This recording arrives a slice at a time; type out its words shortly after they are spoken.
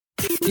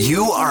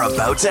You are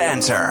about to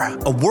enter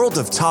a world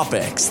of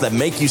topics that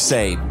make you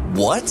say,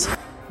 what?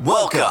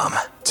 Welcome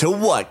to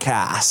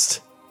Whatcast.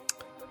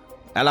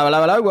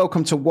 Hello.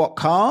 Welcome to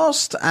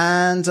Whatcast.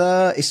 And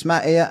it's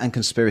Matt here and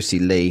Conspiracy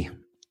Lee.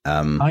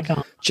 I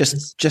can't.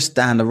 Just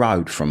down the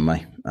road from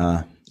me.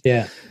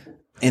 Yeah.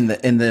 In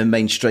the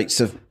main streets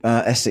of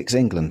Essex,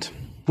 England.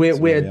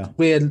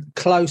 We're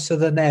closer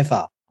than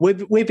ever.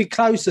 We'll be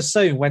closer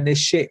soon when this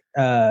shit,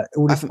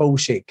 all this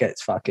bullshit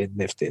gets fucking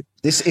lifted.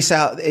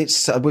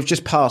 We've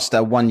just passed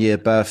our 1 year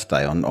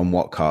birthday on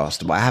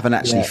Whatcast, but I haven't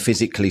actually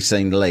physically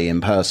seen Lee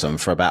in person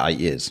for about 8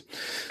 years.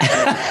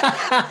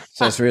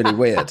 So it's really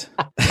weird.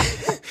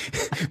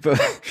 But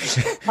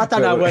I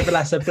don't know whether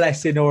that's a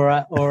blessing or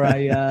a.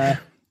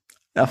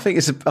 I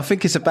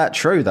think it's about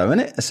true though,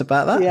 isn't it? It's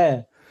about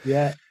that.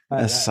 Yeah.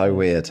 That's so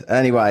weird.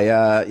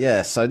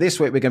 Anyway, So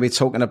this week we're going to be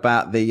talking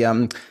about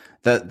the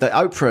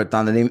Oprah had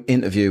done an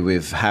interview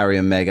with Harry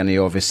and Meghan.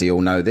 You obviously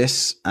all know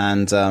this,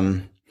 and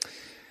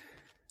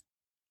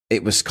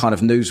it was kind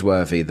of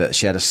newsworthy that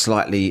she had a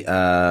slightly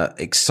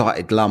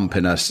excited lump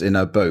in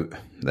her boot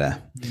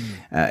there,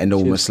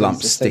 enormous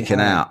lump sticking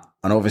out.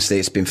 And obviously,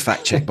 it's been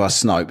fact checked by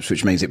Snopes,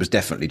 which means it was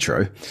definitely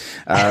true.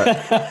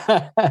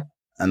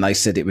 And they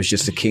said it was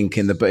just a kink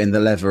in the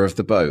leather of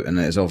the boat, and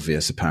it is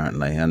obvious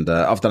apparently. And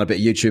I've done a bit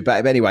of YouTube about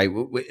it. But anyway,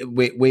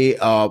 we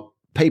are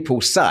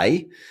people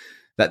say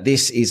that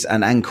this is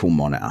an ankle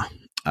monitor,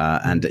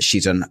 and that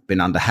she's been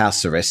under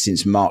house arrest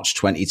since March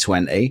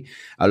 2020,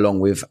 along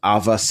with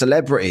other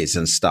celebrities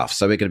and stuff.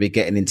 So we're going to be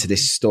getting into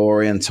this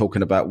story and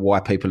talking about why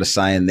people are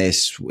saying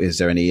this. Is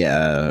there any,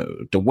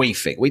 do we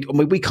think?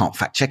 We can't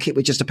fact check it.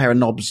 We're just a pair of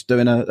knobs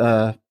doing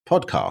a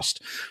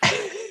podcast.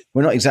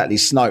 We're not exactly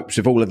Snopes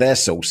with all of their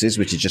sources,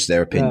 which is just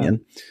their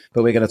opinion,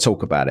 but we're going to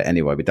talk about it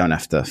anyway. We don't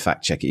have to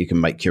fact check it. You can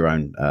make your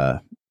own,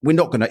 we're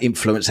not going to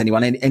influence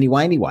anyone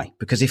anyway,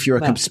 because if you're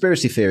a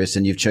conspiracy theorist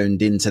and you've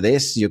tuned into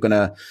this, you're going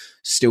to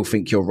still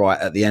think you're right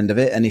at the end of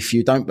it. And if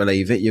you don't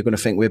believe it, you're going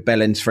to think we're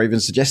bellends for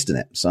even suggesting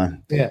it. So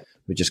we're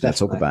just going to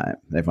talk about it.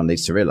 Everyone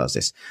needs to realize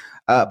this.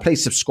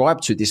 Please subscribe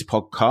to this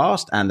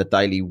podcast and the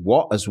Daily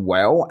What as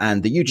well.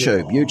 And the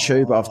YouTube.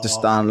 YouTube, I've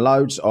just done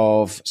loads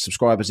of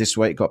subscribers this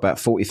week. Got about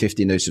 40,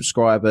 50 new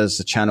subscribers.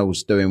 The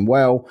channel's doing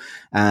well.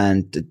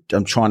 And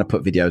I'm trying to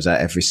put videos out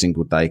every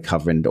single day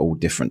covering all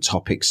different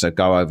topics. So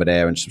go over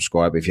there and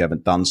subscribe if you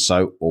haven't done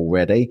so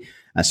already.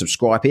 And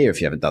subscribe here if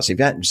you haven't done so. If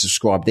you haven't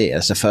subscribed here,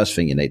 that's the first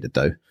thing you need to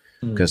do.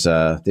 Because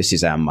this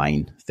is our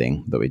main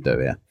thing that we do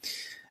here.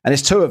 And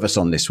there's two of us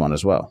on this one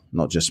as well,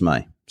 not just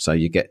me. So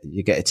you get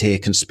to hear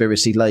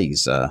Conspiracy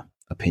Lee's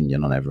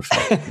opinion on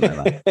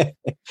everything.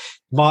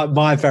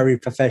 My very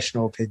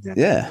professional opinion.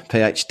 Yeah,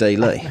 PhD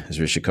Lee, as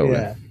we should call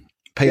him.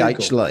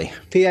 PH Lee.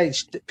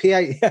 PH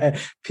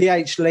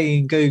Lee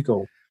in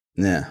Google.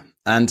 Yeah.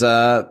 And,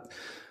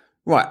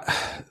 right.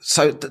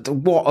 So the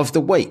what of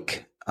the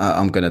week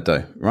I'm going to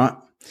do, right?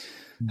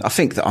 I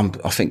think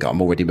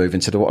I'm already moving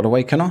to the what of the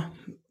week, can I?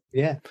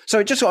 Yeah.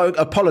 So just I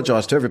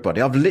apologise to everybody.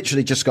 I've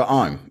literally just got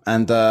home,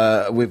 and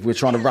we're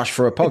trying to rush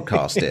for a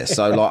podcast here.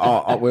 So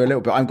we're a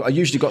little bit. I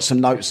usually got some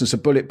notes and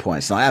some bullet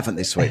points, and I haven't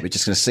this week. We're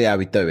just going to see how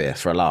we do here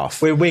for a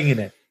laugh. We're winging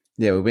it.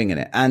 Yeah, we're winging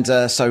it. And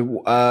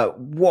what?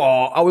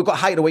 Oh, we've got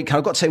Hate of the Week.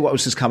 I've got to tell you what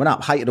else is coming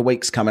up. Hate of the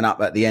Week's coming up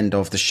at the end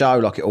of the show,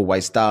 like it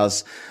always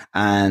does.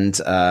 And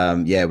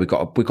we've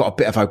got a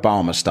bit of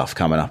Obama stuff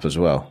coming up as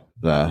well,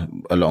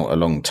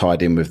 along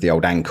tied in with the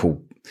old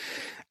ankle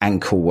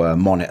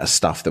monitor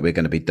stuff that we're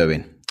going to be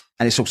doing.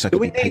 And it's also do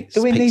we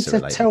need to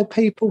tell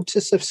people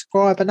to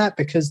subscribe and that,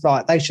 because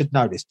they should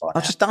know this by now.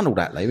 I've just done all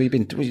that, Lee.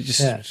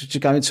 Did you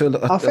go into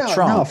a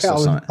trance or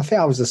something? I think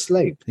I was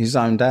asleep. He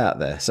zoned out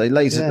there. So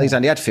Lee's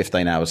only had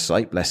 15 hours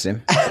sleep, bless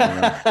him.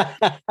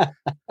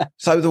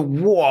 So the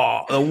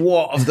what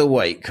of the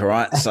week,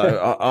 right? So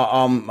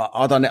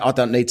I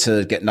don't need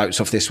to get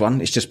notes off this one.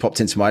 It's just popped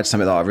into my head,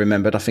 something that I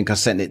remembered. I think I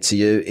sent it to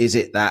you. Is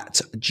it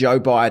that Joe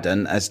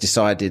Biden has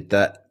decided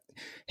that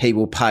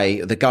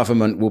the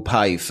government will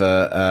pay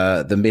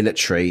for the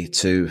military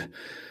to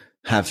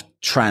have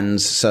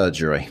trans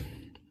surgery?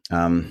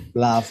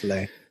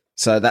 Lovely.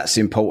 So that's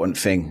the important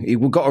thing.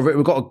 We've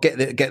got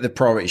to get the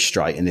priorities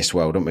straight in this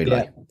world, don't we, Lee?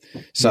 Yeah.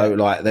 So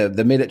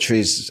the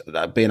military's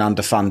being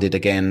underfunded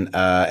again.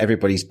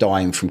 Everybody's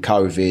dying from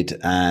COVID,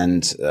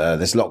 and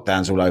there's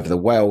lockdowns all over the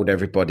world.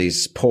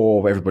 Everybody's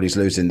poor. Everybody's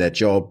losing their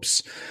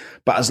jobs.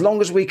 But as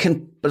long as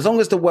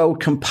the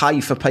world can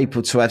pay for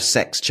people to have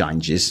sex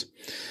changes,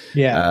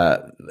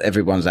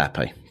 everyone's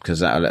happy, because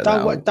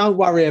don't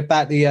worry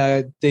about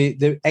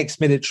the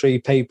ex-military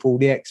people,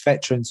 the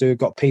ex-veterans who have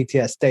got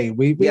PTSD.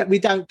 We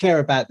don't care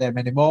about them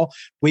anymore.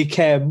 We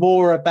care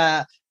more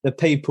about the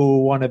people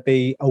who want to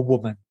be a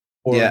woman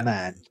or a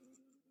man.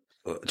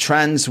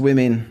 Trans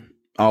women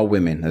are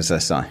women, as they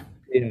say.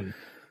 Yeah.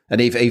 And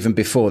even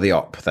before the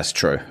op, that's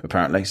true,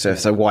 apparently.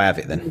 So why have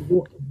it then?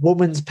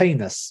 Woman's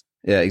penis.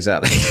 Yeah,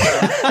 exactly.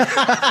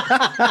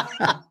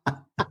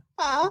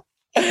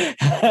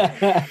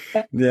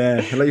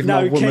 Yeah, leave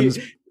my woman's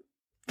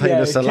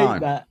penis alone.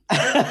 Keep that.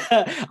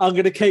 I'm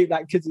going to keep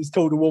that because it's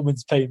called a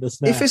woman's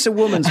penis now. If it's a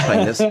woman's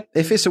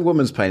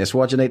penis,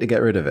 why do you need to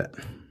get rid of it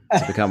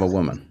to become a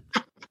woman?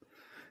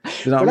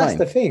 You know what I mean? That's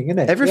the thing, isn't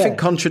it? Everything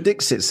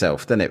contradicts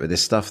itself, doesn't it, with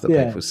this stuff that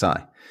people say?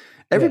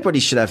 Everybody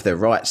should have their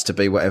rights to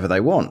be whatever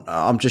they want.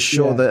 I'm just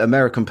sure that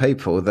American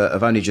people that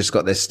have only just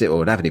got their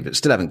still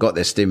haven't got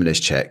their stimulus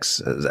checks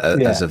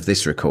as of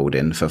this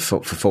recording for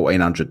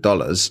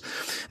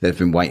 $1,400. They've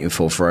been waiting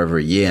for over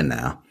a year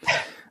now.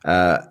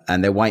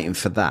 And they're waiting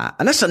for that.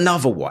 And that's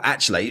another one,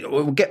 actually.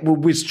 We'll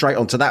whiz straight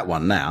onto that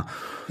one now.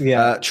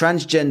 Yeah.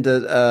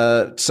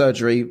 Transgender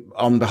surgery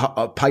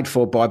paid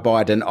for by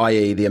Biden,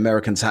 i.e. the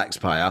American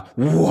taxpayer.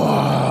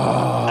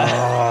 What?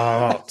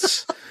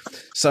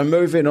 So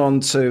moving on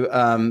to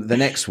the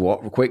next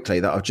quickly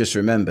that I've just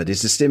remembered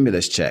is the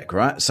stimulus check,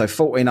 right? So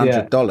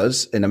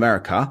 $1,400 in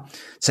America.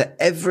 So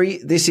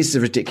this is the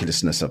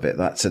ridiculousness of it.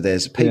 So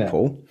there's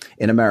people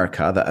in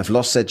America that have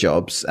lost their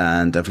jobs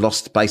and have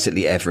lost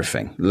basically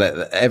everything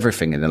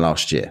in the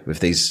last year with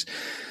these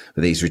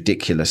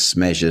ridiculous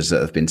measures that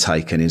have been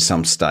taken in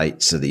some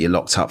states so that you're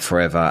locked up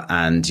forever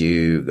and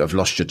you have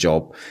lost your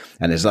job.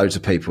 And there's loads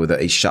of people that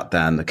he shut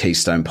down the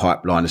Keystone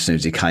Pipeline as soon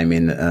as he came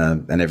in,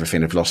 and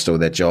everything have lost all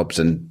their jobs.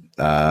 And,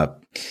 now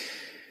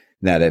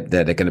they're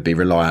going to be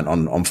reliant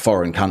on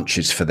foreign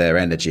countries for their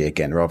energy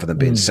again, rather than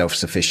being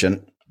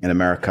self-sufficient in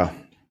America,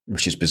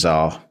 which is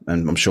bizarre.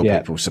 And I'm sure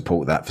people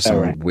support that for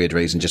some weird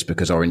reason, just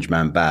because Orange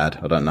Man bad.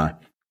 I don't know.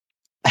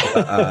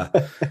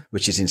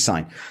 Which is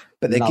insane.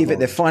 But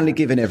they're finally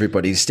giving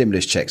everybody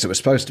stimulus checks. It was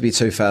supposed to be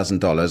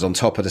 $2,000 on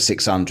top of the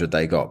 $600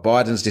 they got.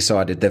 Biden's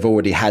decided they've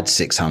already had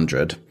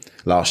 $600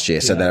 last year,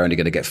 so they're only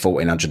going to get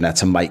 $1,400 now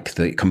to make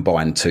the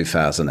combined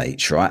 $2,000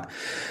 each, right?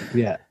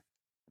 Yeah.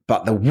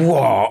 But the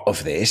what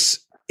of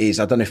this is,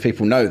 I don't know if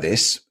people know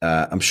this.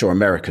 I'm sure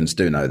Americans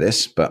do know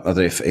this, but I don't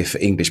know if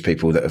English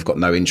people that have got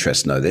no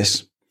interest know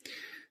this.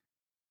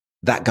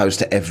 That goes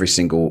to every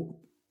single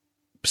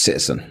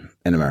citizen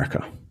in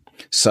America.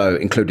 So,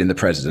 including the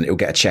president, he'll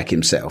get a check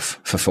himself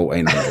for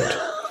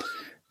 $1,400.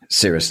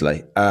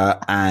 Seriously,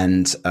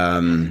 and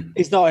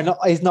he's not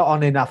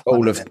on enough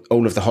money.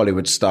 All of the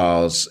Hollywood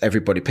stars,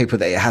 everybody, people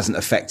that it hasn't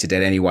affected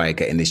in any way, are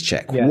getting this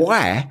check. Yeah.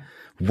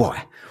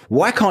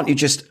 Why can't you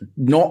just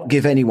not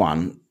give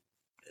anyone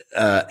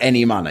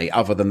any money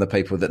other than the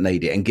people that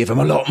need it, and give them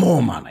a lot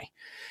more money?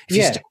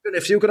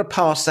 If you're going to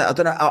pass that, I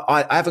don't know.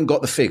 I haven't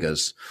got the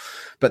figures,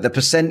 but the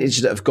percentage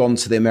that have gone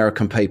to the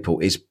American people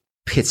is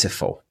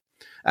pitiful.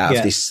 Out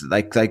of this,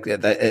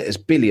 it's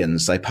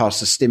billions. They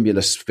passed a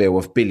stimulus bill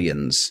of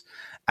billions,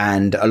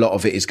 and a lot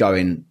of it is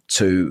going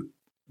to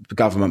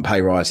government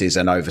pay rises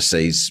and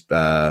overseas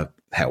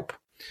help,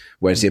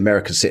 whereas the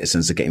American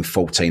citizens are getting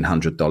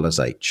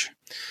 $1,400 each.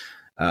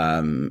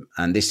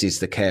 And this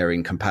is the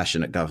caring,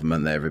 compassionate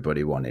government that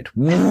everybody wanted.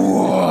 What?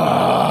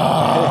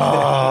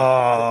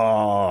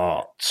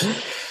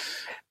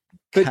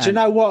 But you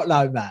know what,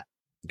 though, Matt?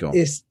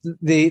 It's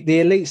the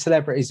elite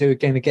celebrities who are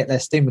going to get their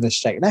stimulus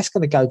check. That's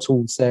going to go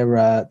towards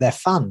their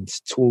fund,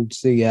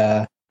 towards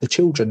the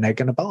children they're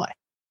going to buy.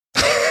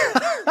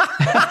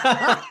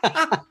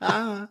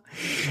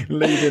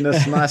 Leading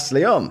us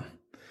nicely on,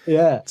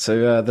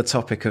 to the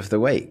topic of the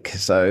week.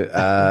 So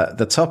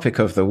the topic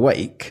of the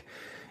week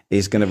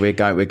is we're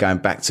going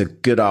back to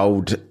good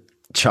old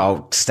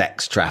child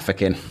sex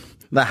trafficking.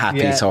 The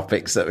happy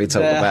topics that we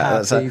talk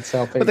about.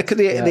 But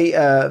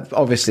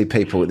obviously,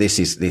 people, this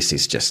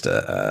is just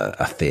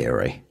a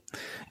theory.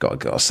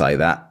 Got to say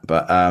that.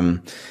 But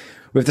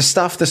with the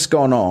stuff that's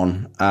gone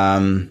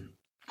on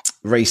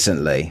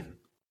recently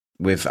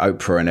with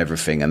Oprah and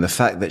everything, and the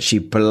fact that she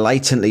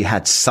blatantly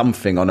had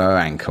something on her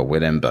ankle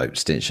with them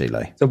boots, didn't she,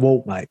 Lee? It's a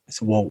wart, mate.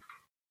 It's a wart.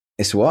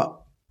 It's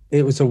what?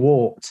 It was a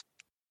wart.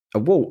 A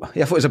wart?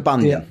 Yeah, I thought it was a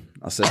bunion.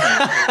 I said.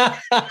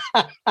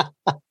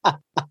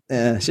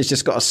 She's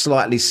just got a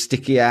slightly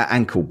sticky out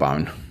ankle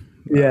bone.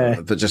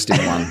 But just in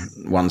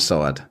one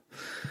side.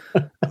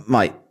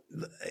 Mate,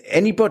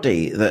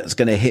 anybody that's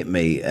going to hit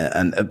me,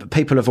 and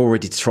people have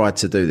already tried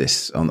to do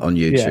this on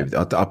YouTube.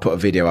 I put a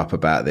video up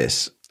about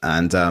this,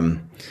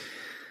 and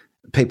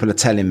people are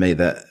telling me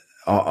that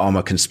I'm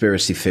a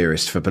conspiracy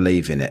theorist for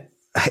believing it.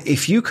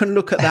 If you can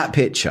look at that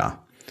picture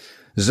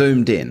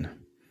zoomed in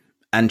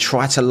and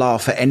try to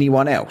laugh at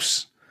anyone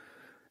else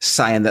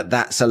saying that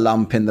that's a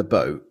lump in the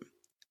boot,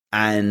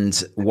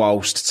 and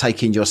whilst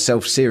taking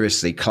yourself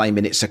seriously,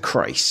 claiming it's a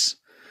crease,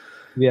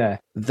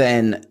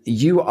 then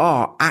you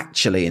are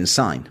actually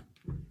insane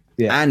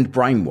and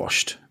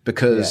brainwashed,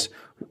 because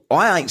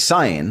I ain't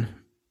saying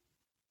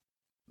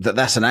that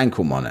that's an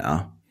ankle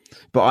monitor,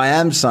 but I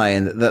am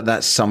saying that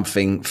that's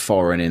something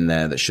foreign in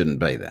there that shouldn't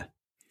be there.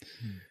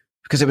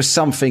 Because there was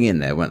something in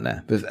there, wasn't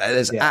there?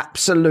 There's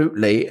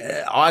absolutely,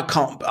 I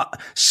can't,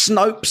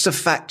 Snopes have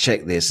fact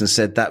checked this and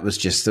said that was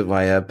just the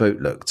way her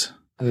boot looked.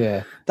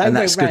 Yeah. And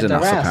that's good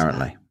enough,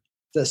 apparently.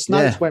 The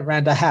Snopes went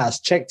round her house,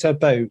 checked her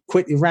boot,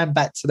 quickly ran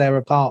back to their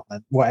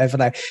apartment,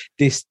 whatever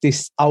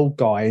this old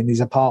guy in his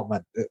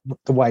apartment,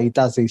 the way he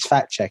does his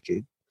fact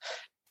checking,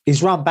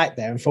 he's run back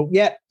there and thought,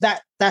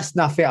 that's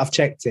nothing, I've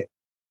checked it.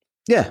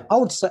 Yeah. I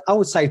would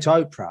say to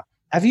Oprah,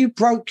 have you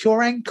broke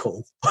your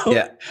ankle?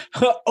 Yeah.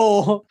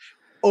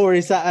 or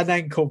is that an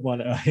ankle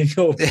monitor in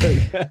your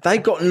boot? They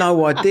got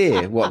no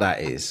idea what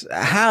that is.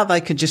 How they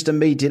can just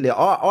immediately.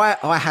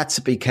 I had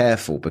to be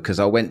careful because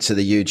I went to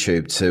the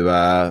YouTube to.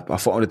 I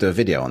thought I would do a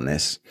video on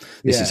this.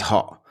 This is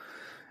hot.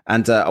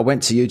 And I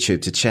went to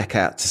YouTube to check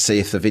out to see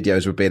if the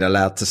videos were being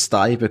allowed to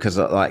stay because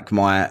like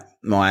my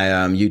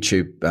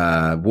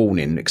YouTube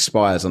warning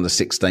expires on the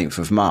 16th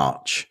of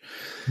March.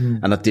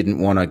 And I didn't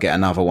want to get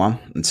another one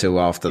until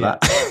after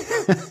that.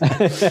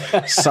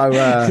 So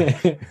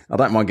I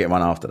don't mind getting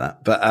one after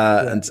that.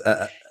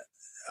 But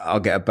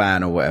I'll get a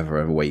ban or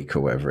whatever, a week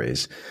or whatever it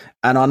is.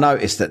 And I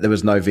noticed that there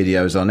was no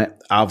videos on it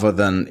other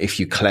than if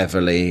you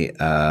cleverly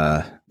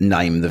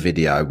name the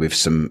video with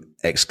some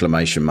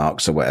exclamation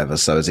marks or whatever.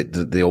 So as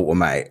the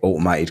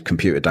automated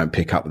computer don't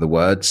pick up the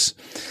words.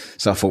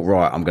 So I thought,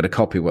 right, I'm going to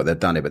copy what they've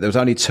done here. But there was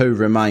only 2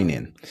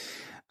 remaining.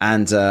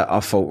 And I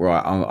thought,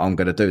 right, I'm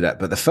going to do that.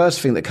 But the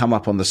first thing that come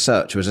up on the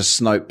search was a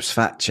Snopes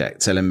fact check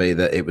telling me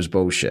that it was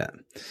bullshit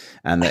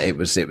and that it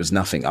was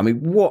nothing. I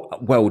mean,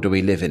 what world are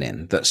we living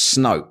in that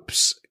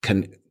Snopes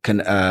can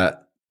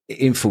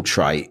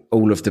infiltrate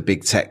all of the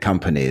big tech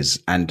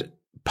companies and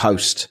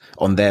post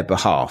on their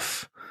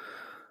behalf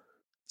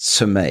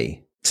to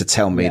me to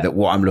tell me that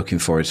what I'm looking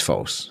for is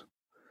false?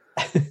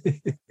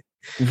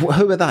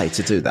 Who are they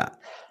to do that?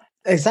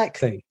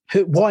 Exactly.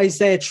 Why is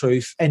their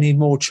truth any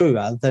more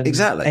truer than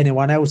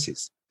anyone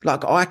else's?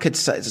 Like I could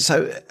say,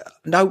 so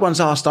no one's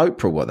asked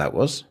Oprah what that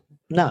was.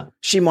 No.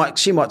 She might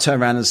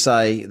turn around and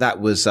say that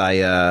was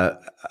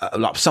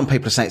like some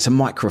people are saying it's a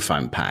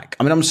microphone pack.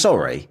 I mean, I'm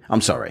sorry.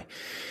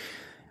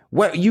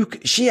 Well,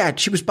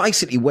 she was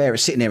basically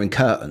sitting there in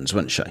curtains,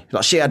 wasn't she?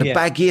 Like she had the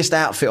baggiest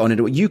outfit on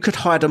it. You could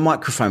hide a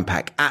microphone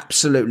pack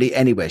absolutely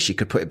anywhere. She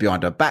could put it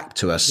behind her back,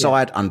 to her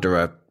side, under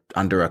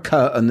a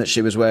curtain that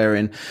she was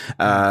wearing,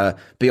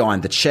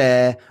 behind the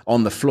chair,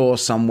 on the floor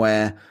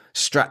somewhere,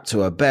 strapped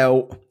to her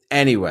belt,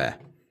 anywhere.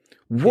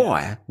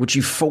 Why would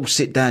you force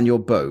it down your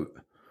boot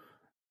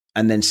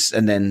and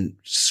then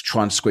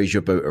try and squeeze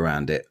your boot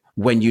around it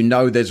when you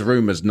know there's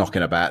rumours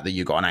knocking about that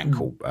you got an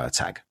ankle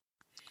tag?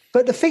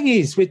 But the thing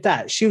is with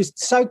that, she was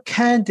so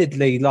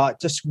candidly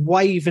like just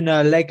waving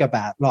her leg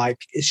about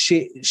like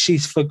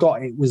she's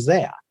forgot it was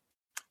there.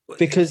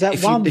 Because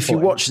if you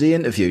watch the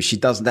interview,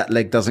 that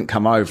leg doesn't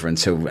come over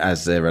until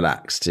as they're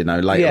relaxed,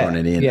 later on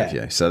in the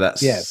interview. So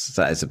that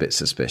is a bit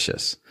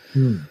suspicious.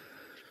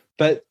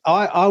 But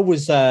I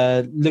was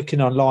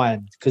looking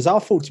online because I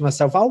thought to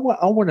myself, I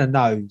want to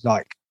know,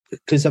 like,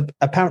 because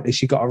apparently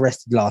she got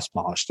arrested last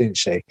March, didn't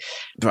she?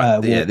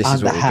 Right. This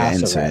is what we'll get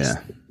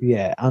into.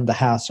 Yeah, under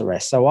house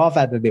arrest. So I've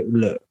had a little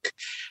look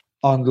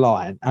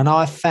online and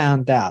I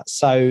found out.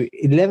 So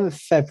 11th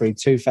February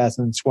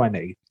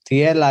 2020,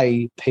 the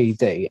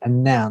LAPD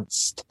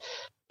announced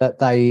that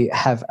they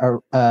have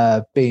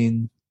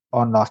been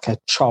on like a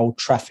child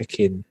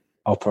trafficking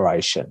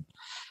operation.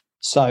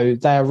 So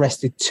they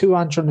arrested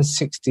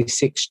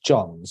 266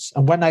 Johns.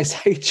 And when they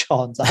say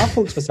Johns, I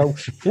thought to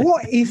myself,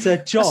 what is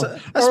a John?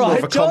 That's more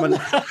of a common,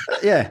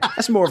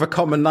 that's more of a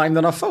common name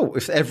than I thought.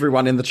 If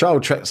everyone in the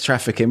child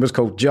trafficking was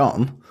called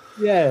John.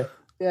 Yeah.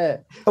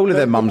 All of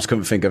their mums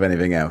couldn't think of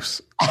anything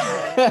else.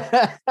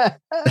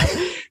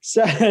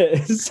 So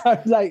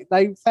they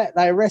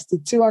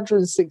arrested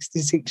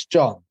 266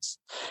 Johns,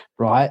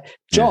 right?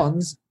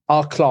 Johns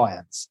are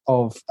clients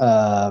of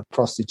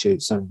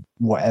prostitutes and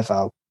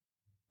whatever.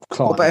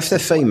 What about if they're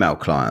female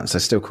clients? They're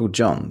still called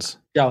Johns.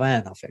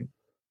 Joanne, I think.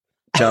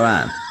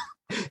 Joanne.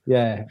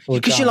 Yeah.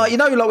 Because like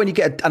when you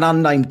get an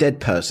unnamed dead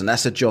person,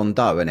 that's a John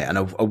Doe, isn't it? And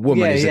a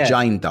woman is a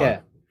Jane Doe.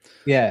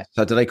 Yeah.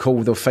 So do they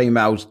call the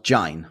females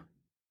Jane?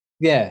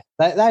 Yeah.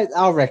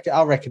 I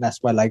reckon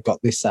that's where they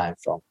got this saying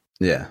from.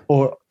 Yeah.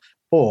 Or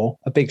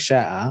a big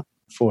shout out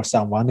for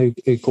someone who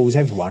calls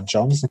everyone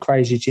John's, the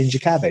crazy ginger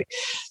cabbie.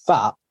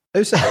 But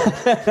who's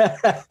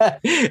that?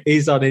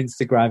 He's on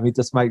Instagram. He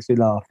just makes me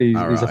laugh. He's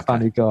a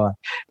funny guy.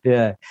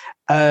 Yeah.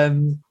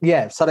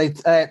 So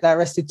they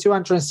arrested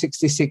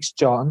 266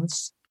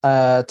 Johns,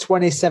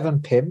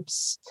 27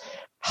 pimps,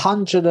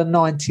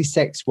 190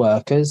 sex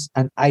workers,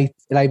 and they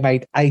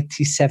made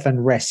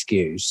 87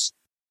 rescues.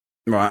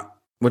 Right.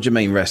 What do you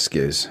mean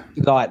rescues?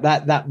 Like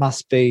that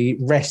must be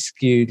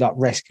rescued, like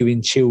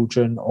rescuing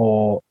children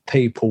or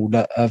people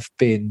that have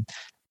been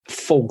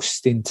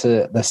forced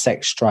into the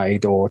sex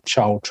trade or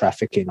child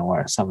trafficking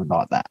or something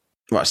like that.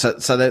 Right.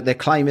 So they're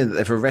claiming that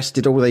they've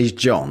arrested all these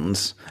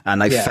Johns and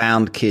they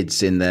found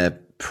kids in their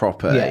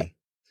property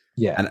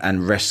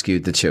and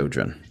rescued the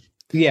children.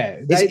 Yeah.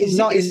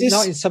 Not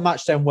in so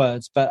much them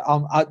words, but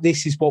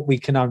this is what we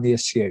can only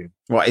assume.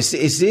 Right.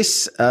 Is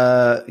this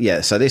so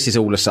this is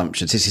all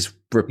assumptions. This is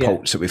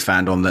reports that we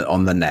found on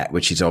the net,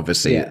 which is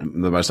obviously the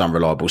most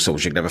unreliable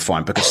source you can ever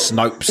find because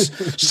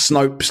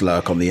Snopes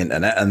lurk on the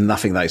internet and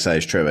nothing they say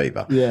is true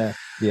either. Yeah.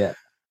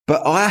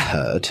 But I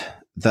heard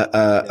that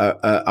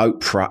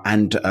Oprah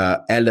and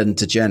Ellen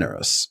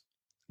DeGeneres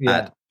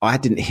I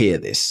didn't hear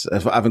this. I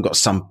haven't got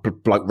some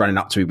bloke running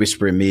up to me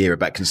whispering in my ear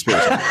about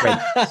conspiracy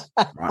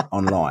right,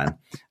 online,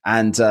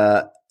 and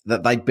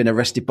that they'd been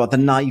arrested by the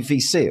Navy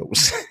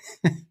SEALs.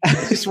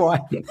 This is why.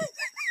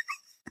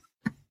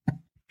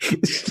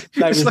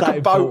 It's like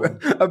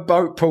a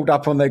boat pulled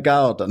up on their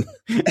garden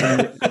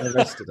and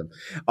arrested them.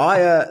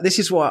 This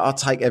is why I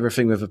take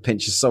everything with a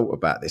pinch of salt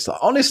about this. Like,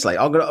 honestly,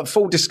 I've got a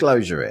full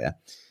disclosure here.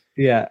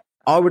 Yeah,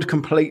 I would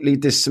completely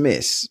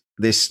dismiss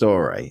this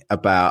story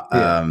about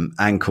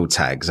ankle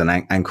tags and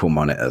ankle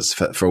monitors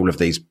for all of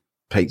these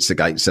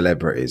Pizzagate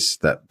celebrities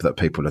that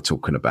people are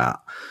talking about.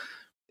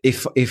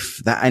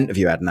 If that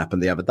interview hadn't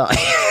happened the other day.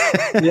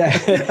 Yeah.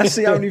 That's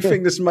the only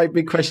thing that's made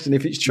me question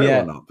if it's true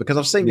or not, because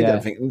I've seen video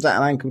and think, is that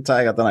an ankle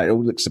tag? I don't know. It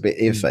all looks a bit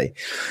iffy.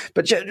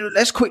 But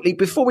let's quickly,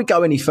 before we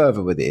go any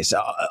further with this,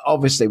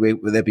 obviously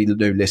there'll be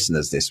new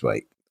listeners this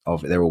week.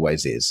 There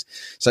always is.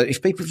 So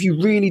if you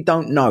really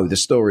don't know the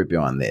story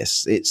behind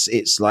this,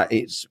 there's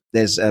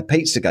a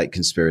Pizzagate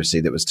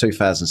conspiracy that was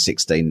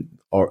 2016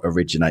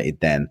 originated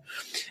then,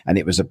 and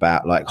it was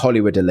about like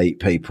Hollywood elite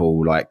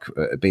people like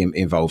being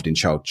involved in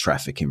child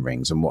trafficking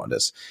rings and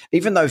whatnot.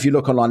 Even though if you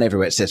look online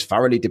everywhere, it says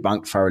thoroughly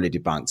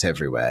debunked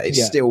everywhere.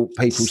 It's still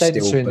people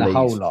censoring still believe the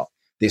whole lot.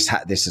 This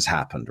has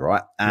happened,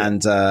 right?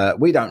 And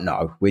we don't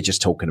know. We're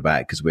just talking about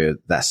it because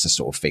that's the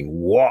sort of thing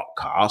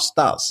Whatcast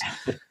does.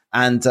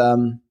 And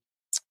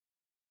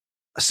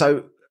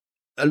so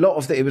a lot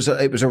of it was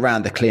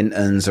around the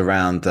Clintons,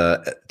 around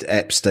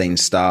Epstein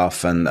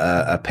stuff, and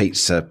a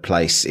pizza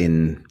place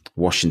in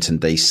Washington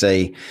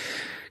DC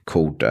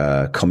called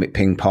Comet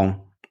Ping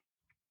Pong.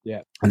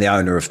 Yeah, and the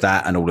owner of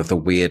that, and all of the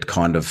weird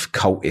kind of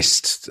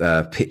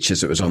cultist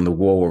pictures that was on the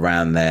wall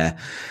around there.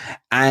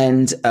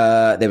 And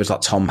there was like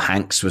Tom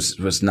Hanks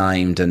was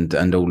named,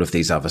 and all of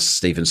these other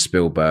Steven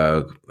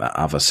Spielberg,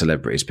 other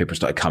celebrities. People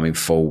started coming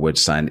forward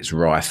saying it's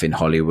rife in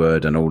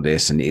Hollywood and all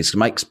this, and it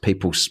makes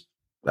people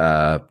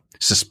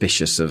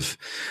suspicious of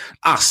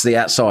us, the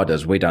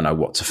outsiders. We don't know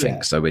what to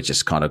think, so we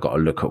just kind of got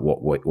to look at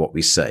what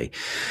we see.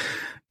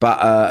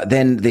 But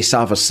then this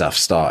other stuff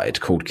started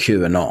called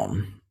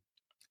QAnon,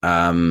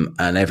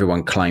 and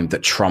everyone claimed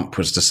that Trump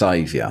was the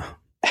savior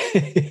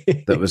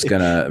that was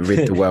going to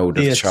rid the world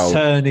of child. The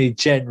Attorney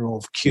General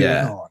of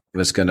QAnon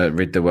was going to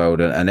rid the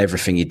world, and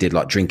everything he did,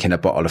 like drinking a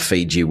bottle of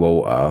Fiji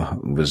water,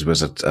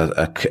 was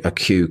a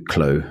Q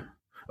clue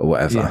or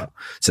whatever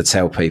to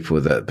tell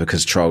people that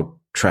because child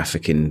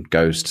trafficking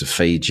goes to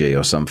Fiji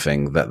or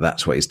something,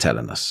 that's what he's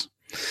telling us.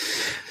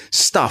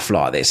 Stuff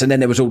like this. And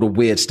then there was all the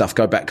weird stuff.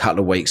 Go back a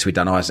couple of weeks, we'd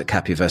done Isaac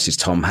Cappy versus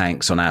Tom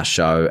Hanks on our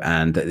show.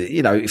 And,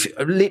 if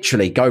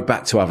literally go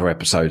back to other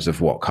episodes of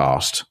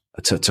Whatcast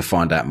to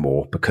find out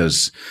more,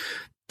 because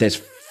there's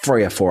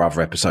 3 or 4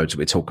 other episodes that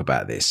we talk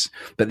about this.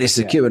 But the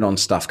QAnon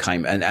stuff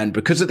came. And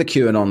because of the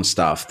QAnon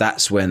stuff,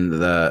 that's when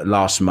the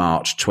last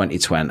March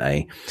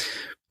 2020,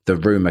 the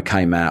rumor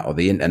came out, or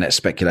the internet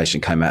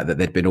speculation came out, that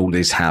there'd been all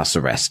these house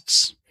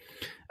arrests,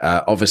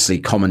 obviously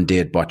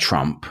commandeered by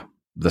Trump,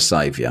 the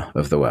savior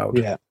of the world.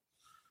 Yeah.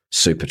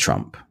 Super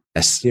Trump.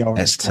 ST.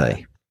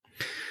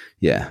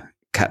 Yeah.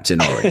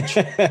 Captain Orange.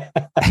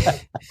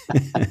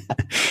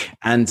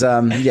 And,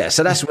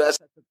 so that's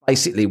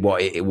basically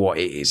what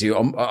it is.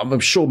 I'm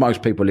sure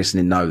most people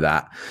listening know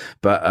that,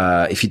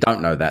 but if you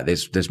don't know that,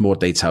 there's more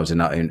details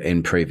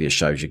in previous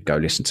shows you can go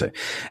listen to.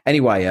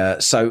 Anyway,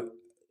 so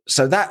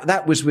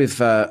that was with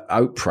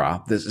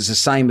Oprah. It's the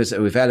same as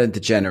with Ellen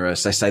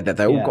DeGeneres. They say that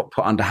they all got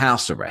put under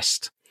house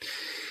arrest.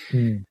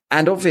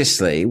 And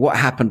obviously, what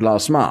happened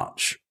last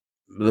March?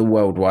 The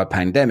worldwide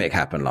pandemic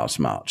happened last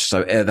March.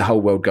 So the whole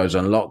world goes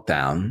on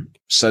lockdown.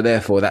 So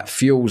therefore, that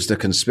fuels the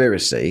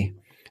conspiracy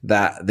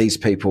that these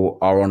people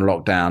are on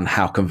lockdown.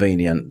 How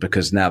convenient,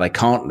 because now they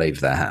can't leave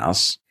their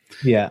house.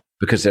 Yeah.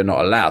 Because they're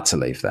not allowed to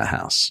leave their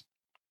house.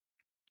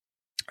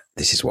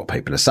 This is what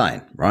people are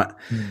saying, right?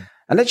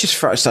 And let's just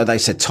throw, so they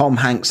said Tom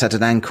Hanks had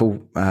an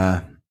ankle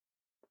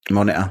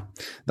monitor.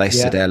 They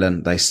said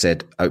Ellen. They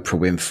said Oprah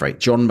Winfrey.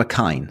 John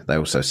McCain, they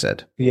also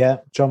said. Yeah,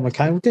 John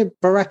McCain. Did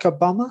Barack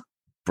Obama?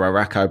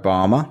 Barack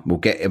Obama. We'll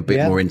get a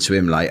bit more into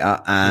him later.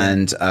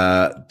 And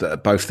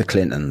both the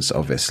Clintons,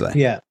 obviously.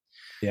 Yeah.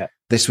 Yeah.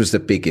 This was the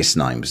biggest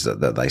names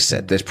that they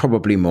said. There's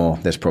probably more.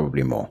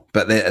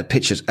 But there are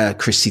pictures.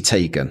 Chrissy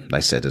Teigen,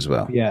 they said as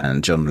well. Yeah.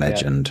 And John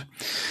Legend. Yeah.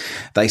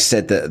 They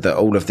said that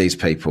all of these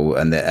people,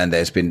 and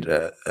there's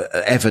been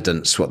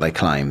evidence, what they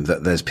claim,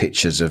 that there's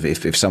pictures of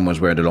if someone's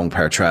wearing a long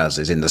pair of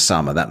trousers in the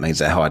summer, that means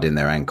they're hiding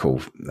their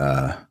ankle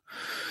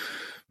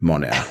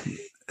monitor.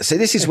 So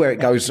this is where it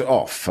goes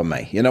off for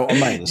me. You know what I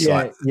mean? It's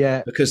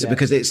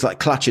because it's like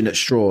clutching at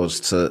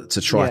straws to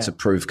try to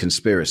prove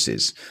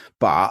conspiracies.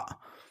 But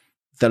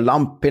the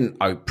lump in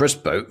Oprah's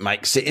boot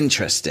makes it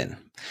interesting.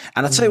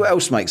 And I'll tell you what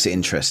else makes it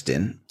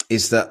interesting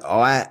is that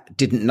I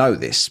didn't know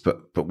this, but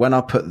when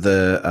I put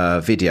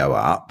the video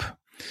up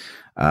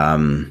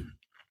of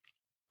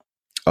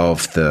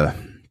the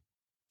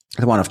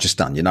one I've just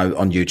done,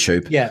 on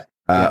YouTube,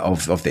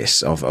 of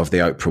the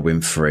Oprah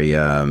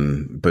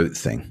Winfrey boot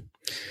thing,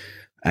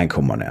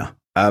 ankle monitor.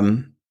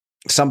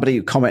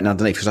 somebody commented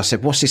underneath, because I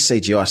said, what's this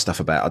CGI stuff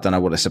about? I don't know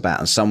what it's about.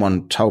 And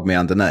someone told me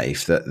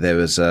underneath that there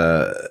was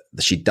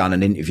she'd done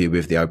an interview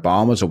with the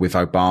Obamas or with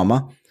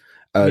Obama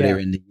earlier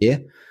in the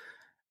year,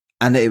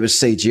 and it was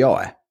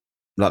CGI.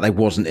 Like, they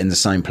wasn't in the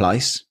same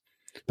place,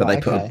 but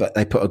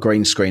they put a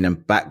green screen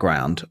and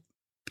background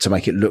to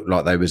make it look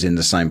like they was in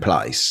the same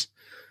place.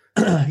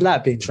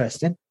 That'd be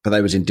interesting. But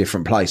they was in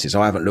different places.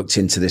 I haven't looked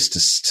into this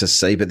to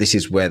see, but this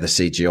is where the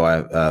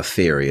CGI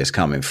theory is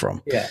coming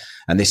from. Yeah.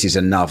 And this is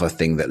another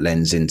thing that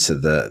lends into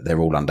they're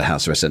all under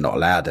house arrest, they're not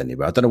allowed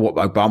anywhere. I don't know what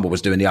Obama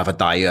was doing the other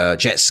day,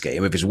 jet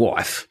skiing with his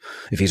wife,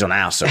 if he's on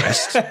house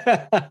arrest,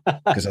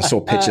 because I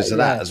saw pictures of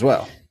that as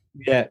well.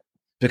 Yeah.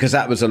 Because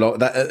that was a lot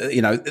that,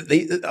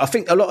 I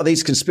think a lot of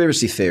these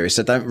conspiracy theorists,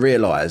 they don't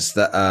realize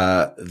that,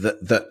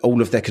 that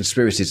all of their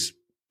conspiracies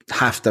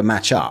have to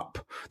match up.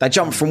 They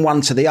jump from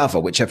one to the other,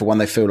 whichever one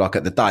they feel like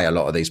at the day, a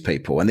lot of these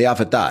people. And the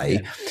other day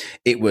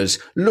it was,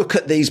 look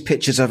at these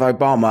pictures of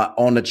Obama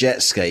on a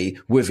jet ski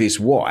with his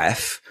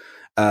wife,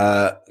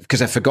 because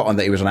they've forgotten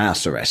that he was on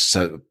house arrest.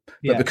 So,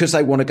 but because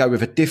they want to go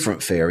with a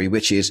different theory,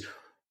 which is,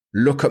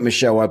 look at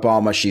Michelle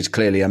Obama, she's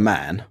clearly a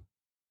man.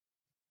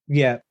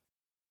 Yeah.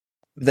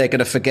 They're going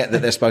to forget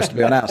that they're supposed to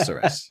be on house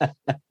arrest. Do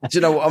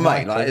you know what I mean?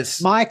 Michael. Like,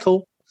 it's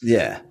Michael.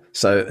 Yeah.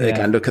 So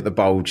again, look at the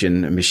bulge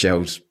in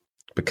Michelle's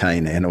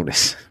bikini and all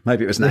this.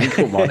 Maybe it was an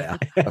ankle monitor.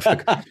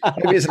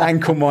 Maybe it's an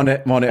ankle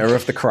monitor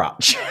of the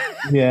crutch.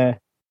 Yeah.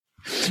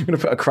 I'm going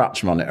to put a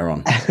crutch monitor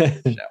on.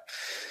 But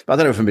I don't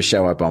know if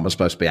Michelle Obama's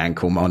supposed to be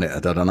ankle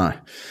monitored. I don't know.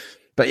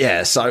 But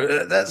yeah,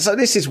 so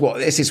this is what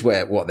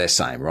they're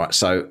saying, right?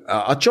 So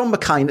John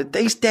McCain,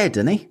 he's dead,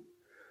 isn't he?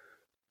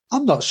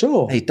 I'm not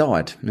sure. He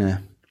died. Yeah.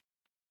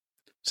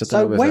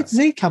 So where does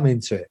he come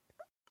into it?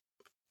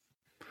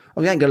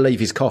 Well, he ain't going to leave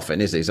his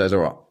coffin, is he? So it's all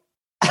right.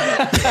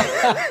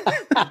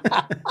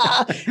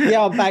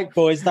 Yeah, I'm back,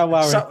 boys. Don't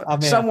worry.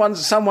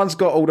 Someone's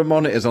got all the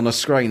monitors on the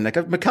screen. They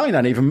go, McCain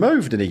ain't even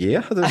moved in a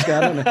year. What's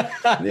going on?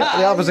 The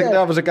others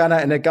are going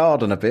out in their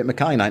garden a bit.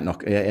 McCain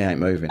ain't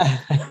moving.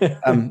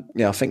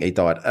 I think he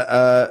died.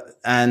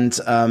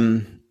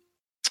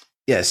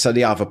 So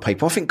the other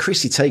people, I think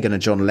Chrissy Teigen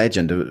and John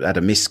Legend had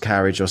a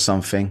miscarriage or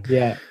something.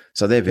 Yeah.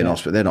 So they've been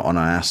hospital. They're not on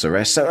house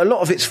arrest. So a lot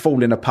of it's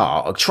falling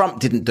apart. Trump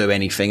didn't do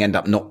anything, end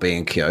up not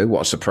being Q.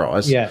 What a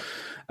surprise. Yeah.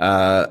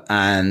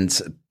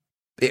 And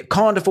it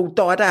kind of all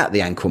died out, the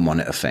ankle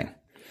monitor thing.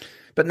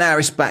 But now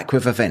it's back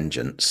with a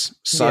vengeance.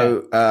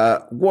 So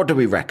what do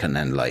we reckon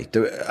then, Lee?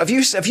 Have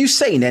you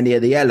seen any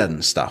of the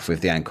Ellen stuff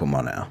with the ankle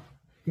monitor?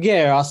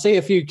 Yeah, I see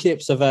a few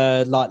clips of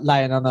her like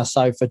laying on her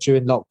sofa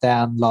during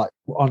lockdown, like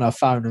on her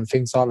phone and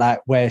things like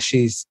that, where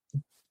she's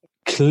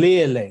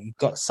clearly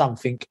got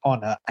something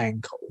on her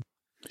ankle.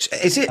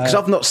 Is it? Because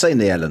I've not seen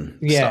the Ellen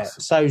stuff.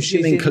 So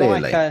she's in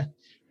clearly?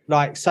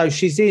 So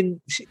she's in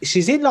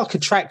like a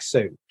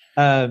tracksuit.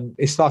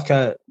 It's like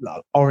a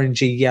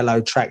orangey yellow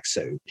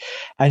tracksuit,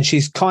 and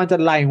she's kind of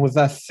laying with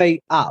her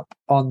feet up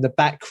on the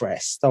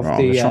backrest of the.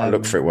 I'm trying to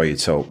look for it while you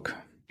talk.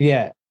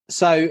 Yeah.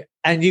 So,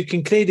 and you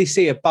can clearly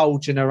see a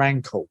bulge in her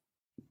ankle,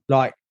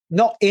 like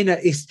not in a.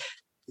 It's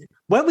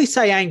when we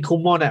say ankle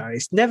monitor,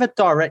 it's never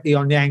directly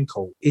on the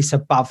ankle. It's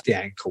above the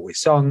ankle.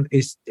 It's on.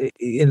 It's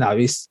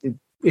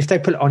if they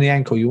put it on the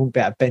ankle, you won't be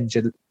able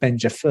to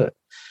bend your foot.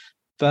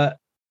 But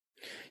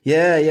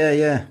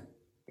yeah.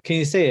 Can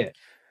you see it?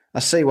 I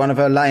see one of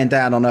her laying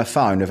down on her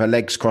phone with her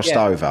legs crossed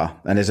over,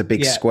 and there's a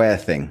big square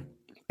thing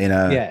in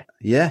her.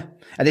 Yeah.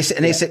 And it's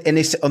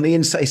on the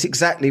inside. It's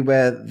exactly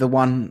where the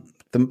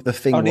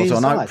thing on was on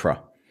inside. Oprah.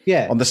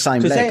 Yeah, on the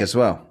same leg as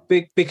well.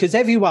 Because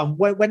everyone,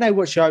 when they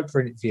watch the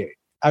Oprah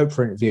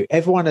interview,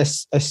 everyone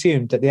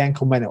assumed that the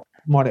ankle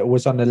monitor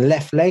was on the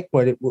left leg,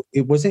 but it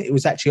wasn't. It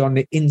was actually on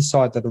the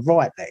inside of the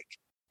right leg.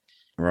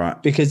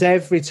 Right. Because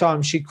every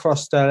time she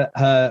crossed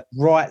her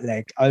right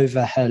leg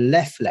over her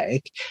left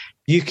leg,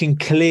 you can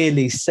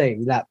clearly see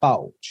that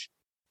bulge.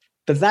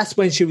 But that's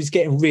when she was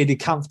getting really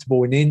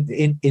comfortable in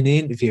the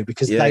interview,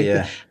 because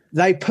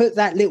they put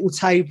that little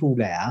table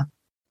there.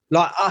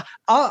 Like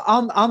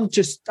I'm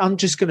just going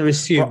to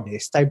assume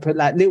this. They put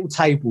that little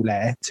table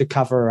there to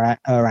cover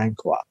her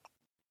ankle up.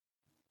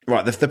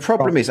 Right. The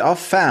problem is I've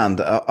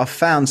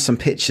found some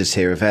pictures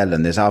here of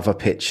Ellen. There's other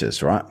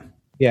pictures, right?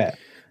 Yeah.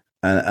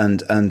 And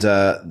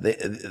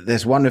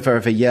there's one of her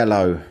of a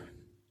yellow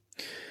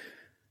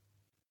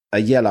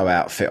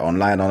outfit on,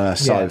 laying on her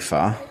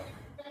sofa.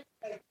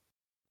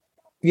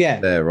 Yeah.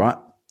 There, right?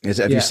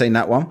 Have you seen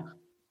that one?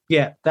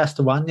 Yeah, that's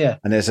the one. Yeah.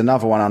 And there's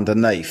another one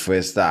underneath.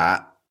 Where's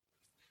that?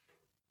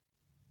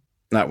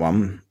 That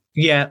one.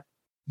 Yeah.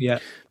 Yeah.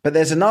 But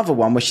there's another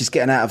one where she's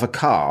getting out of a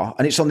car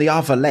and it's on the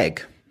other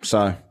leg.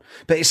 So,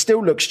 but it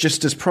still looks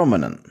just as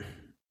prominent.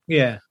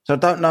 Yeah. So I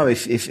don't know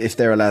if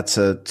they're allowed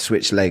to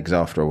switch legs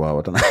after a while.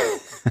 I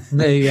don't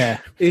know. Yeah.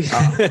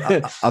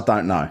 I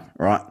don't know.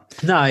 Right.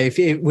 No,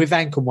 with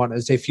ankle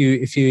monitors, if you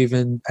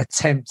even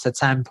attempt to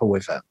tamper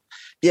with them.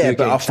 Yeah,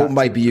 but I thought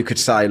maybe you could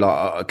say,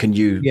 like,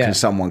 can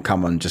someone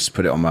come and just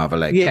put it on my other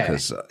leg,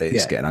 because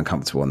it's getting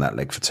uncomfortable on that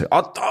leg for too.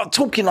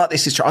 Talking like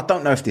this is true. I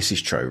don't know if this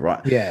is true,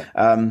 right? Yeah.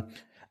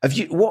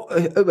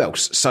 Who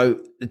else? So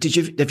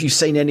have you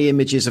seen any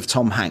images of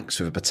Tom Hanks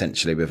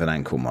potentially with an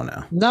ankle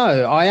monitor?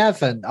 No, I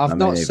haven't. I've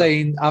not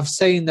seen. I've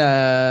seen.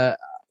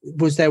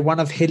 Was there one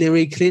of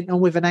Hillary Clinton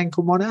with an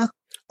ankle monitor?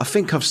 I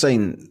think I've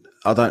seen.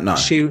 I don't know.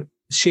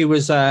 She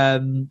was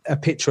a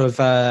picture of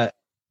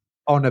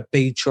on a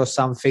beach or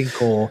something,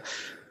 or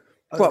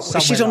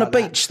she's on a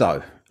beach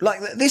though. Like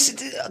this,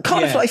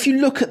 kind of like if you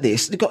look at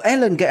this, you've got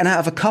Ellen getting out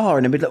of a car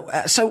in the middle.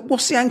 So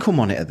what's the ankle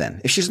monitor then?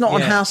 If she's not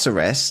on house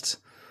arrest,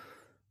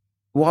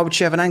 why would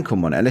she have an ankle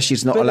monitor unless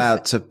she's not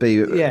allowed to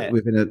be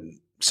within a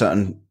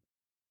certain?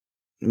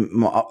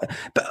 But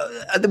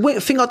the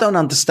thing I don't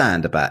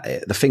understand about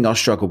it, the thing I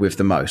struggle with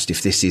the most,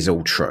 if this is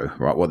all true,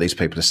 right? What these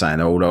people are saying,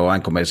 although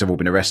ankle monitors have all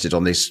been arrested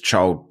on this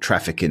child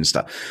trafficking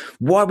stuff,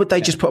 why would they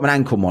just put an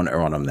ankle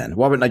monitor on them then?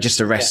 Why wouldn't they just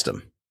arrest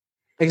them?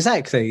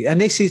 Exactly, and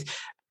this is.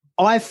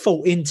 I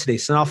thought into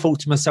this and I thought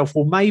to myself,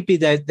 well, maybe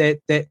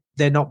they're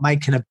not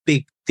making a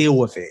big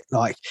deal of it.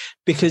 Like,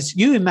 because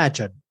you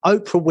imagine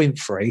Oprah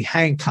Winfrey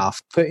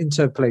handcuffed, put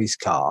into a police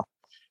car,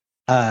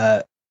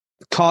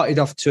 carted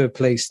off to a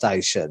police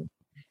station.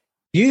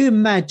 You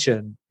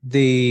imagine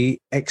the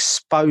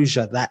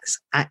exposure that's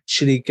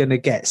actually going to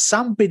get.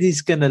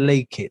 Somebody's going to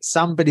leak it.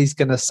 Somebody's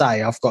going to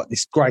say, I've got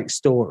this great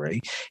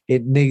story.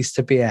 It needs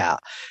to be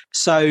out.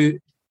 So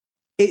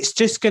it's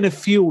just going to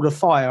fuel the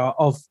fire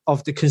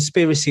of the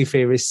conspiracy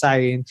theorists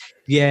saying,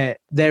 yeah,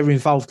 they're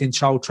involved in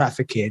child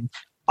trafficking.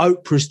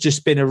 Oprah's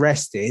just been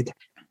arrested.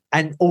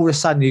 And all of a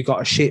sudden you've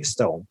got a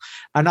shitstorm.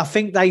 And I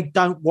think they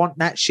don't want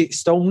that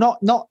shitstorm,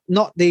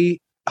 not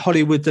the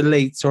Hollywood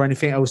elites or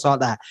anything else like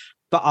that.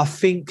 But I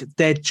think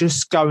they're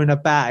just going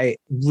about it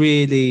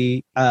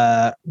really,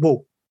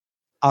 well,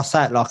 I'll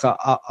say it like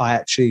I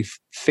actually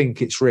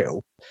think it's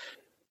real.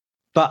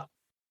 But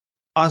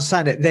I'm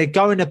saying that they're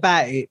going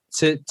about it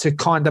to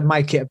kind of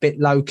make it a bit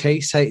low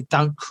key, so it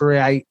don't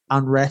create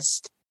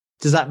unrest.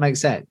 Does that make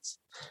sense?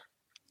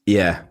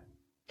 Yeah,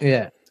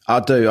 yeah,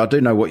 I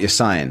do know what you're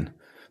saying,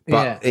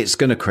 but it's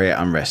going to create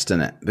unrest,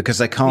 isn't it? Because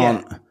they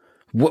can't. Yeah.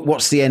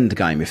 What's the end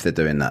game if they're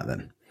doing that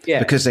then? Yeah,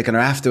 because they're going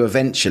to have to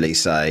eventually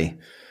say,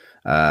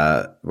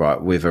 right,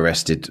 we've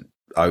arrested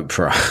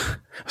Oprah,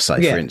 for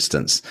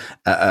instance,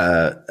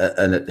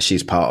 and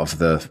she's part of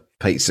the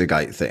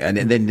Pizzagate thing,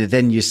 and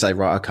then you say,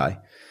 right, okay.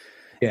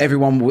 Yeah.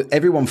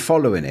 Everyone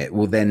following it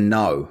will then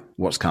know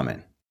what's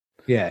coming.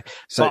 Yeah.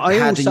 So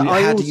how do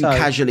you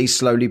casually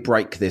slowly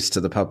break this to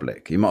the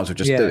public? You might as well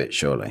just do it,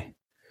 surely.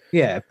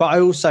 Yeah, but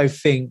I also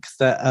think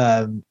that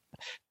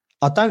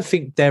I don't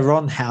think they're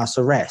on house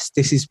arrest.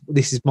 This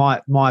is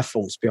my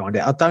thoughts behind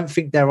it. I don't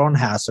think they're on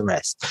house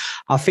arrest.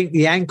 I think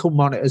the ankle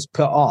monitor's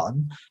put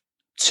on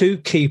to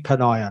keep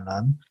an eye on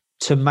them,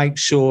 to make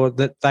sure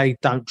that they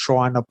don't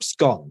try and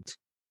abscond,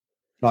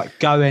 like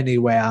go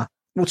anywhere.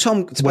 Well,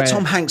 Tom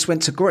Hanks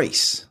went to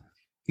Greece.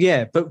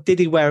 Yeah, but did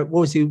he wear?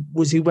 Was he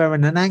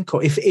wearing an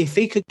ankle? If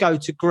he could go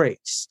to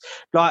Greece,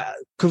 like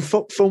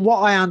from what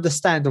I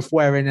understand of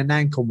wearing an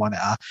ankle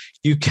monitor,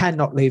 you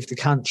cannot leave the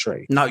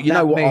country. No, you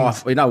know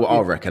what I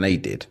reckon he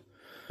did.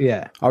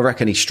 Yeah, I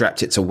reckon he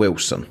strapped it to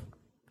Wilson.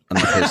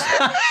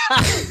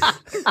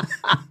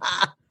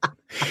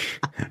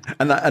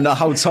 And the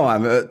whole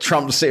time,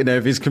 Trump's sitting there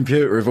with his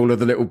computer with all of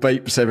the little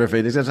beeps,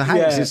 everything. He says,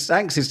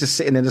 Hanks is just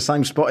sitting in the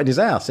same spot in his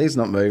house. He's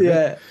not moving.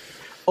 Yeah.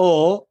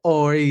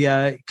 Or he,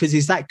 because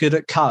he's that good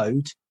at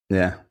code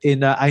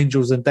in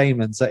Angels and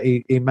Demons that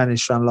he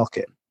managed to unlock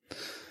it.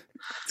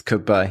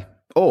 Could be.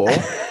 Or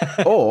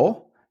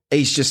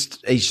he's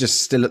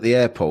just still at the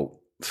airport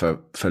for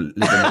living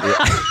at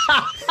the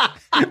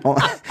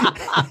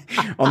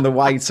on the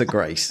way to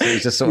Greece.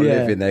 He's just sort of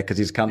living there because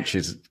his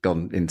country's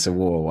gone into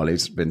war while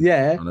he's been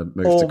trying to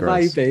move to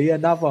Greece. Or maybe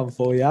another one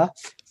for you.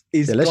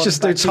 Let's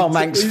just do Tom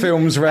Hanks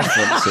films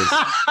references.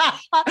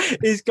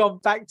 He's gone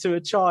back to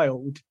a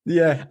child.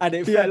 Yeah. And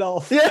it fell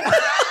off. Yeah.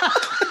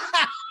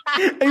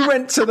 He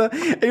went to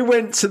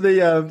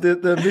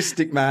the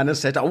Mystic Man and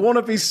said, I want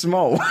to be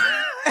small.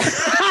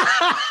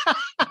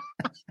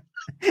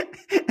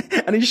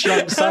 And he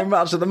shrunk so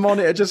much that the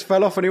monitor just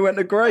fell off and he went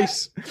to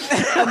Greece.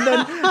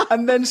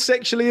 And then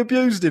sexually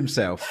abused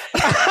himself.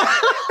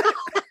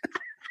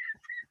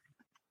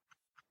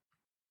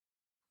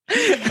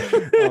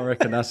 I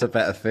reckon that's a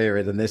better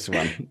theory than this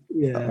one.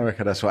 Yeah. I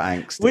reckon that's what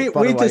Hanks did.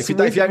 By the way, if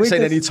you haven't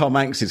seen any Tom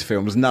Hanks'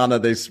 films, none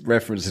of these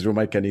references will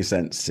make any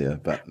sense to you.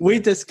 But we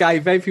just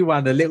gave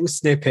everyone a little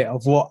snippet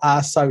of what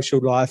our social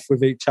life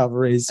with each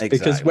other is. Exactly.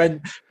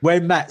 Because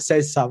when Matt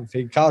says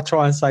something, I'll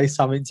try and say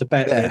something to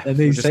better it. And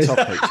he says, just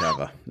top each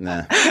other.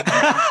 Nah.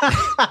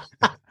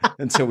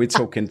 Until we're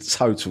talking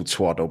total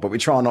twaddle, but we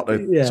try not to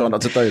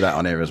do that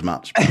on here as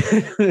much.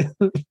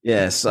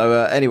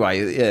 So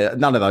anyway,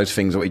 none of those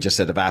things that we just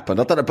said have happened.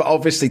 I don't know, but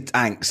obviously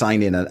Hanks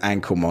ain't in an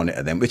ankle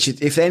monitor then, which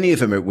if any of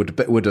them it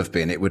would have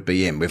been, it would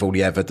be him with all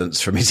the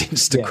evidence from his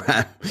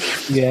Instagram.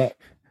 Yeah.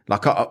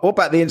 Like, what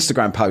about the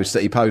Instagram post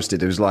that he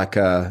posted? It was like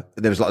there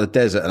was like the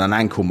desert and an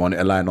ankle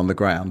monitor laying on the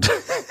ground.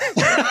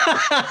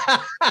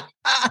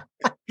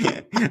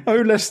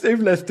 Who left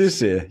this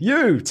here?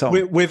 You, Tom.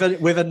 With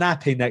a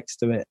nappy next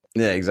to it.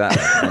 Yeah,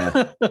 exactly.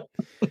 Yeah.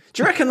 Do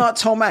you reckon like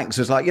Tom Hanks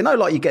was like,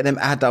 like you get them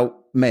adult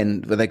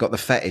men where they got the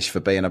fetish for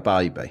being a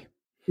baby?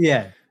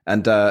 Yeah.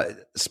 And I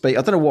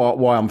don't know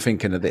why I'm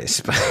thinking of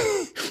this,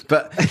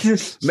 but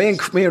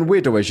me and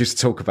Weird always used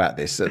to talk about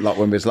this, like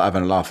when we was like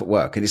having a laugh at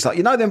work. And it's like,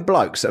 them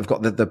blokes that have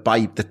got the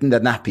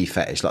nappy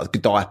fetish, like the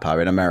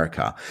diaper in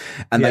America,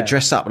 and they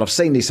dress up. And I've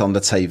seen this on the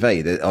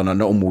TV on a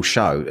normal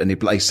show, and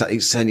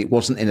he's saying it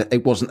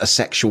wasn't a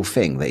sexual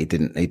thing, that he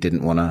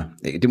didn't want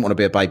to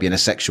be a baby in a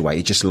sexual way.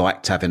 He just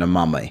liked having a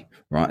mummy.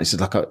 Right, this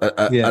is like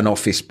an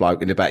office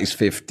bloke in about his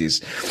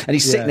 50s, and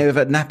he's sitting there with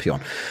a nappy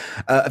on.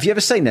 Have you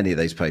ever seen any of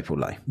these people,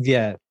 Lee?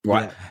 Yeah.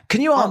 Right. Yeah.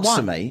 Can you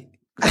answer me?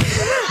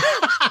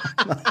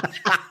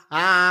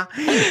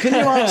 Can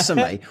you answer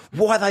me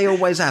why they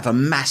always have a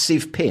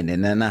massive pin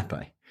in their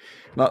nappy?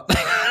 Like,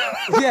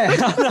 yeah,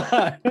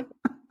 I know.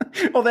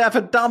 Or they have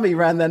a dummy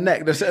around their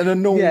neck. There's an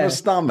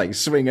enormous dummy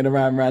swinging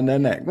around their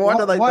neck. Why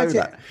do they do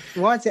that?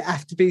 Why does it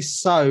have to be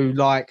so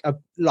like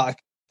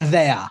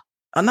there?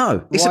 I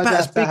know. It's about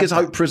as big as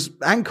Oprah's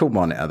ankle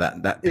monitor,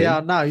 that pin. Yeah,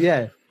 I know,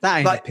 yeah. That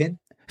ain't a pin.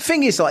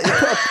 Thing is, like,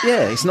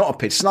 it's not a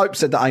pin. Snopes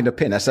said that ain't a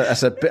pin. That's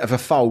a bit of a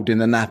fold in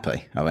the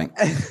nappy, I think.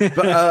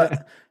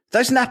 But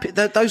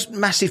those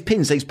massive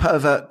pins these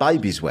pervert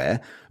babies wear,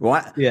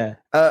 right? Yeah.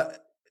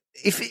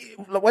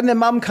 When their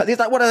mum comes,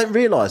 what I don't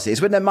realise is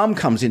when their mum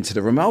comes into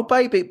the room,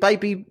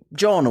 baby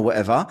John or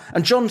whatever,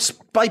 and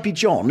baby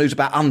John, who's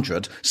about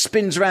 100,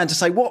 spins around to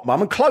say, "What,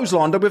 mum?" and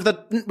clotheslined her with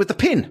the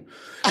pin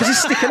because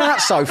he's sticking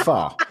out so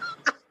far.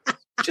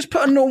 Just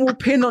put a normal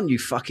pin on, you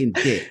fucking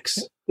dicks.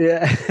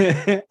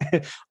 Yeah.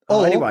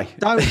 Anyway,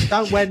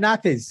 don't wear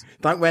nappies.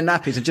 Don't wear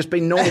nappies and just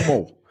be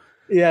normal.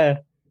 Yeah.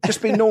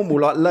 Just be normal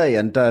like Lee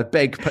and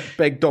beg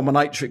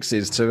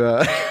dominatrixes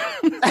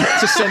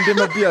to send him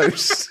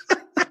abuse.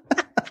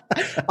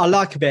 I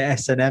like a bit of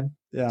S&M.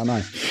 Yeah, I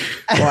know.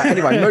 Right,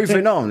 anyway,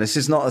 moving on. This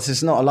is not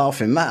a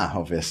laughing matter,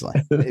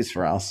 obviously. It is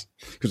for us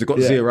because we've got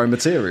zero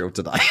material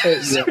today.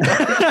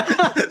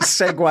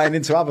 Segueing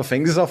into other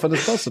things as often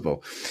as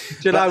possible.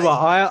 Do you know what?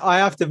 I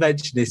have to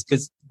mention this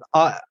because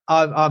I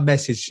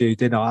messaged you,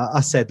 didn't I?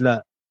 I said,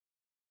 look,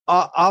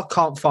 I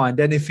can't find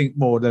anything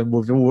more than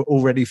we've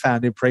already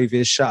found in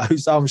previous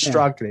shows. I'm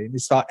struggling.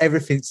 It's like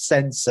everything's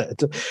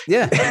censored.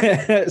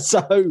 Yeah.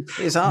 So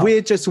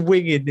we're just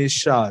winging this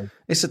show.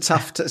 It's a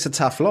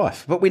tough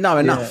life, but we know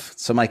enough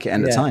to make it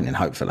entertaining,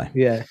 hopefully.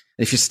 Yeah.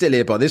 If you're still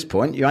here by this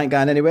point, you ain't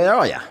going anywhere,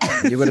 are you?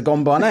 You would have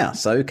gone by now,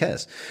 so who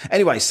cares?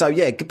 Anyway, so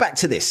get back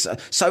to this.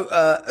 So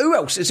who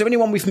else? Is there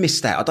anyone we've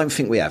missed out? I don't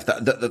think we have.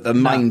 The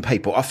main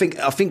people. I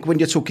think when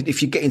you're talking,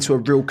 if you get into a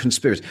real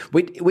conspiracy,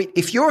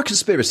 if you're a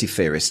conspiracy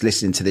theorist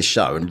listening to this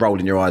show and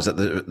rolling your eyes at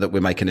that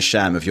we're making a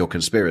sham of your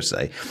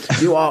conspiracy,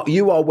 you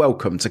are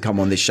welcome to come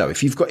on this show.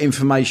 If you've got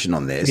information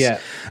on this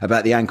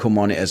about the ankle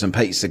monitors and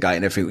Pizzagate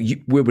and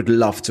everything, we would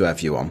love to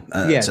have you on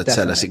to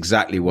tell us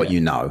exactly what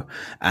you know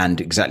and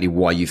exactly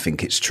why you think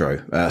it's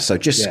true. So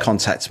just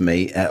contact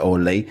me or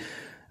Lee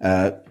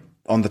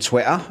on the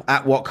Twitter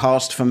at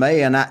Whatcast for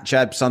me and at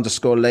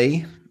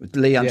Jabs_Lee.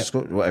 Lee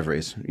underscore whatever it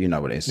is, you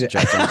know what it is.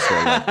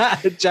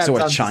 Jabs_Lee. It's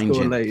always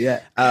changing.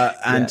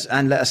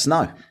 And let us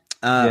know.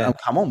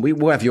 Come on, we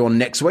will have you on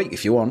next week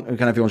if you want. We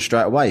can have you on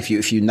straight away.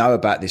 If you know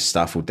about this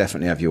stuff, we'll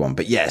definitely have you on.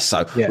 But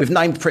we've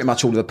named pretty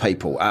much all of the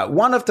people.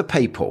 One of the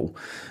people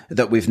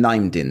that we've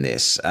named in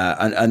this,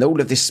 and all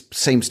of this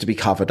seems to be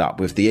covered up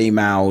with the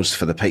emails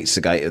for the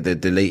Pizzagate, the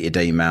deleted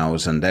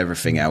emails and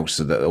everything else,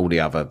 all the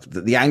other,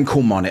 the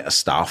ankle monitor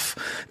stuff,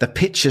 the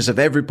pictures of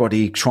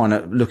everybody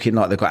looking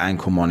like they've got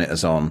ankle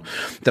monitors on,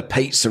 the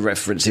pizza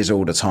references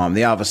all the time,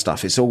 the other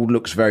stuff. It all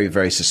looks very,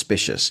 very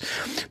suspicious.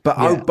 But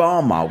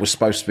Obama was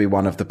supposed to be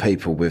one of the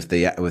people with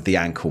the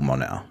ankle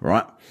monitor,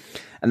 right?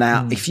 And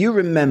now, if you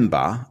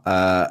remember,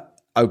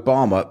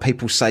 Obama,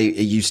 people say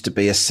he used to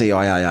be a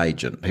CIA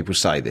agent. People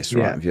say this,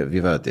 right? Have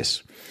you heard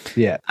this?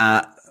 Yeah.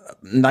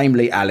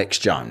 Namely Alex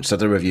Jones. I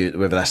don't know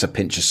whether that's a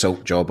pinch of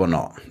salt job or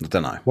not. I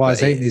don't know. Why is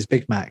he eating his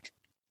Big Mac?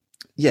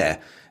 Yeah.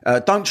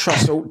 Don't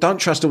trust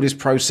all this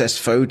processed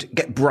food.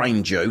 Get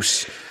brain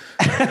juice.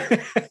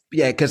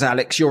 Because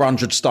Alex, you're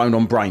 100 stone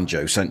on brain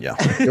juice, aren't you?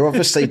 You're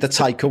obviously the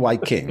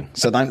takeaway king.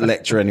 So don't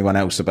lecture anyone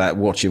else about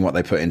watching what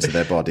they put into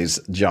their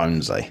bodies,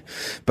 Jonesy.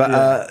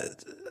 But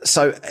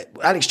so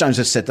Alex Jones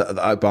has said that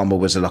Obama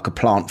was like a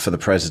plant for the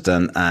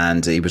president,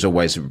 and he was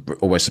always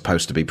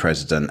supposed to be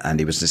president, and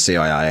he was the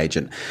CIA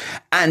agent.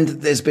 And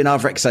there's been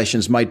other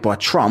accusations made by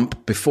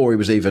Trump before he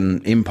was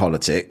even in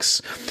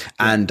politics,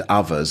 and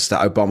others,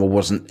 that Obama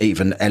wasn't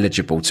even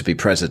eligible to be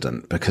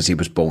president because he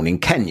was born in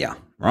Kenya,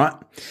 right?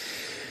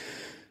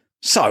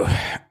 So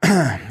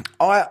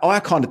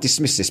I kind of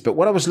dismissed this, but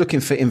when I was looking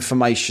for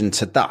information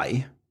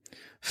today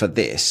for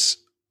this,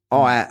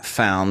 I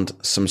found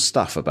some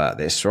stuff about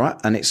this, right?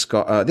 And it's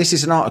got, this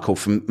is an article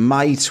from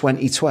May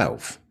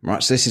 2012,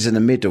 right? So this is in the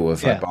middle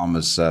of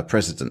Obama's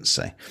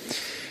presidency.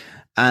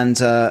 And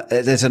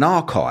there's an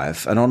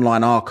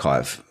online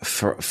archive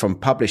from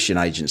publishing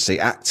agency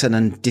Acton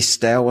and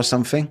Distel or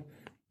something.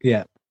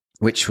 Yeah.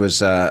 which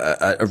was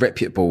a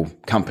reputable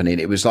company, and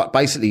it was like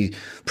basically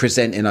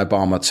presenting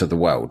Obama to the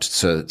world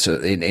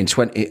in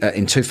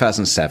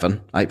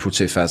 2007, April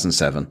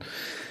 2007,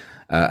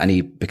 and he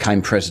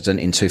became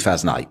president in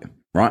 2008,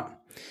 right?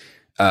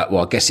 Well,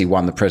 I guess he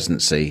won the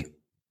presidency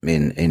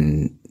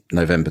in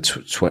November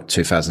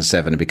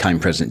 2007 and became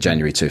president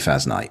January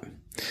 2008.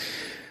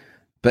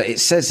 But it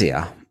says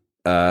here,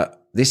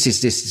 this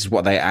is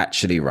what they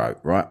actually wrote,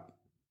 right?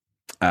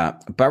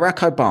 Barack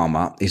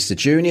Obama is the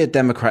junior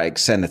Democratic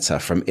senator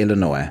from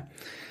Illinois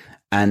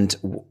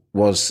and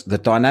was the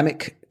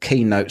dynamic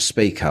keynote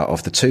speaker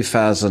of the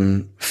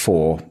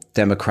 2004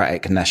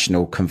 Democratic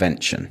National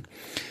Convention.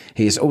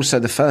 He is also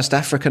the first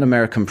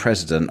African-American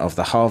president of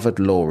the Harvard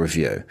Law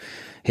Review.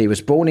 He was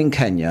born in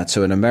Kenya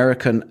to an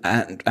American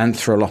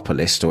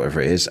anthropologist, or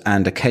whatever it is,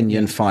 and a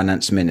Kenyan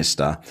finance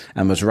minister,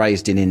 and was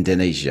raised in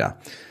Indonesia,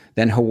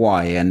 then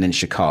Hawaii, and then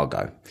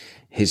Chicago.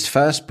 His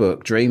first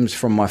book, Dreams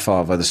from My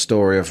Father, The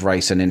Story of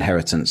Race and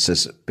Inheritance,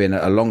 has been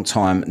a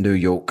long-time New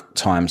York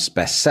Times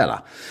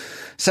bestseller.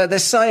 So they're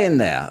saying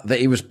there that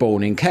he was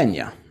born in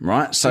Kenya,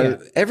 right? So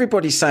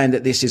everybody's saying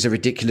that this is a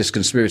ridiculous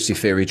conspiracy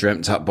theory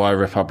dreamt up by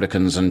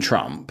Republicans and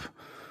Trump.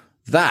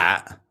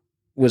 That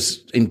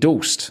was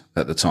endorsed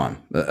at the time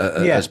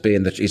as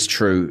being is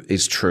true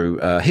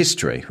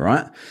history,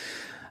 right?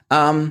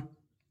 And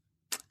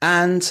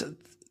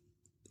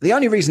the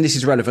only reason this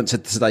is relevant to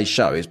today's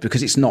show is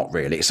because it's not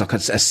really. It's like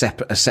a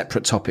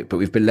separate topic, but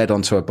we've been led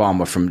on to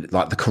Obama from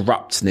like the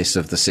corruptness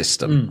of the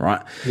system,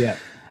 right? Yeah.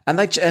 And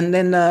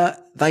then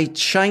they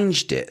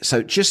changed it.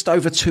 So just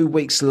over 2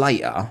 weeks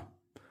later,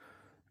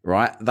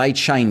 right, they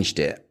changed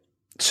it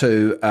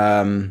to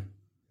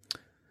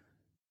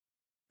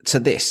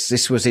this.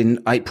 This was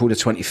in April the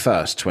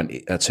 21st,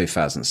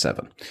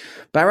 2007.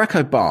 Barack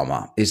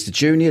Obama is the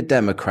junior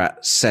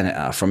Democrat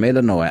senator from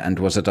Illinois and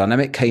was a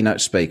dynamic keynote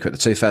speaker at the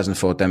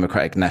 2004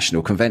 Democratic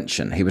National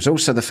Convention. He was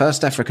also the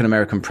first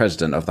African-American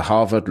president of the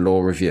Harvard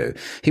Law Review.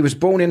 He was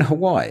born in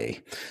Hawaii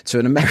to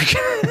an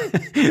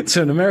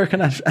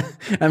American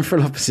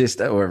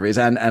anthropologist, or whatever it is,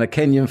 and a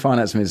Kenyan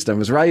finance minister, and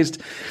was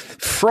raised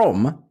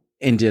from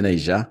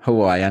Indonesia,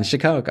 Hawaii, and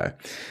Chicago.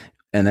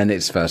 And then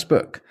its first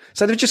book.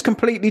 So they've just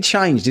completely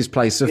changed his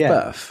place of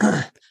birth.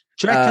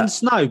 Do you reckon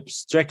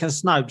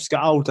Snopes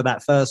got hold of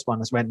that first one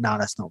and went, no,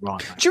 that's not right,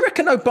 mate? Do you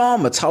reckon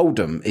Obama told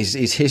him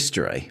his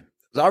history?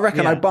 I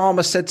reckon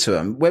Obama said to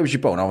him, where was you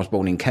born? I was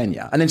born in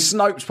Kenya. And then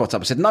Snopes popped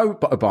up and said, no,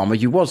 but Obama,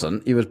 you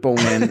wasn't. You was born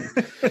in...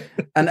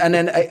 and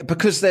then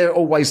because they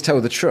always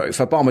tell the truth,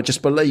 Obama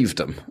just believed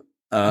them.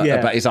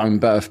 About his own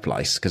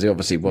birthplace, because he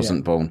obviously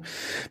wasn't born.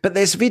 But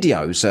there's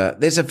videos.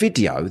 There's a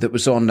video that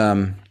was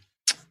on...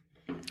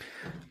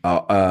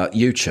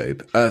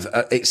 YouTube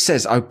it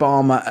says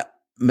Obama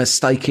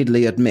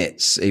mistakenly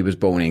admits he was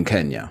born in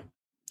Kenya,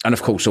 and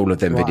of course all of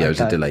them videos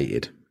are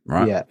deleted,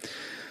 right?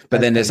 But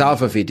then there's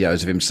other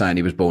videos of him saying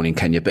he was born in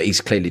Kenya, but he's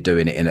clearly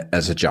doing it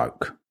as a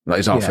joke. Like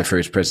he's halfway through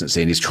his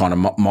presidency and he's trying to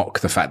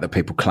mock the fact that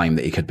people claim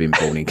that he had been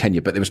born in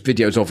Kenya. But there was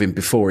videos of him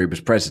before he was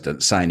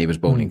president saying he was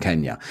born in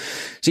Kenya.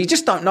 So you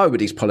just don't know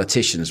with these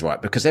politicians,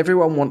 right? Because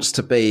everyone wants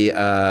to be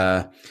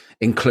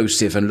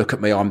inclusive and look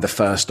at me, I'm the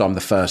first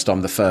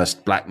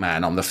black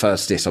man, I'm the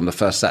first this, I'm the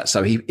first that.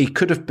 So he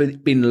could have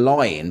been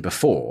lying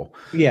before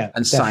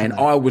and saying,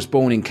 I was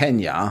born in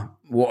Kenya.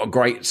 What a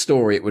great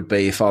story it would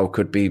be if I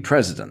could be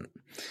president.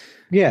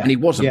 Yeah. And he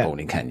wasn't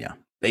born in Kenya.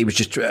 He was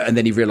just, and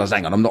then he realised,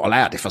 hang on, I'm not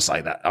allowed if I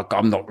say that.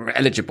 I'm not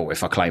eligible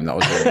if I claim that I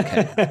was born in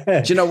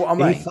Kenya. Do you know what I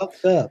mean? He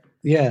fucked up.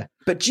 Yeah.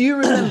 But do you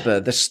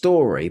remember the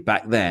story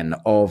back then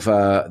of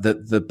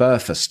the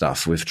birther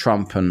stuff with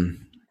Trump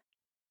and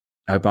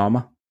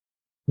Obama?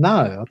 No,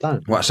 I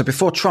don't. Right. So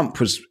before Trump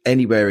was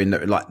anywhere in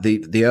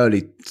the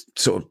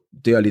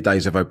early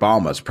days of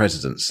Obama's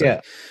presidency,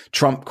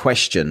 Trump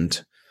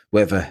questioned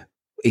whether.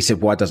 He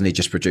said, why doesn't he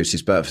just produce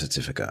his birth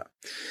certificate?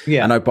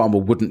 Yeah. And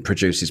Obama wouldn't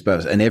produce his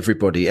birth. And every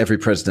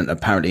president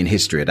apparently in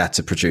history had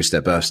to produce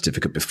their birth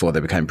certificate before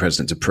they became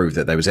president to prove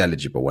that they was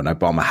eligible. And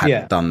Obama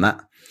hadn't done that.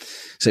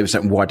 So he was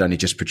saying, why don't he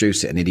just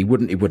produce it? And he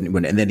wouldn't.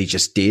 And then he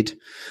just did.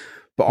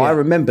 But I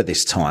remember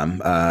this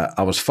time,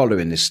 I was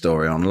following this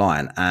story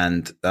online,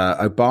 and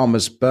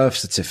Obama's birth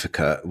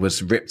certificate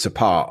was ripped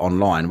apart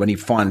online when he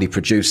finally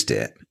produced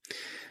it.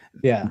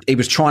 Yeah, he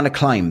was trying to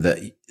claim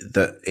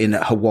that in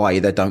Hawaii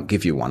they don't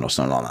give you one or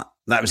something like that.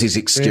 That was his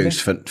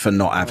excuse for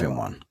not having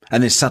one.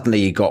 And then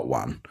suddenly he got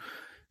one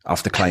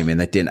after claiming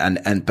they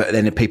didn't. But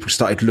then people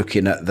started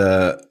looking at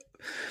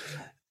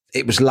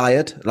it was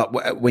layered. Like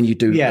when you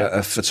do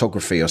a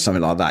photography or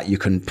something like that, you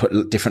can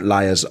put different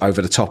layers over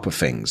the top of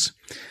things.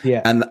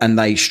 Yeah. And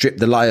they stripped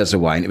the layers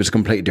away and it was a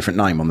completely different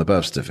name on the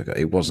birth certificate.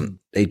 It wasn't,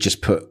 he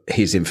just put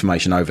his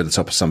information over the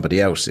top of somebody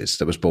else's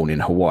that was born in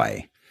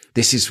Hawaii.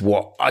 This is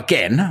what,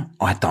 again,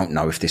 I don't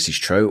know if this is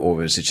true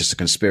or is it just a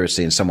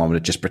conspiracy and someone would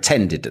have just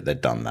pretended that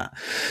they'd done that.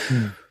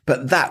 Mm.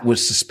 But that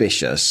was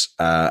suspicious.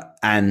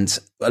 And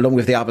along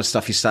with the other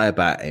stuff you say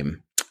about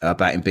him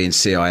being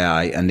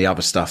CIA and the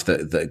other stuff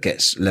that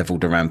gets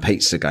leveled around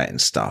Pizzagate and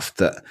stuff,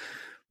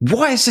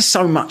 why is there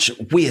so much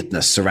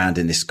weirdness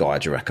surrounding this guy,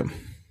 do you reckon?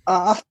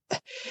 personally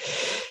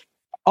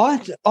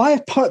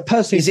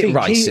is it think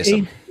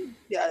racism?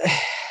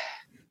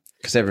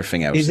 Because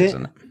everything else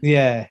isn't it?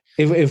 Yeah.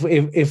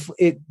 If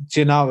it, do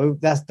you know,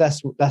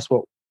 that's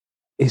what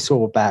it's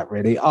all about,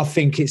 really. I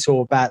think it's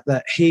all about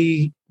that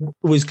he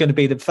was going to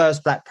be the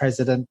first black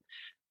president.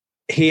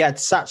 He had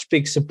such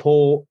big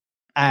support,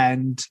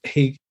 and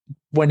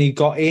when he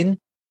got in,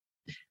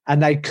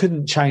 and they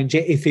couldn't change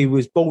it. If he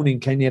was born in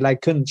Kenya, they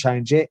couldn't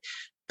change it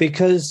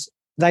because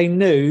they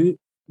knew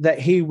that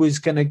he was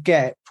going to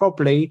get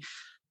probably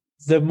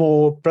the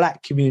more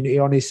black community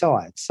on his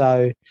side.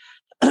 So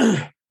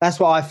that's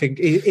what I think.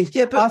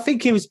 I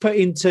think he was put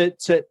in to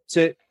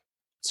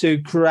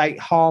create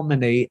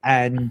harmony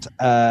and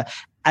a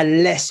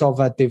less of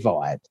a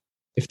divide,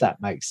 if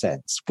that makes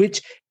sense,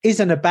 which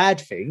isn't a bad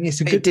thing. It's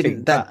a good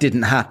thing. That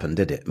didn't happen,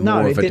 did it?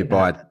 More of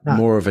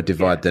a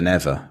divide than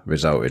ever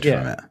resulted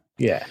from it.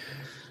 Yeah.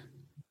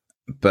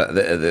 But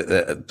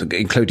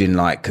including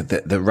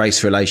the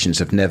race relations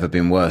have never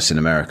been worse in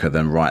America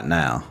than right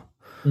now,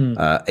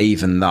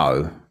 even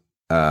though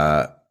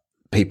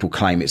people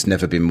claim it's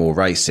never been more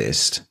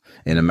racist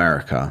in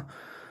America,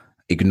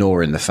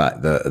 ignoring the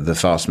fact that the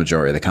vast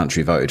majority of the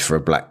country voted for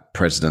a black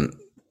president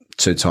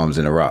 2 times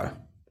in a row.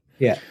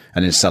 Yeah.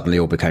 And then suddenly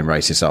all became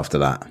racist after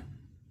that.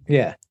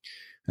 Yeah.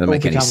 Doesn't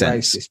make any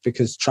sense. Racist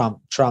because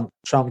Trump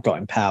got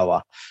in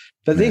power.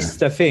 But this is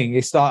the thing.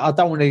 It's like I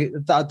don't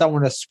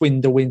want to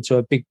swindle into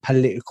a big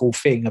political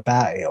thing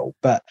about it all.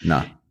 But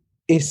no,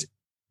 it's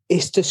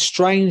just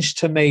strange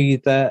to me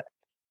that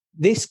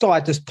this guy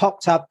just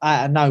popped up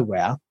out of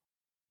nowhere,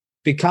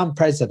 become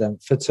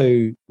president for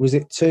 2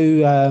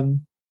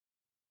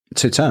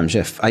 terms,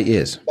 8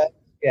 years.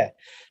 Yeah,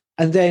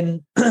 and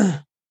then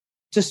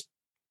just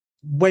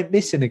went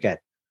missing again.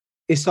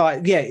 It's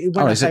like, he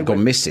hasn't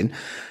gone missing.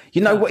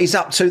 You know what he's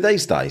up to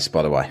these days,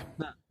 by the way?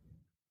 No.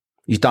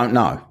 You don't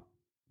know?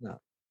 No.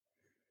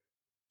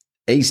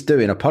 He's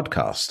doing a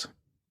podcast.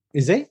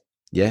 Is he?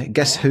 Yeah.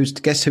 Guess who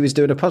he's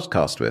doing a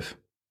podcast with?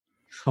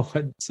 Oh,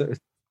 it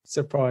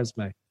surprised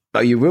me. Oh,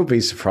 you will be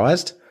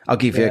surprised. I'll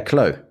give you a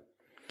clue.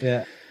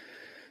 Yeah.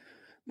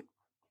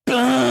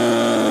 Born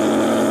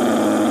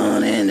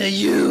in the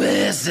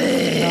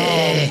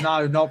USA.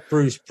 No, not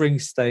Bruce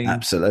Springsteen.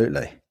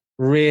 Absolutely.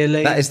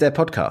 Really? That is their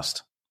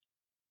podcast.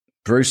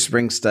 Bruce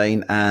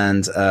Springsteen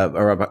and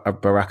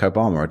Barack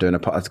Obama are doing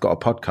got a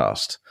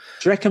podcast.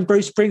 Do you reckon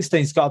Bruce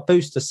Springsteen's got a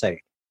booster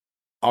seat?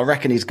 I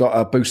reckon he's got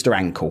a booster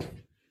ankle.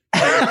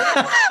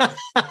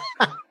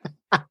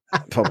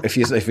 if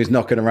he's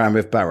knocking around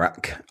with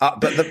Barack.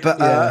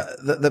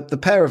 The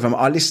pair of them,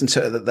 I listened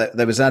to it.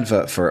 There was an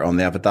advert for it on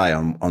the other day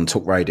on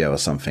Talk Radio or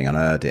something, and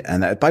I heard it.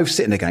 And they're both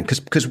sitting there going,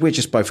 because we're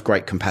just both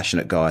great,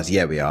 compassionate guys.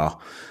 Yeah, we are.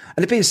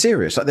 And they're being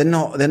serious. Like they're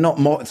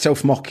not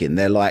self-mocking.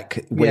 They're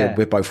like,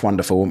 we're both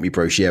wonderful, aren't we,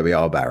 Bruce? Yeah, we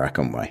are, Barack,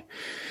 aren't we?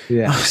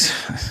 Yeah.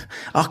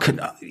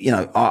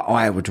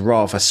 I would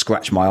rather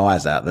scratch my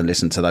eyes out than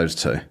listen to those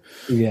two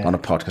on a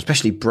podcast,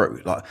 especially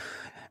Bruce. Like,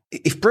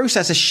 if Bruce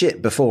has a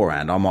shit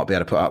beforehand, I might be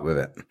able to put up with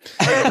it.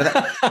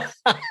 But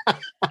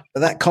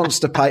that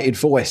constipated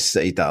voice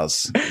that he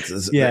does,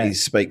 that he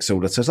speaks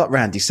all the time, it's like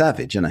Randy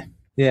Savage, isn't he?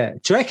 Yeah.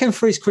 Do you reckon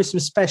for his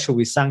Christmas special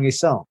we sang his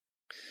song?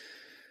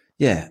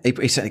 Yeah,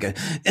 he certainly goes,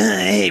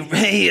 hey,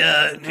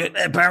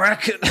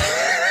 Barack.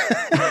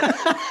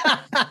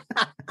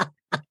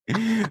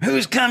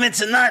 Who's coming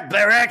tonight,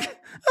 Barack?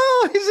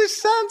 Oh, is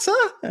this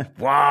Santa?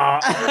 Wow.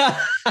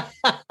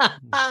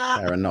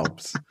 Pair of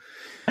knobs.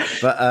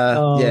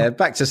 But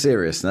back to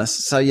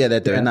seriousness. So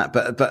they're doing that.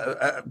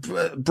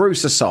 But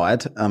Bruce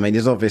aside, I mean,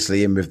 he's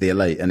obviously in with the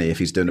elite, and if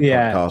he's doing a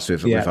podcast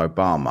with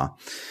Obama.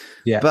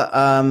 Yeah. But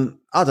I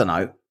don't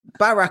know.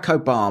 Barack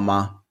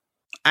Obama,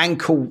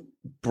 ankle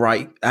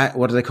break,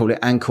 what do they call it?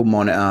 Ankle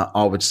monitor.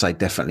 I would say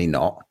definitely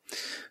not.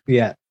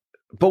 Yeah.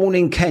 Born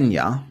in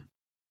Kenya,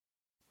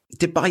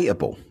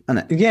 debatable,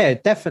 isn't it? Yeah,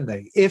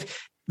 definitely.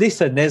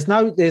 There's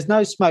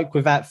no smoke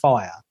without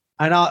fire,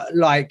 and I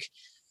like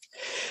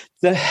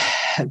the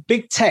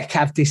big tech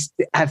have this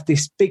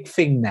big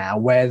thing now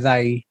where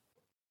they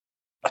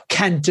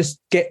can just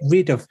get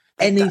rid of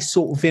any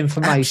sort of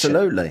information.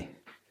 Absolutely.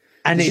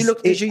 And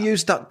did you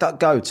use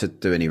DuckDuckGo to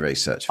do any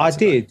research? I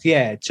did,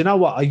 yeah. Do you know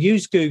what? I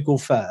used Google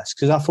first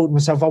because I thought to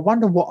myself, I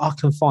wonder what I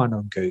can find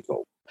on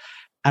Google.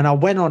 And I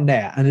went on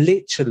there and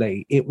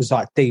literally it was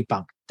like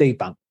debunk.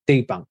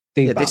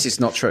 Yeah, this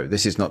is not true.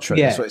 This is not true.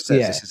 That's what it says.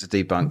 Yeah. This is a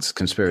debunked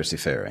conspiracy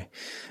theory.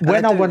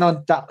 When I went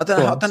on I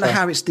don't know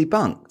how it's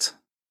debunked.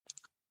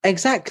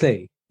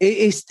 Exactly.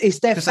 It's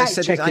their fact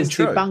checkers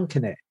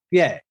debunking it.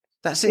 Yeah.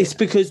 That's it. It's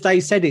because they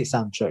said it's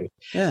untrue.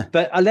 Yeah.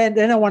 But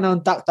then I went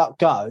on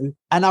DuckDuckGo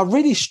and I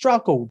really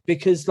struggled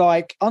because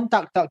like on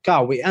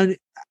DuckDuckGo,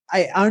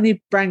 it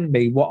only bring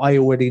me what I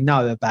already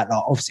know about,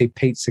 like obviously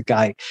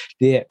Pizzagate,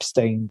 the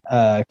Epstein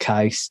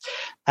case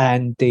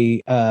and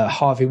the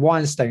Harvey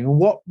Weinstein.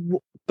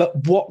 But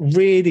what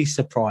really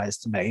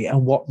surprised me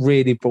and what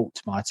really brought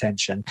to my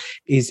attention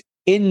is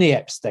in the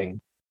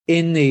Epstein,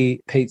 in the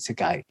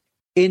Pizzagate,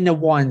 in the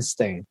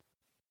Weinstein,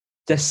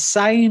 the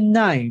same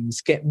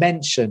names get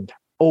mentioned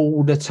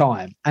all the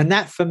time. And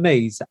that for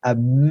me is a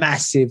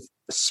massive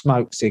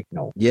smoke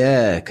signal.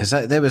 Yeah, because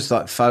there was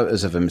like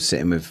photos of him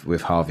sitting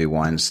with Harvey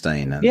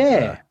Weinstein. And,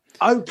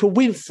 Oprah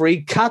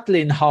Winfrey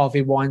cuddling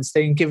Harvey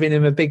Weinstein, giving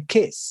him a big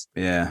kiss.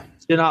 Yeah.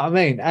 You know what I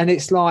mean? And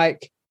it's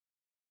like,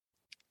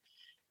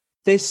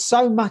 there's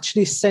so much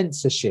this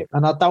censorship,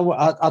 and I don't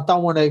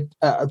want to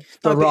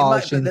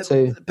barrage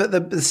into.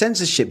 But the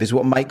censorship is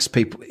what makes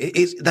people.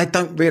 They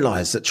don't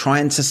realise that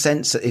trying to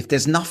censor, if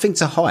there's nothing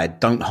to hide,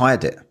 don't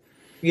hide it.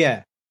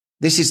 Yeah.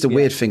 This is the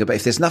weird thing about,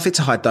 if there's nothing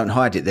to hide, don't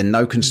hide it. Then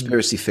no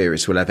conspiracy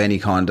theorist will have any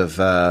kind of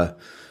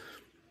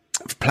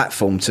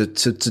platform to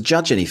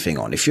judge anything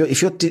on.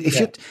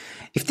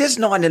 If there's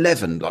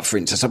 9/11, like for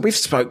instance, we've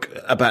spoke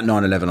about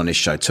 9/11 on this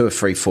show, 2 or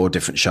 3, 4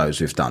 different shows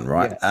we've done,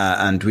 right?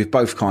 Yeah. And we've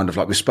both kind of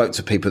we spoke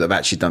to people that have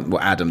actually done,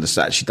 Adam that's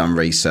actually done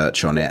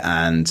research on it,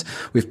 and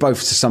we've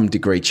both to some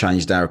degree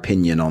changed our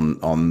opinion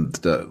on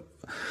the,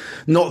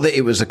 not that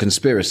it was a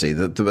conspiracy,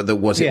 that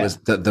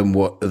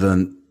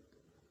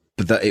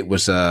it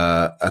was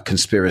a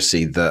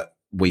conspiracy that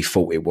we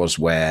thought it was,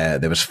 where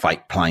there was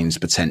fake planes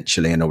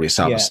potentially and all this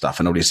other stuff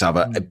and all this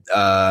other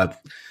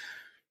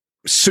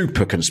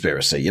super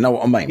conspiracy, you know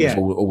what I mean? With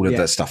all of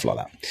that stuff like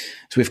that.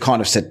 So we've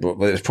kind of said,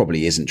 well, it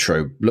probably isn't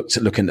true.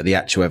 Looking at the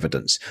actual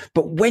evidence.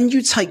 But when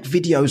you take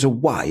videos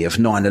away of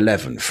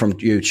 9/11 from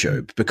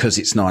YouTube because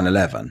it's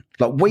 9/11,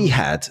 like we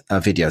had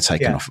a video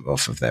taken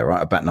off of there,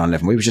 right, about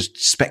 9/11. We were just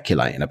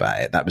speculating about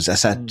it.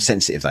 That's how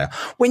sensitive they are.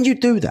 When you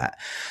do that,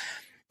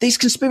 these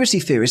conspiracy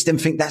theorists then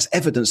think that's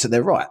evidence that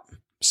they're right.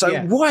 So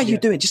why are you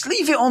doing it? Just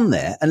leave it on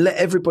there and let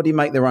everybody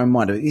make their own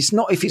mind. It's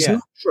not, if it's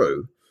not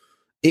true,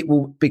 it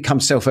will become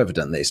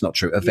self-evident that it's not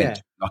true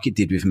eventually, like it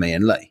did with me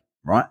and Lee,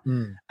 right?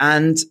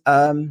 And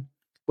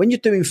when you're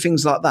doing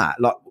things like that,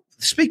 like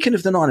speaking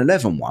of the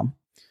 9/11 one,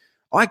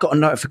 I got a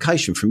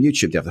notification from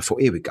YouTube the other day. I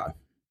thought, here we go.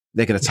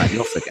 They're going to take me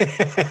off again.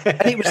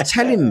 And it was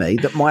telling me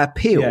that my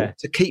appeal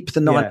to keep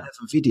the 9/11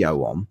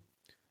 video on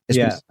has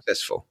been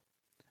successful.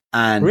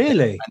 And,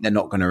 really? And they're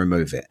not going to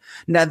remove it.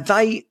 Now,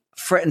 they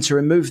threatened to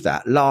remove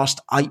that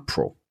last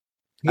April.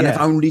 And they've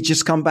only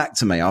just come back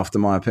to me after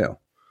my appeal.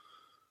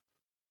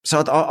 So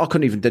I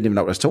didn't even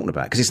know what I was talking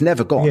about, because it's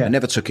never gone. I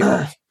never took it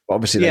off. But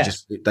obviously,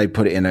 they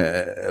put it in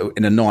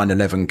a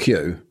 9/11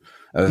 queue.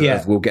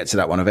 We'll get to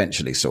that one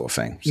eventually, sort of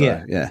thing.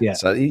 So,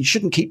 So you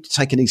shouldn't keep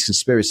taking these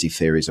conspiracy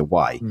theories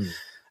away.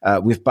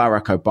 With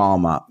Barack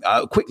Obama,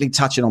 quickly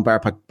touching on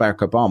Barack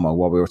Obama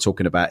while we were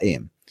talking about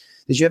him.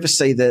 Did you ever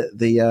see not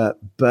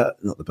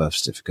the birth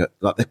certificate,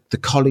 like the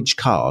college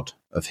card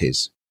of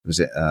his? Was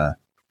it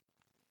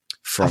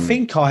from? I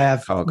think I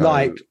have, Chicago?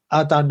 Like,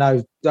 I don't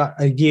know,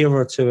 a year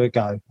or two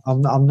ago.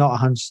 I'm not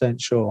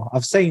 100% sure.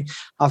 I've seen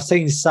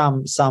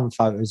some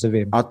photos of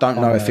him. I don't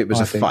know if it was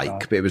a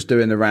fake, but it was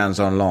doing the rounds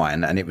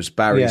online, and it was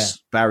Barry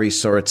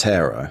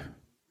Soetoro.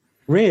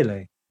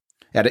 Really?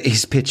 He had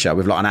his picture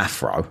with like an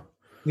afro.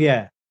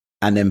 Yeah.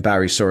 And then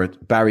Barry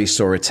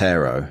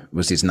Soetoro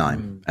was his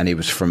name, and he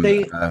was from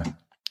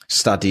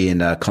studying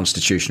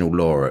constitutional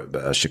law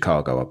at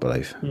Chicago, I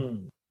believe.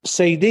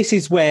 See, this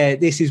is where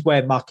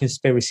my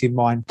conspiracy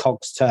mind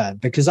cogs turn,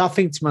 because I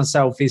think to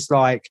myself, it's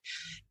like,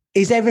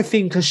 is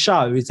everything a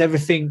show? Is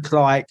everything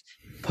like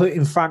put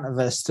in front of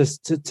us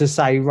to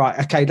say, right,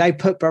 okay, they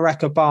put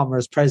Barack Obama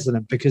as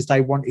president because they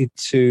wanted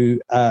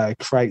to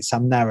create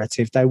some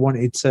narrative. They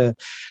wanted to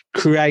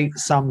create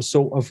some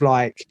sort of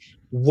like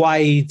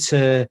way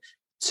to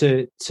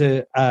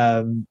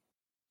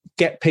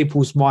get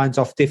people's minds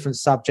off different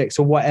subjects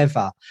or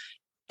whatever.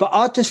 But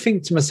I just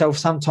think to myself,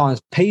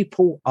 sometimes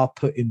people are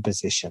put in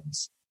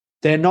positions.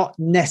 They're not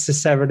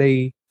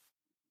necessarily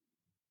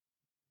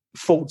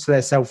thought to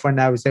themselves when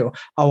they was like,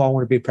 oh, I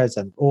want to be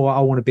president, or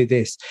I want to be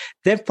this.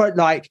 They've put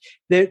I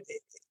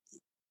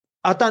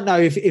don't know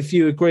if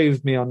you agree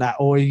with me on that,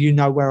 or you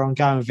know where I'm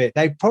going with it.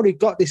 They've probably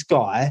got this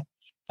guy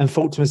and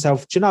thought to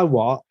myself, do you know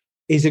what?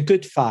 He's a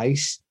good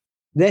face.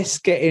 Let's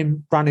get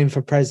him running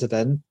for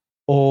president,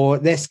 or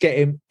let's get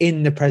him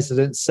in the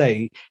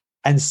presidency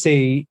and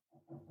see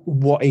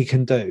what he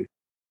can do.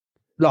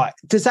 Like,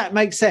 does that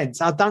make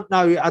sense? I don't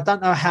know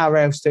how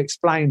else to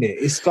explain it.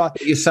 It's like,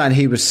 you're saying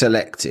he was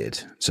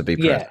selected to be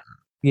president.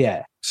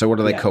 Yeah. So what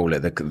do they call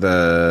it?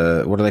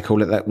 The what do they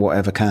call it? That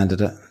whatever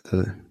candidate.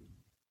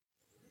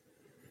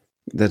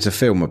 There's a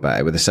film about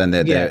it where they're saying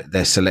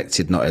they're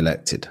selected, not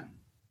elected.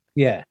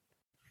 Yeah.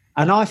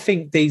 And I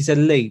think these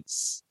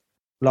elites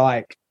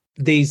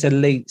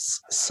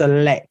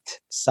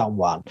select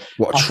someone.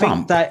 What,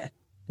 Trump?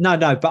 No,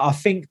 but I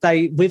think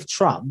with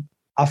Trump,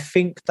 I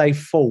think they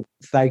thought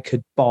they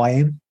could buy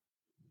him.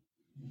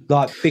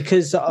 Like,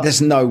 because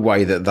there's no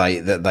way that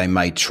they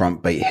made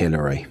Trump beat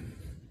Hillary.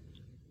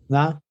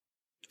 No.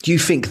 Do you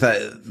think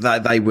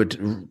that they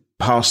would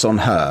pass on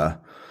her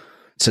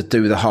to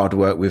do the hard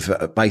work with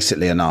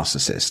basically a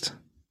narcissist?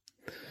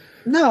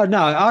 No.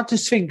 I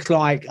just think,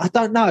 like, I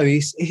don't know.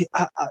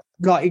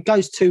 It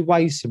goes two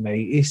ways for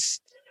me.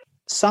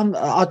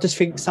 I just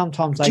think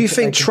sometimes. Do you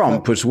think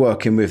Trump was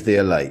working with the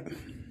elite?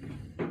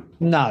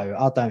 No,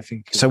 I don't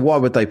think. So why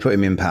would they put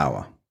him in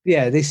power?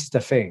 yeah, this is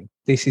the thing.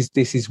 This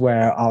is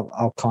where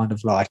I'll kind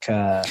of like.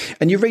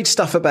 And you read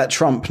stuff about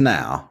Trump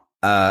now,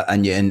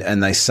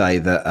 and they say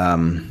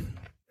that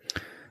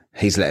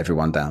he's let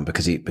everyone down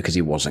because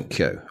he wasn't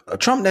Q.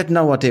 Trump had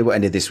no idea what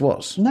any of this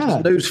was.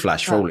 No.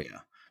 Newsflash for all of you.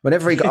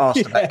 Whenever he got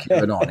asked about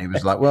QAnon, he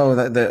was like, "Well,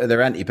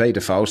 they're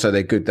anti-paedophile, so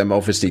they're good. They're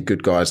obviously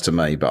good guys to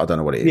me, but I don't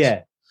know what it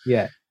is."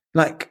 Yeah.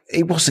 Like,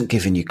 he wasn't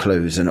giving you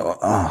clues, and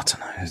I don't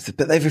know.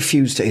 But they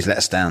refused to. He's let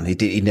us down.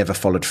 He never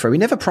followed through. He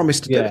never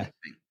promised to do anything.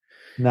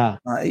 No,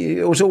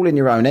 it was all in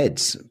your own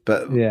heads.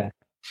 But yeah.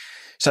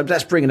 So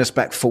that's bringing us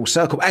back full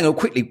circle. Hang on,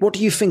 quickly. What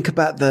do you think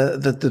about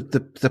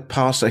the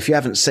past? If you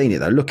haven't seen it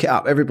though, look it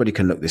up. Everybody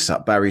can look this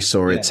up. Barry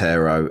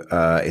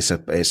Soetoro.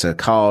 It's a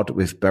card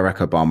with Barack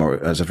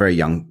Obama as a very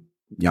young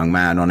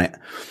man on it,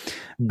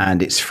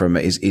 and it's from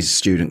his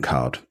student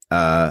card.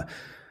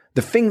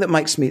 The thing that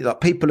makes me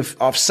like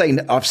I've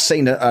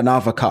seen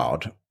another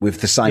card with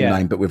the same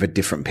name but with a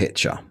different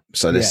picture.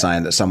 So they're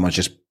saying that someone's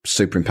just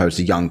superimposed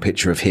a young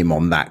picture of him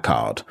on that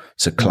card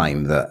to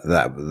claim that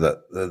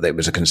it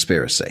was a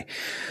conspiracy.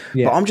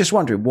 Yeah. But I'm just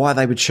wondering why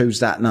they would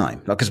choose that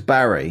name. Like, because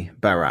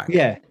Barack.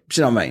 Yeah.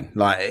 Do you know what I mean?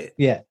 Like,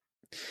 yeah.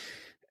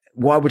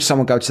 Why would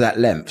someone go to that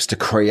lengths to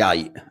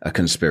create a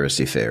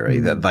conspiracy theory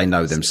that they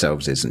know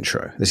themselves isn't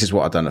true? This is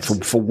what I don't know.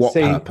 For what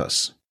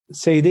purpose?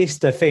 See, this is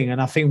the thing,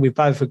 and I think we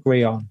both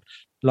agree on,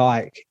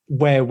 like,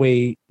 where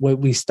we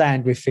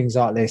stand with things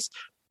like this.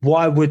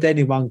 Why would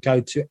anyone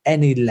go to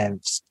any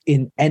lengths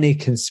in any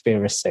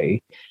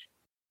conspiracy,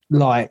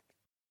 like,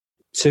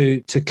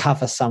 to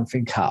cover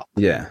something up?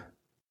 Yeah.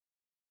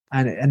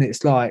 And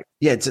it's like,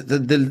 yeah,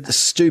 the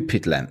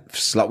stupid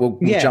lengths. Like, we'll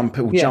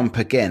jump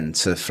again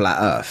to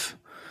flat Earth.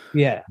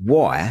 Yeah.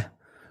 Why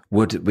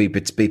would we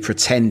be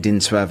pretending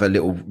to have a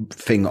little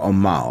thing on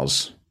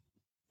Mars?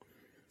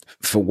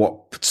 For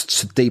what?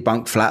 To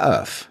debunk flat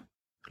Earth?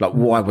 Like,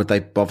 why would they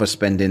bother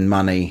spending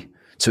money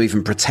to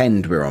even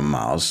pretend we're on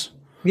Mars?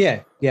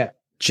 Yeah.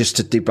 Just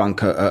to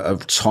debunk a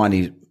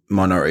tiny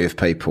minority of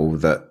people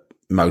that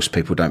most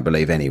people don't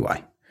believe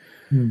anyway.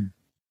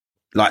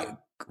 Like,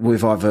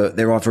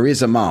 there either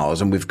is a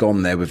Mars and we've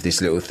gone there with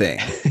this little thing,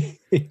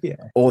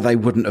 or they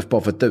wouldn't have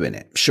bothered doing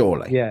it.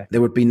 Surely, there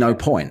would be no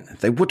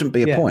point. There wouldn't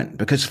be a point,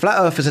 because flat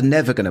earthers are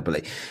never going to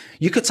believe.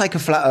 You could take a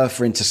flat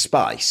earther into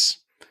space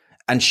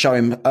and show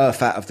him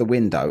Earth out of the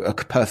window, a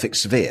perfect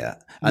sphere,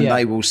 and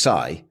they will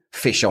say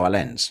fisheye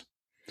lens.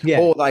 Yeah.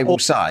 Or they will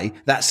say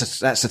that's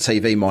a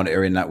TV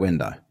monitor in that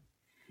window.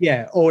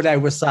 Yeah. Or they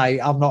will say,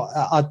 I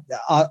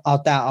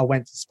doubt I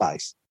went to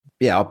space.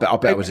 Yeah, I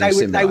bet it was in a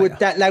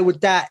simulator. They would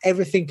doubt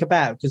everything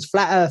about it, because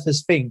flat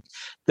earthers think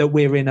that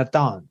we're in a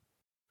dome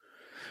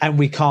and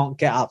we can't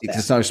get up there.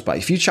 There's no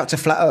space. If you chucked a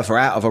flat earther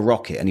out of a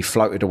rocket and he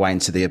floated away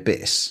into the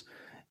abyss,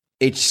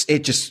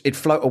 it'd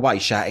float away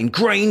shouting,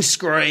 "Green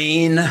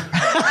screen."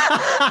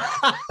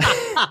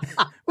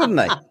 Wouldn't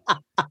they?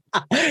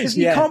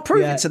 You can't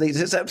prove it to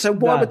these. So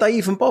why would they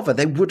even bother?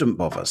 They wouldn't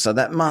bother. So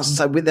there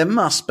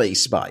must be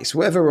space.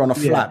 Whether we're on a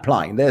flat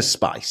plane, there's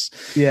space.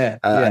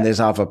 And there's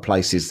other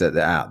places that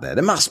are out there.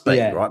 There must be,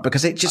 right?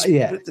 Because it just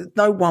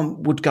no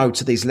one would go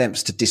to these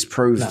lengths to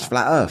disprove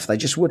flat Earth. They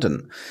just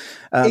wouldn't.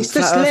 It's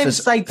just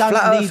lengths they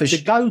don't need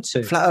to go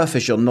to. Flat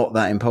Earthers, you're not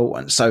that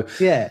important. So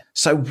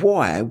So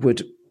why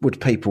would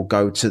people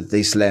go to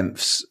these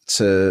lengths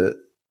to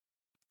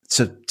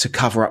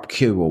cover up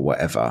Q or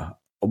whatever?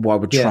 Why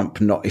would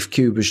Trump not, if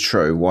Q was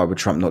true, why would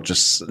Trump not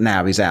just,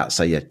 now he's out,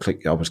 say,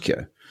 click, I was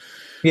Q?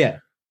 Yeah.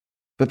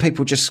 But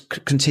people just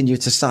continue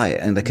to say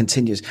it, and they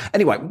continue.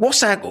 Anyway,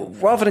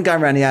 rather than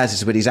going around the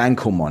houses with his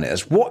ankle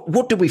monitors,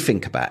 what do we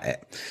think about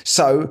it?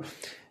 So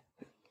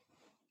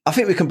I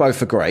think we can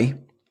both agree.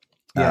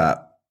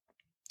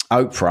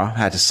 Oprah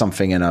had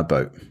something in her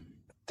boot.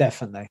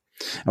 Definitely.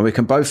 And we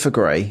can both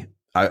agree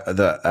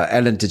that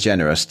Ellen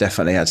DeGeneres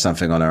definitely had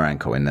something on her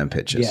ankle in them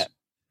pictures.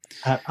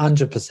 Yeah,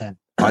 100%.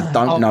 I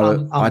don't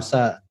know. I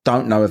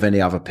don't know of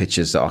any other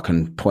pictures that I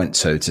can point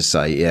to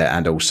say,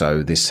 and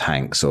also this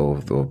Hanks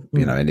or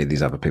any of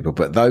these other people.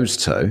 But those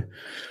two,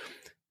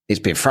 it's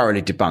been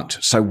thoroughly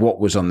debunked. So what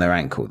was on their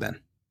ankle then?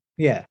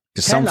 Yeah,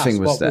 because something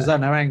was there. What was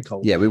on her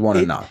ankle? Yeah, we want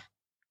to know.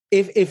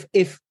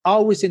 If I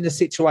was in the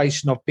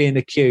situation of being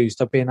accused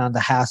of being under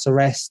house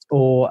arrest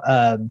or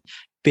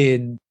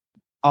being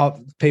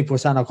people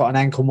saying I've got an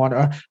ankle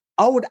monitor,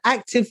 I would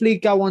actively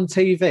go on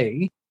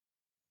TV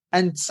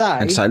and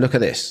say, look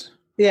at this.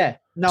 Yeah,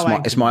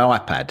 it's my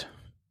iPad.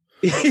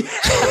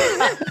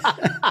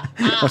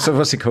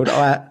 What's it called?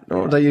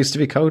 What they used to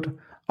be called?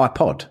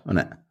 iPod, wasn't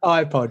it?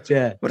 iPod,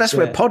 yeah. Well, that's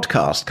where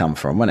podcasts come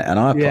from, wasn't it? An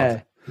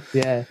iPod.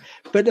 Yeah.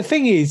 But the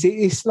thing is,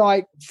 it's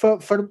like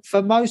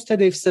for most of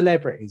these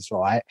celebrities,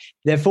 right?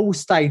 They've all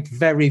stayed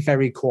very,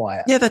 very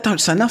quiet. Yeah, they don't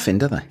say nothing,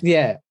 do they?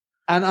 Yeah.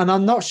 And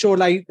I'm not sure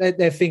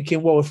they're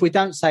thinking, well, if we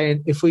don't say,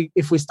 if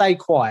we stay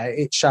quiet,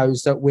 it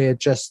shows that we're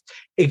just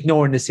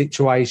ignoring the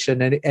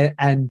situation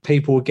and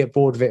people will get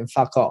bored of it and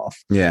fuck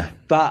off. Yeah.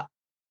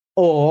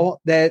 Or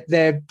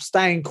they're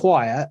staying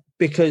quiet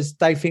because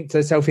they think to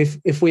themselves,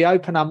 if we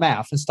open our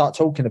mouth and start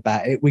talking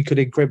about it, we could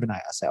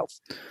incriminate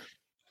ourselves.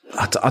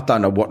 I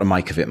don't know what to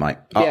make of it, mate.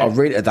 I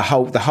really the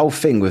whole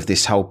thing with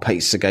this whole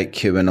Pizzagate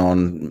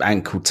QAnon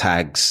ankle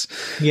tags,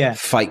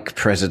 fake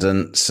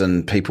presidents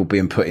and people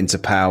being put into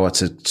power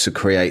to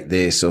create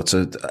this or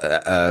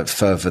to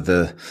further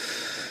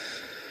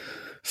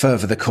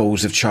the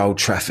cause of child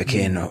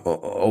trafficking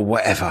or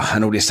whatever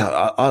and all this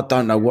stuff. I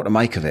don't know what to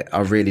make of it. I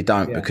really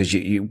don't, because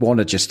you want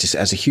to just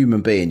as a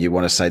human being, you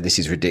want to say this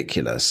is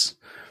ridiculous.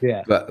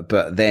 Yeah.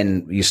 But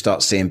then you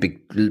start seeing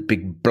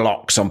big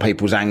blocks on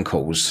people's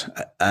ankles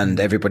and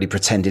everybody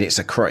pretending it's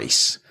a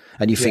crease.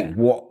 And you think,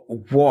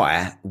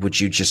 why would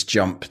you just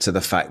jump to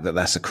the fact that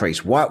that's a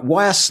crease? Why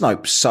are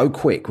Snopes so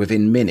quick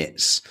within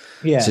minutes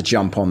to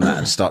jump on that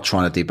and start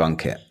trying to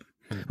debunk it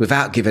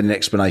without giving an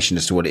explanation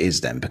as to what it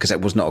is then? Because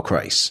it was not a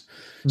crease.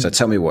 So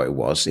tell me what it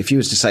was. If you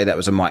was to say that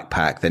was a mic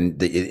pack, then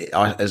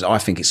I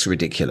think it's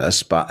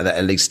ridiculous, but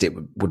at least it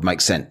would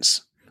make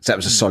sense. So that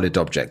was a solid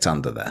object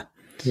under there.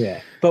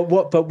 Yeah, but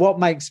what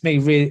makes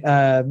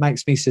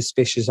me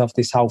suspicious of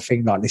this whole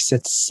thing, like this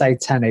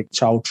satanic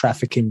child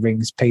trafficking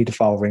rings,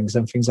 paedophile rings,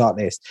 and things like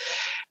this.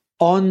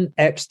 On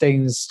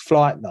Epstein's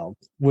flight log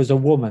was a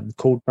woman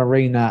called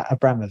Marina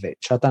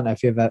Abramovich. I don't know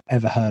if you've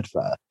ever heard of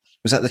her.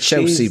 Was that the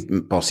Chelsea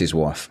boss's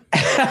wife?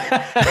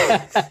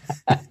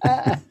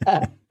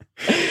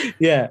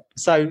 Yeah.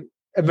 So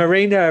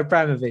Marina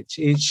Abramovich,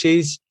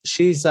 she's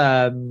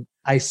a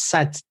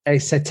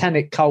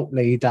satanic cult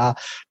leader,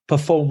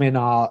 performing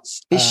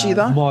arts. Is she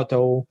though?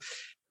 Model.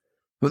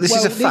 Well, this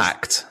is a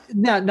fact.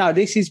 No,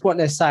 this is what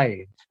they're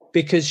saying,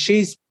 because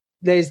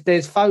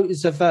there's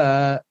photos of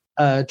her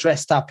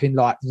dressed up in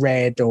like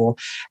red,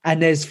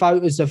 and there's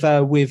photos of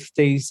her with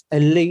these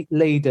elite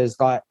leaders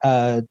like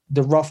the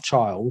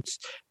Rothschilds,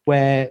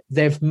 where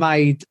they've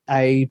made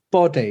a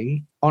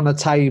body on a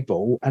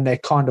table and they're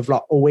kind of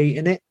like all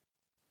eating it.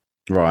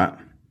 Right.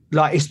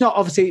 Like, it's not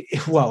obviously,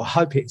 well, I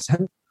hope it's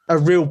a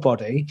real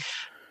body.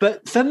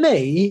 But for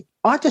me,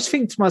 I just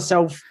think to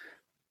myself,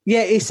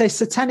 yeah, it's a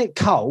satanic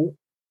cult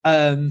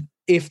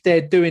if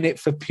they're doing it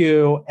for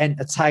pure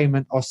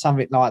entertainment or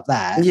something like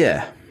that.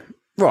 Yeah,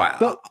 right.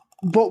 But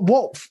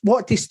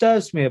what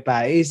disturbs me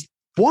about it is,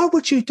 why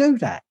would you do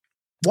that?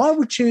 Why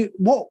would you?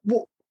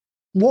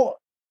 What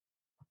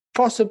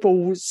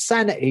possible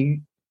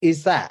sanity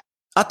is that?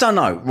 I don't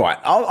know. Right,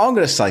 I'm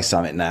going to say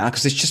something now,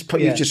 because it's just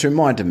you've just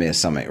reminded me of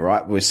something.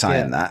 Right, we're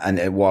saying that, and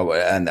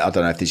I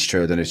don't know if this is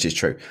true. I don't know if this is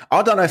true.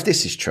 I don't know if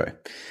this is true.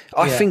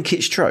 I think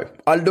it's true.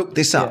 I looked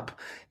this up.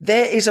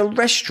 There is a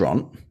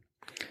restaurant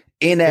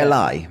in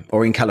LA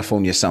or in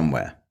California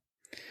somewhere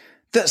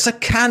that's a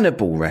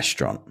cannibal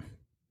restaurant.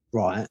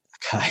 Right.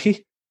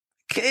 Okay.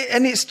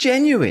 And it's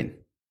genuine.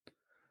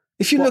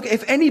 If you look,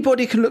 if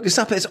anybody can look this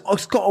up, it's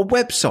got a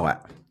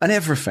website and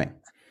everything.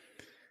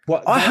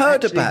 What, I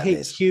heard about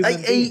this.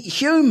 They eat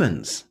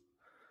humans.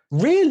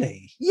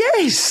 Really?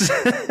 Yes.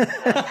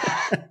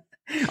 I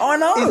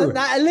know. Isn't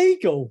that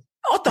illegal?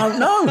 I don't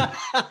know.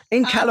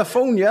 In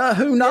California,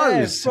 who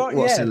knows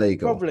what's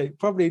illegal?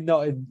 Probably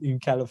not in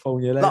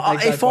California.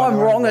 If I'm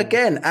wrong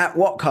again at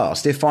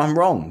Whatcast, if I'm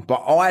wrong,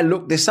 but I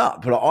looked this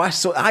up. Like, I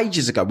saw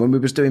ages ago when we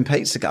was doing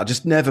Pizzagate. I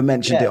just never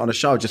mentioned it on a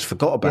show. I just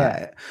forgot about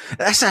it.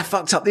 That's how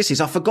fucked up this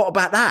is. I forgot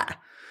about that.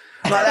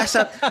 Like, that's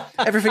how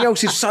everything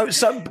else is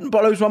so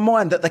blows my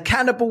mind that the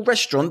cannibal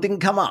restaurant didn't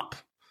come up.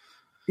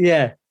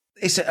 Yeah.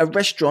 It's a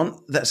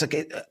restaurant that's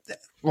right.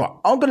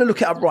 I'm going to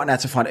look it up right now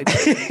to find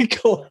it.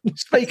 Go on.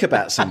 Speak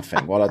about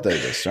something while I do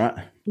this, right?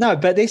 No,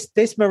 but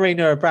this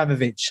Marina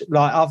Abramovich,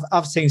 like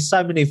I've seen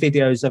so many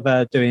videos of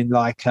her doing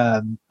like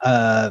her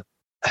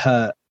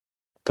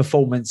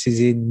performances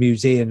in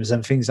museums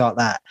and things like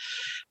that.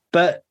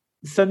 But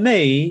for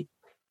me,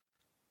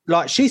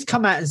 like, she's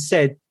come out and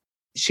said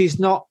she's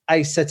not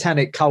a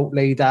satanic cult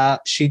leader.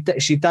 She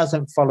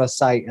doesn't follow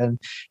Satan.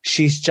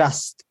 She's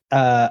just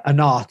an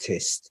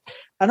artist.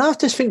 And I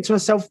just think to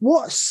myself,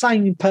 what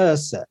sane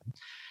person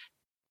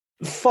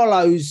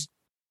follows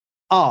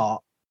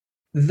art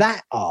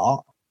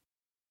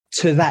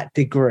to that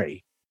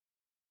degree?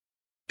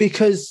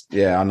 Because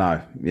I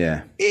know.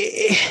 Yeah.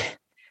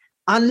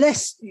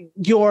 Unless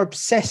you're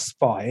obsessed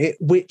by it,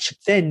 which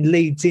then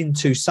leads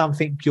into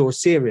something you're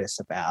serious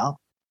about,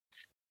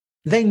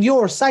 then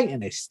you're a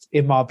Satanist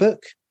in my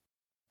book.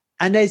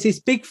 And there's this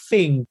big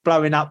thing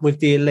blowing up with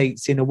the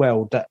elites in the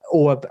world that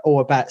all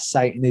about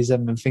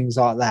Satanism and things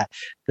like that.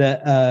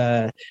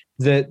 That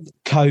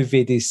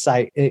COVID is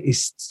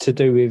to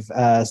do with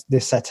the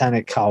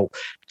satanic cult.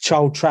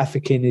 Child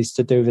trafficking is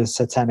to do with the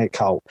satanic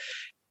cult.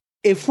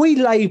 If we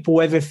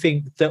label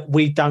everything that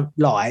we don't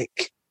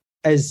like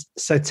as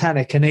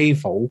satanic and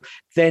evil,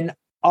 then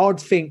I'd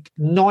think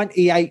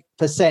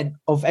 98%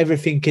 of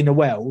everything in the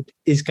world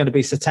is going to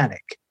be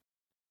satanic.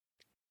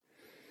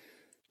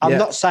 I'm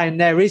not saying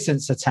there isn't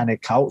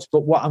satanic cults,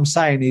 but what I'm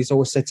saying is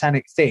all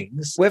satanic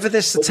things. Whether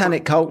there's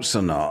satanic cults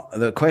or not,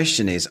 the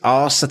question is,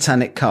 are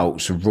satanic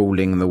cults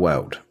ruling the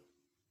world?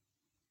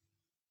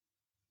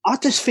 I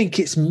just think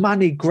it's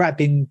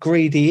money-grabbing,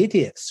 greedy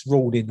idiots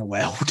ruling the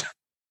world.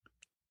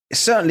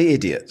 Certainly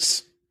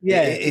idiots.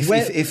 Yeah.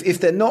 If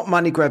they're not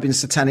money-grabbing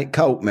satanic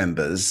cult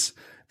members,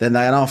 then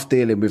they are half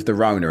dealing with the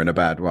Rona in a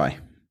bad way.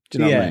 Do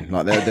you know what I mean?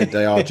 Like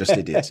they are just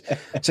idiots. So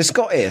it's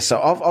got here.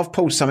 So I've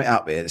pulled something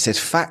up here. It says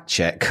fact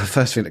check.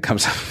 First thing that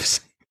comes up is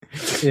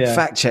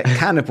fact check.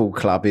 Cannibal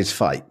Club is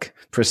fake.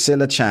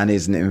 Priscilla Chan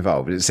isn't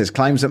involved. It says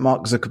claims that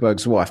Mark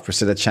Zuckerberg's wife,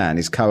 Priscilla Chan,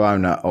 is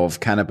co-owner of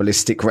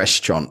Cannibalistic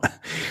Restaurant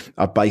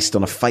are based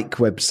on a fake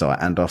website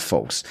and are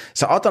false.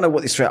 So I don't know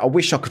what this, I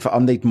wish I could, I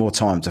need more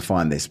time to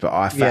find this, but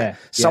I found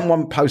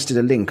someone posted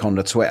a link on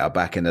the Twitter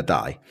back in the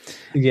day.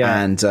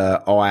 Yeah. And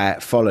I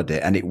followed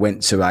it and it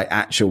went to an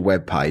actual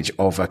web page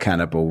of a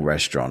cannibal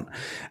restaurant.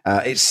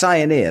 It's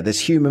saying here, there's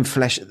human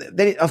flesh.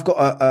 Then I've got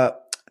a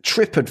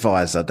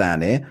TripAdvisor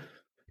down here,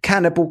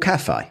 Cannibal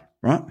Cafe,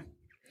 right?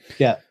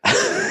 Yeah.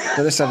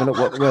 So let's have a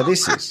look where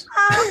this is.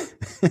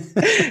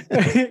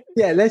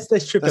 Yeah, let's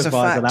TripAdvisor a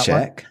fact that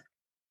check.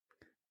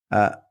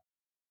 One.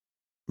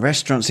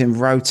 Restaurants in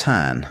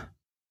Rotan.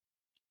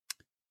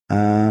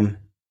 I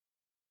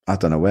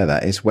don't know where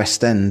that is.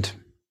 West End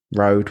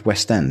Road,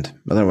 West End.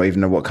 I don't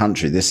even know what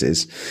country this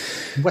is.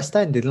 West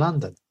End in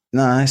London.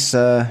 No, it's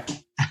I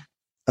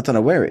don't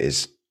know where it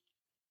is.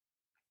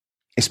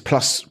 It's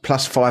plus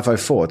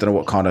 504. I don't know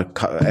what kind of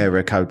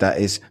area code that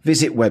is.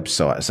 Visit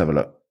website. Let's have a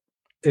look.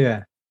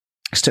 Yeah.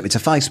 It's took me to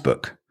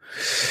Facebook.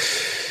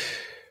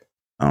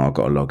 Oh, I've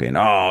got to log in.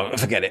 Oh,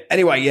 forget it.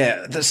 Anyway,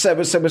 yeah, there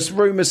was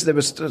rumours. There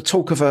was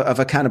talk of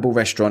a cannibal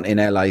restaurant in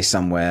LA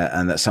somewhere,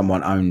 and that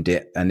someone owned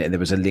it. And there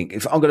was a link.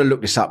 I'm going to look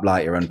this up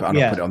later, and I'm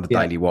going to put it on the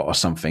Daily What or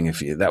something.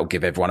 That'll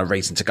give everyone a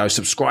reason to go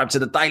subscribe to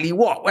the Daily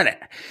What, won't it?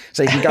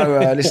 So you can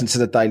go listen to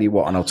the Daily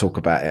What, and I'll talk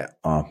about it.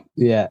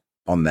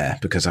 On there,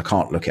 because I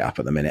can't look it up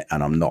at the minute,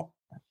 and I'm not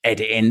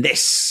editing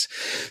this,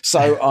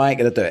 so I ain't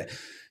going to do it.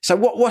 So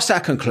what's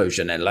our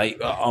conclusion then, Lee?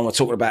 I'm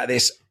talking about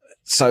this.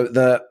 So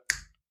the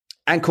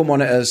ankle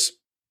monitors,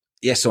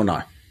 yes or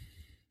no?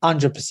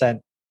 100%.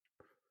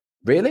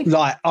 Really?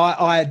 Like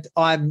I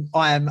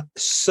am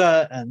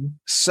certain.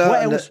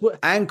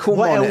 Ankle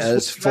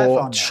monitors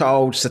for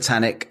child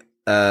satanic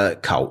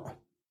cult.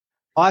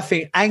 I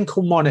think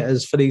ankle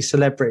monitors for these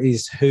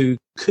celebrities who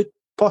could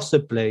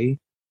possibly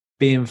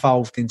be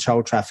involved in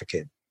child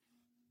trafficking.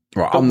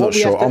 Right, I'm not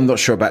sure. I'm not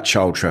sure about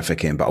child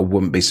trafficking, but I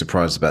wouldn't be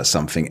surprised about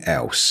something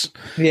else.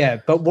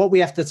 Yeah, but what we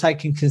have to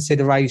take in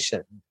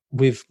consideration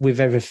with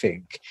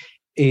everything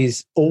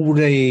is all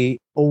the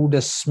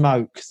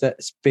smoke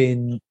that's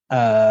been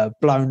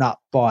blown up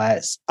by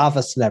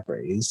other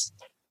celebrities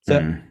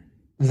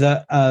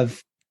that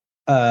have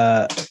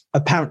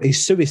apparently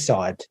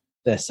suicide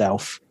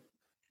themselves.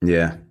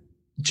 Yeah.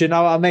 Do you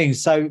know what I mean?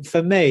 So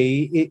for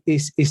me,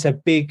 it's a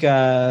big.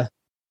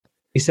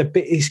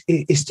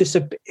 It's just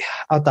a bit,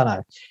 I don't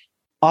know.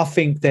 I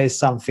think there's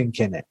something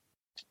in it.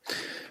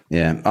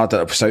 Yeah, I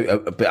don't know. So,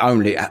 but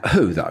only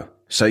who though?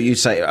 So you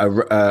say,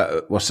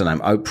 what's the name?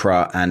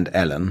 Oprah and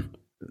Ellen,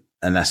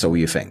 and that's all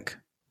you think?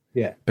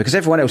 Yeah. Because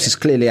everyone else is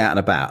clearly out and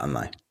about, aren't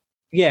they?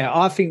 Yeah,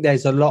 I think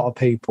there's a lot of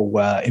people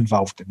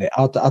involved in it.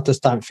 I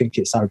just don't think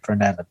it's Oprah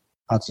and Ellen.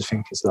 I just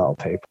think it's a lot of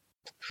people.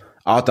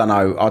 I don't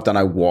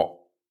know what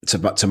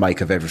to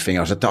make of everything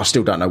else. I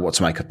still don't know what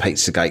to make of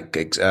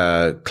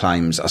Pizzagate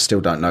claims. I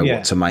still don't know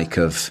what to make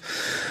of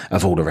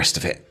all the rest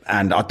of it.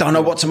 And I don't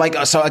know what to make.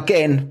 So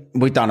again,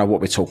 we don't know what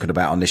we're talking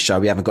about on this show.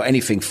 We haven't got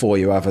anything for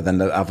you other than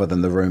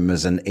the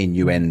rumours and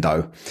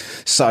innuendo.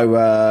 So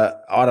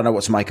I don't know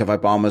what to make of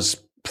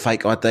Obama's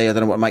fake ID. I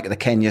don't know what to make of the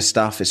Kenya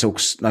stuff. It's all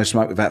no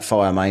smoke without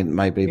fire,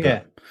 maybe.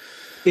 Yeah. But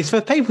it's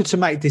for people to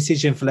make a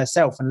decision for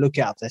themselves and look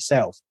it up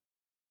themselves.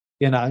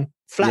 You know,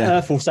 Flat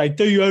Earth will say,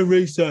 do your own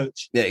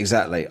research. Yeah,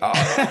 exactly.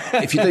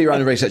 If you do your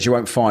own research, you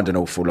won't find an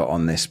awful lot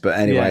on this. But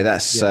anyway,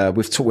 that's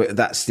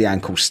the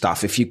ankle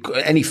stuff. If you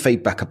got any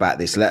feedback about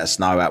this, let us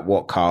know at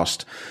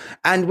Whatcast.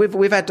 And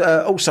we've had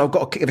also I've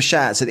got to give a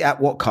shout out to the at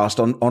Whatcast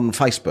on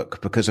Facebook,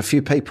 because a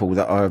few people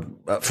that are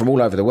from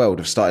all over the world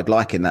have started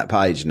liking that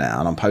page now,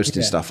 and I'm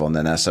posting stuff on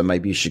there now. So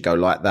maybe you should go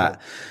like that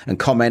and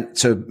comment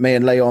to me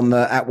and Lee on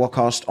the at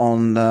Whatcast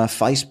on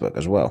Facebook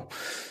as well.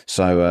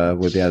 So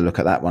we'll be able to look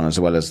at that one as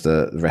well as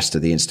the rest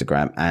of the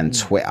Instagram and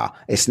Twitter.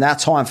 It's now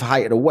time for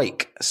Hate of the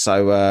Week.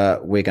 So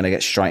we're going to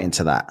get straight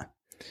into that.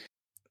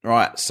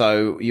 Right.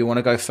 So you want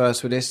to go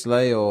first with this,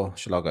 Lee, or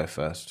shall I go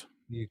first?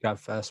 You go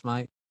first,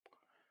 mate.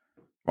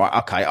 Right.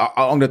 Okay.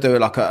 I'm going to do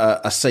like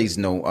a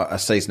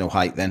seasonal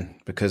hate then,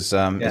 because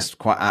it's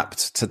quite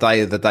apt.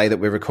 Today, the day that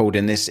we're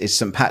recording this, is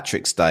St.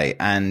 Patrick's Day.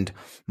 And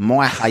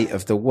my hate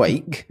of the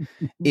week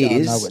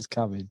is... I know what's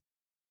coming.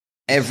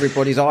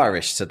 Everybody's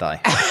Irish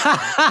today.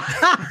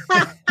 I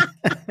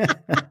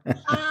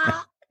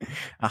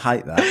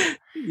hate that.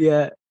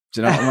 Yeah.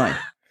 Do you know what I mean?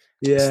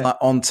 Yeah. It's like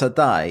on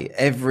today,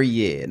 every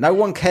year. No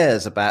one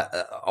cares about,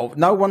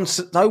 no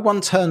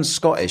one turns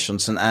Scottish on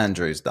St.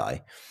 Andrew's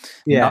Day.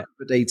 Yeah.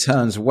 Nobody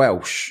turns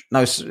Welsh. No,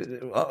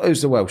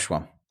 who's the Welsh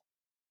one?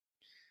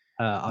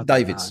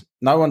 David's.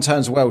 No one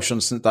turns Welsh on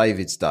St.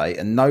 David's Day,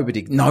 and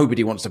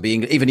nobody wants to be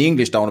English. Even the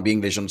English don't want to be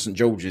English on St.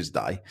 George's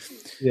Day.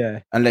 Yeah.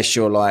 Unless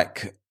you're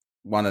like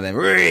one of them.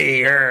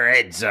 They all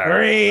want to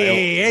be.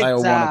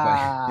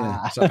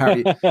 Yeah. So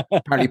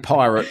apparently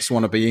pirates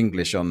want to be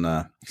English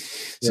on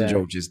St.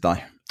 George's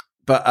Day.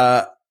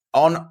 But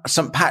on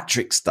St.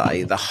 Patrick's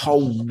Day, the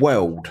whole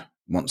world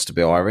wants to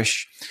be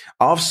Irish.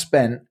 I've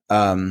spent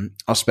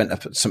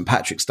St.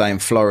 Patrick's Day in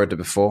Florida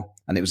before,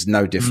 and it was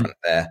no different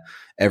there.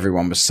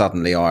 Everyone was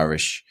suddenly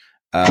Irish.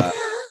 I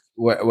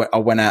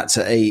went out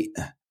to eat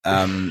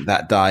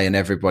that day, and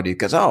everybody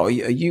goes, "Oh, are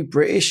you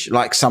British?"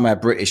 Like somehow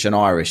British and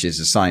Irish is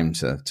the same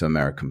to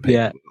American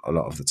people a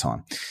lot of the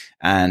time.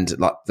 And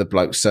like the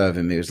bloke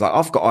serving me was like,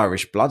 "I've got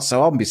Irish blood,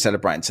 so I'll be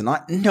celebrating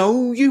tonight."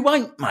 No, you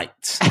ain't,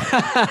 mate.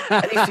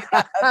 And if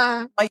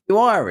you make you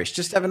Irish,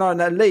 just have an Irish.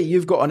 Now, Lee,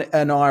 you've got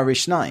an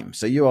Irish name,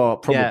 so you are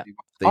probably.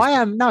 I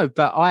am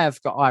but I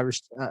have got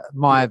Irish.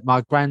 My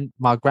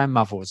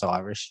grandmother was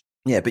Irish.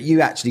 Yeah, but you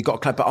actually got a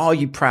club. But are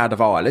you proud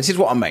of Ireland? This is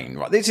what I mean,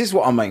 right? This is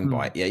what I mean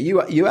by it. Yeah,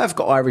 you have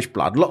got Irish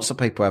blood. Lots of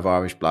people have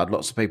Irish blood.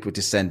 Lots of people are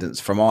descendants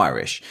from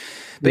Irish.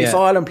 But if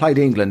Ireland played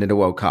England in the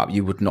World Cup,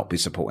 you would not be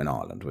supporting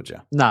Ireland, would you?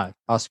 No,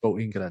 I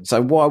support England.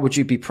 So why would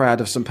you be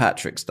proud of St.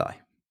 Patrick's Day?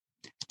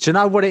 Do you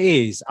know what it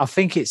is? I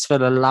think it's for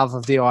the love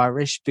of the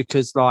Irish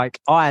because, like,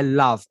 I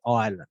love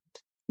Ireland.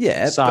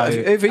 Yeah, so have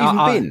you even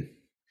been?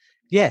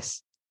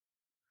 Yes,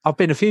 I've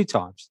been a few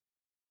times.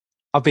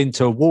 I've been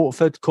to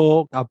Waterford,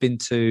 Cork. I've been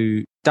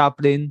to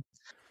Dublin.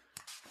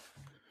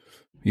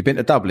 You've been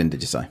to Dublin,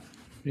 did you say?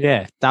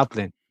 Yeah,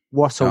 Dublin.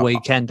 What a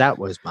weekend that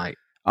was, mate.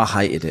 I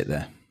hated it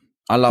there.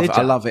 I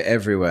love it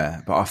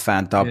everywhere, but I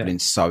found Dublin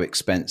so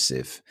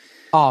expensive.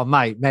 Oh,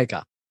 mate,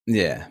 mega.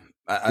 Yeah.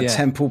 A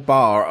Temple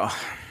Bar.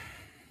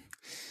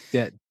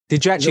 Yeah.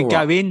 Did you actually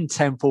go in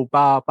Temple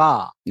Bar?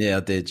 Yeah, I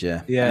did,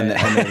 yeah. Yeah.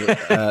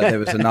 And there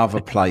was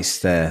another place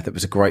there that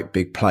was a great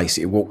big place.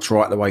 It walked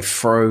right the way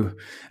through,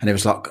 and there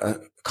was like a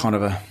kind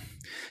of a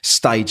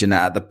stage in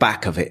that at the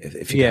back of it.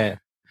 I can't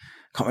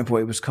remember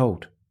what it was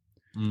called.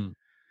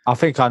 I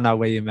think I know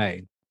where you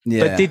mean.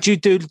 Yeah. But did you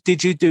do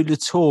the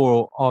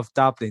tour of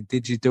Dublin?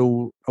 Did you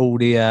do all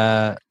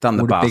the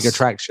big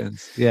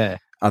attractions? Yeah.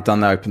 I've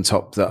done the open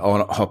top, the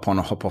hop on,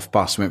 hop off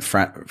bus, went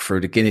through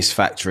the Guinness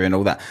factory and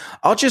all that.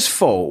 I just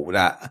thought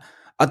that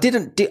I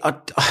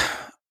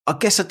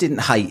guess I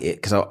didn't hate it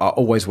because I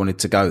always wanted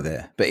to go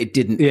there, but it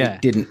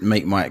didn't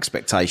meet my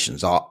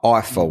expectations.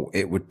 I thought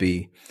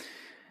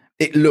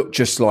it looked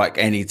just like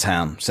any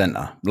town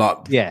centre.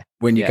 Like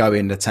when you go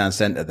in the town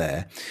centre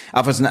there,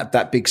 other than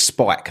that big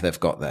spike they've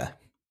got there.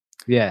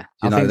 Yeah,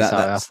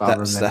 that's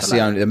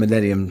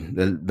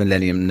the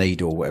Millennium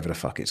Needle, whatever the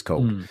fuck it's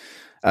called.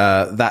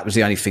 That was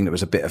the only thing that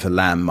was a bit of a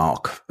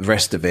landmark. The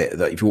rest of it,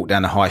 that if you walk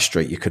down the high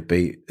street, you could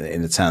be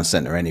in the town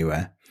centre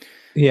anywhere.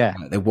 Yeah.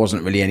 There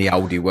wasn't really any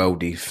oldie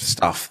worldy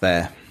stuff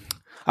there.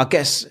 I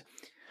guess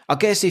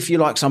if you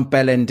like some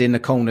bell end in the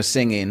corner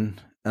singing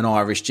an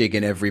Irish jig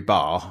in every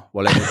bar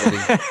while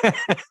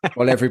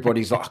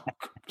everybody's like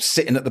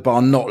sitting at the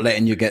bar not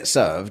letting you get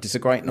served, it's a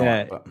great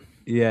night.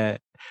 Yeah.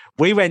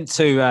 We went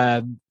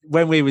to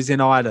when we was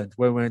in Ireland,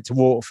 when we went to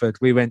Waterford,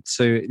 we went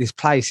to this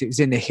place. It was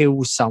in the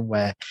hills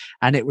somewhere,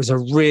 and it was a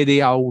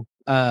really old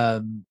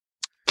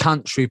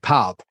country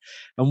pub.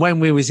 And when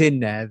we was in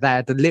there, they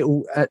had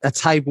a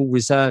table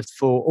reserved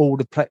for all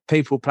the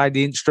people who played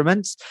the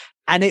instruments,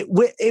 and it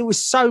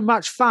was so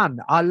much fun.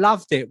 I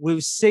loved it. We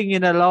were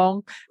singing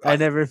along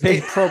and everything.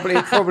 It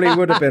probably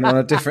would have been on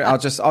a different. I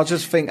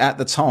just think at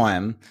the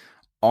time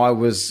I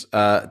was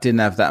didn't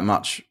have that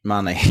much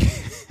money.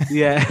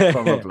 Yeah,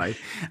 probably.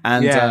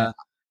 And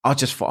I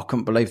just thought I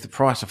couldn't believe the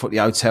price. I thought the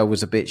hotel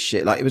was a bit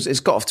shit. Like it's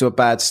got off to a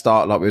bad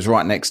start. Like it was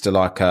right next to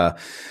like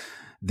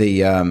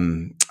the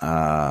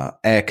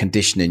air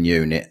conditioning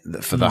unit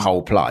for the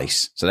whole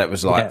place. So that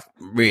was like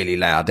really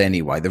loud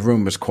anyway. The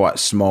room was quite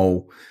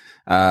small.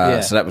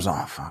 So that was,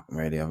 oh, fuck,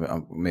 really,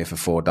 I'm here for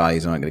 4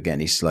 days. I'm not going to get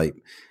any sleep.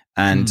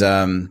 And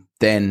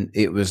then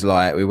it was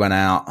like we went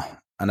out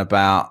and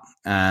about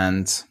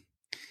and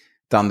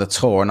done the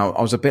tour. And I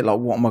was a bit like,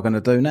 what am I going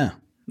to do now?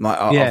 Like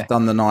I've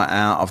done the night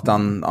out.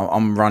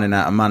 I'm running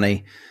out of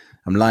money.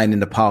 I'm laying in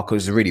the park. It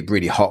was really,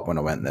 really hot when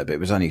I went there, but it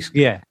was only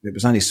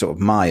sort of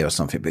May or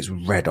something, but it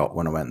was red hot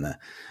when I went there.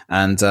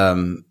 And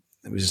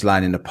it was just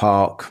laying in the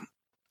park.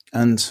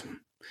 And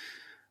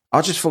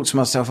I just thought to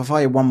myself, if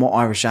I hear one more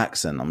Irish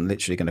accent, I'm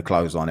literally going to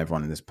close on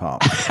everyone in this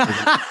park.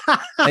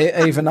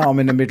 Even though I'm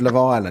in the middle of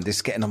Ireland,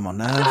 it's getting on my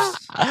nerves.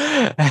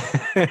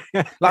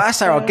 Like that's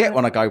how I get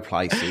when I go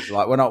places.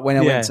 Like when I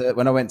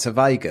went to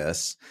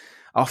Vegas,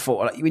 I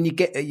thought like, when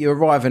you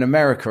arrive in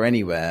America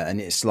anywhere, and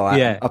it's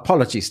like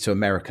apologies to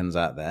Americans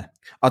out there.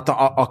 I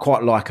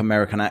quite like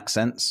American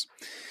accents.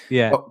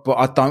 Yeah, but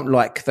I don't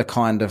like the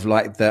kind of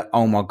like the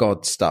oh my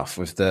god stuff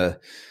with the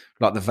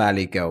like the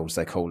Valley Girls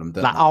they call them.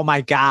 Like oh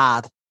my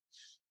god.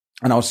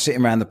 And I was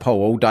sitting around the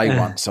pool all day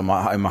once in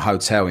my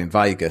hotel in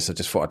Vegas. I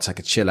just thought I'd take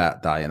a chill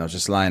out day, and I was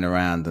just laying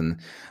around, and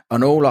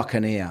all I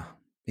can hear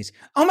is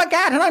oh my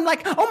god, and I'm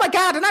like oh my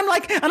god, and I'm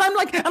like oh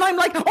my god, and I'm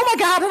like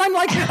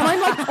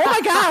oh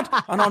my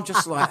god, and I'm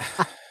just like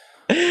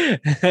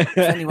if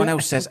anyone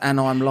else says and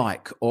I'm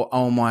like or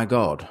oh my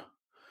god,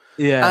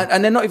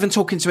 and they're not even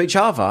talking to each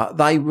other.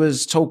 They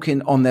was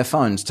talking on their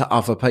phones to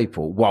other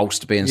people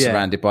whilst being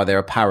surrounded by their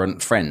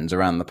apparent friends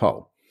around the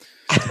pool.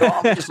 So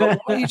I'm just like,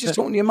 why are you just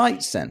talking to your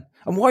mates then?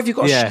 And why have you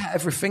got to shout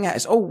everything out?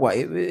 It's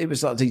it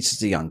was like these are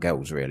the young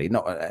girls, really.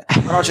 Not.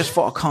 And I just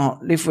thought, I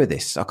can't live with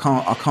this. I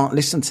can't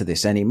listen to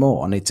this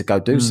anymore. I need to go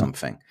do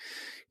something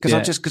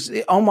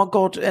because oh my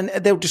God, and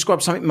they'll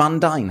describe something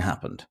mundane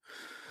happened.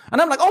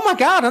 And I'm like, oh my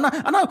God, and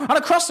I know, and I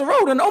crossed the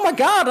road, and oh my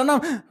God, and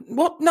I'm,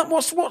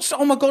 what's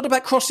oh my God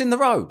about crossing the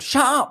road?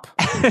 Shut up.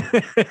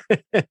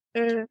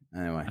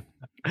 Anyway.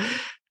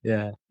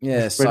 Yeah.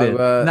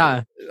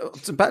 So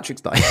St.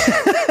 Patrick's Day.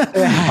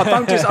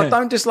 I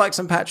don't dislike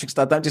St. Patrick's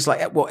Day. I don't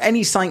dislike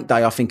any Saint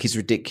Day. I think is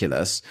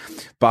ridiculous,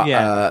 but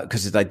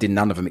because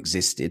none of them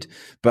existed.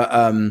 But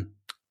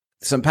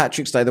St.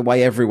 Patrick's Day, the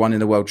way everyone in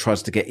the world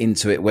tries to get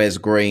into it, wears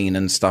green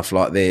and stuff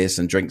like this,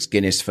 and drinks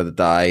Guinness for the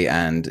day,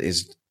 and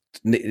is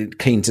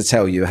keen to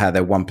tell you how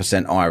they're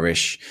 1%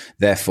 Irish,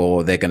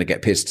 therefore they're going to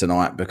get pissed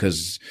tonight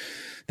because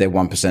they're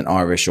 1%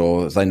 Irish,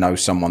 or they know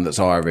someone that's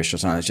Irish or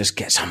something. It just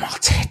gets on my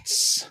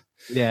tits.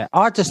 Yeah,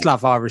 I just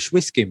love Irish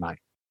whiskey, mate.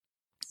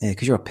 Yeah,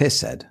 because you're a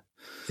pisshead.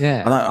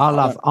 Yeah, I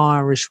love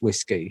Irish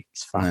whiskey.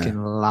 It's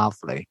fucking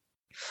lovely.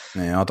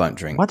 Yeah, I don't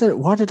drink.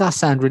 Why did I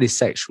sound really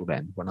sexual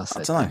then when I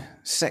said? I don't know.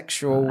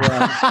 Sexual.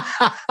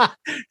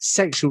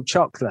 Sexual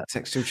chocolate.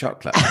 Sexual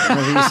chocolate.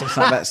 Maybe you said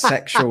something about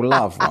sexual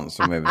love once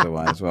we moved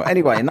away as well.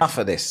 Anyway, enough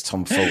of this,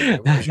 Tom Ford.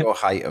 What was your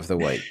hate of the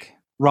week?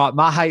 Right,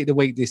 my hate of the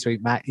week this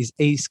week, Matt, is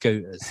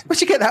e-scooters.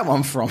 Where'd you get that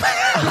one from?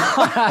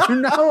 I have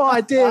no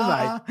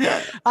idea,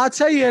 mate. I'll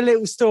tell you a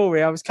little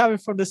story. I was coming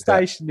from the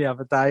station the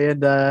other day,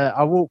 and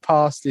I walked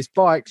past this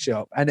bike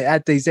shop, and it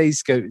had these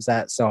e-scooters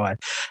outside.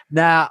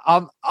 Now,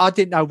 I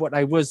didn't know what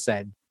they was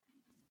then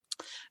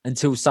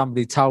until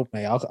somebody told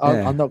me.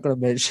 I'm not going to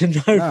mention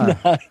no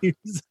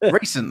names.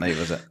 Recently,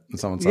 was it?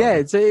 Someone told me.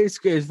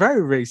 It was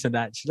very recent,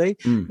 actually.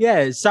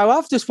 Yeah, so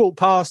I've just walked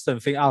past them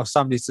and think,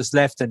 somebody's just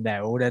left them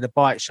there, or they're the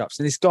bike shops.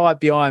 And this guy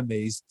behind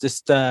me's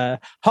just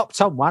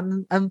hopped on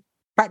one and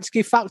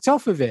practically fucked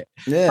off with it.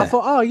 Yeah. I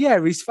thought,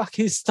 he's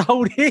fucking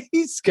stole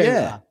his scooter.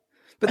 Yeah.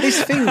 But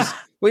these things...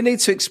 We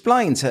need to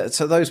explain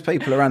to those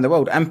people around the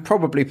world, and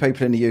probably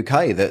people in the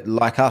UK that,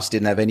 like us,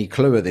 didn't have any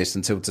clue of this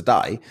until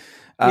today.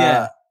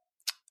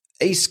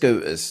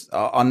 E-scooters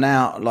are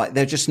now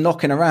they're just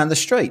knocking around the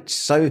streets.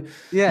 So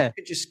you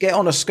could just get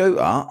on a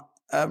scooter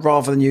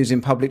rather than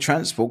using public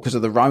transport because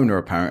of the Rona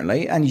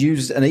apparently, and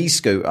use an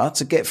e-scooter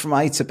to get from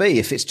A to B.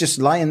 If it's just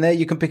laying there,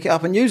 you can pick it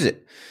up and use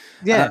it.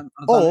 Yeah,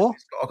 or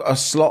it's got a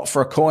slot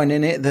for a coin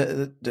in it.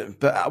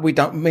 But we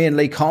don't. Me and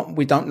Lee can't.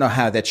 We don't know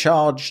how they're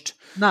charged.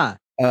 No.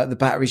 The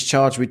battery's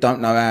charged. We don't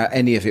know how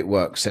any of it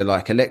works. They're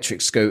like electric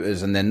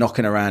scooters, and they're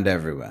knocking around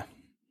everywhere.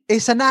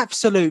 It's an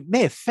absolute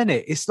myth, isn't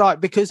it? It's like,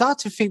 because I had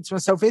to think to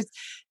myself,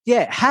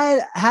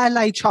 how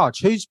they charge?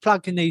 Who's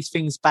plugging these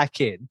things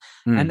back in,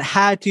 and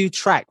how do you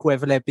track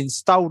whether they've been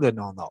stolen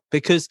or not?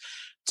 Because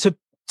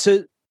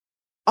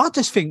I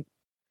just think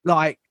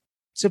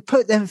to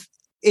put them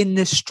in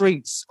the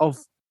streets of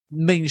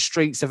mean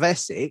streets of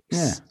Essex,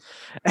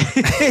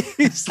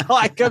 it's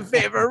like a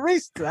bit of a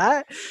risk.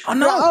 That I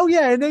know.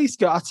 And he's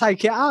got. I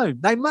take it home.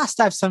 They must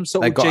have some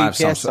sort of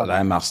GPS.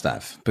 They must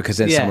have, because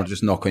then someone will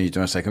just knock on your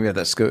door and say, "Can we have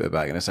that scooter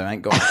back?" And they say, "I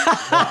ain't got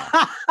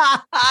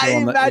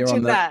it."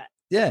 Imagine that.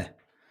 Yeah,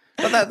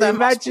 but that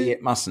must be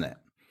it, mustn't it?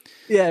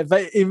 Yeah,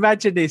 but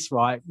imagine this,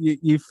 right?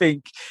 You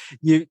think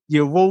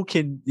you're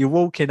walking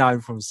home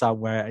from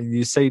somewhere and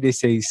you see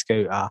this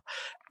e-scooter.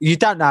 You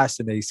don't know it's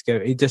an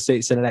e-scooter. You just see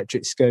it's an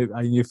electric scooter,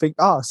 and you think,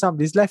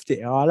 somebody's left it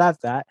here. I'll have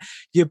that.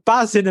 You're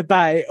buzzing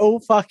about it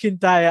all fucking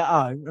day at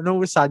home, and all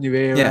of a sudden you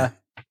hear,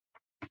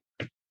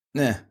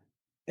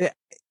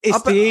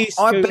 it's the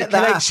e-scooter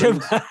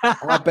collection.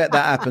 I bet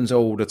that happens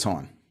all the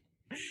time.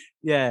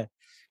 Yeah,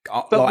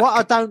 but what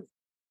I don't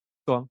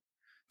go on.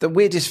 The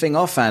weirdest thing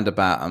I found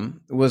about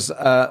them was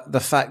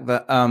the fact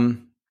that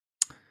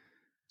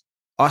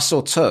I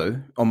saw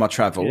two on my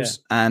travels,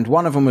 and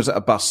one of them was at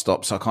a bus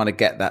stop, so I kind of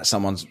get that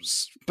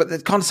but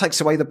it kind of takes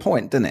away the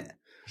point, doesn't it?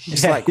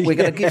 It's like we're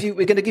going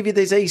to give you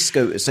these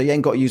e-scooters, so you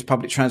ain't got to use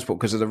public transport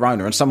because of the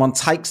Rona, and someone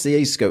takes the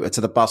e-scooter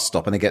to the bus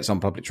stop and then gets on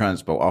public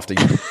transport after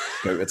you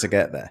scooter to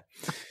get there.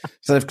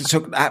 So they've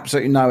took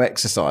absolutely no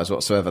exercise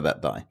whatsoever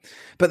that day.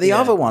 But the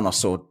other one I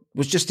saw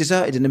was just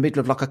deserted in the middle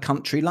of a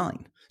country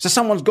lane. So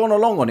someone's gone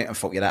along on it and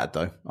thought, that'd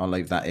do. I'll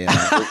leave that here. And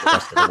walk the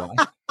rest of the way.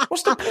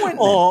 What's the point?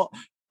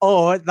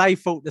 Or they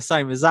thought the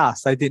same as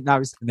us. They didn't know it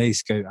was an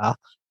e-scooter,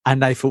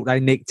 and they thought they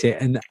nicked it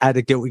and had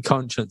a guilty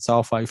conscience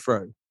halfway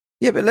through.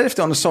 Yeah, but they left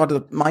it on the side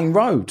of the main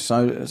road,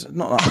 so it's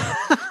not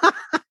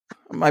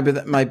like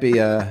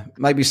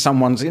maybe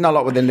someone's,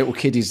 like with the little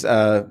kiddies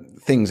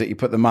things that you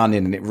put the money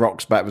in and it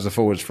rocks backwards and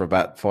forwards for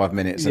about 5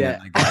 minutes, and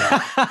then they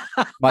go,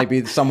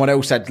 maybe someone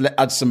else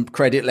had some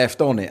credit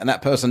left on it, and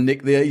that person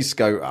nicked the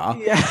e-scooter,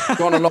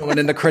 gone along, and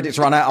then the credits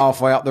run out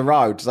halfway up the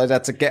road, so they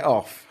had to get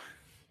off.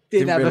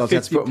 Didn't realise they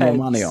had to put more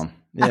money on.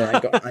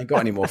 Yeah, ain't got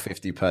any more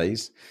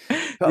 50p's.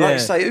 But like you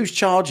say, who's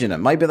charging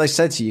them? Maybe they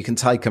said to you can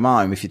take them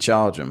home if you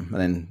charge them,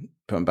 and then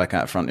put them back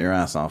out front of your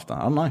house after.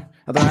 I don't know.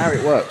 I don't know how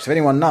it works. If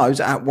anyone knows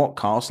at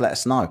Whatcast, let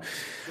us know.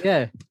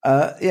 Yeah.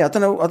 I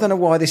don't know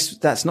why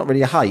that's not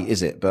really a hate,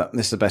 is it? But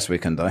this is the best we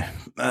can do.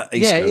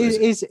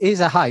 It is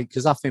a hate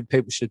because I think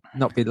people should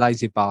not be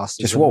lazy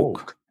bastards. Just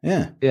walk.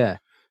 Yeah. Yeah.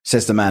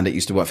 Says the man that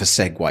used to work for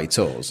Segway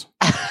Tours.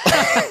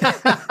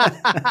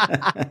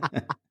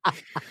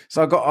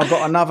 So I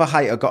got another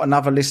hate. I got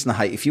another listener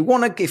hate. If you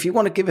want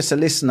to give us a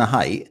listener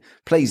hate,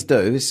 please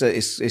do.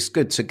 It's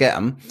good to get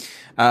them.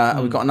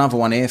 We've got another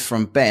one here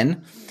from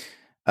Ben,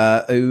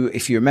 who,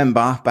 if you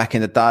remember, back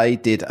in the day,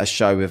 did a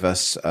show with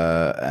us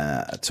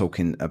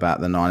talking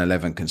about the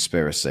 9/11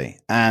 conspiracy,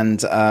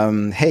 and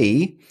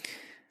he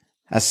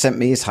has sent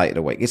me his hate of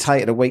the week. His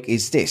hate of the week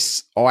is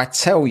this. I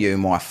tell you,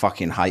 my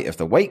fucking hate of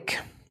the week.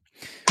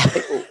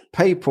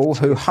 People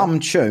who hum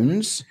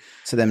tunes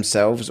to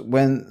themselves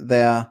when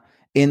they're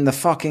in the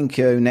fucking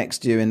queue next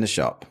to you in the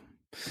shop.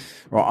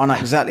 Right, I know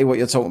exactly what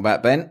you're talking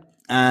about, Ben.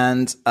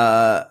 And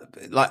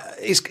like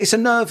it's a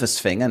nervous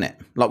thing, isn't it?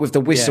 Like with the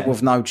whistle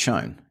with no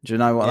tune. Do you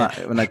know what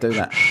when they do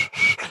that?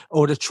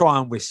 Or the try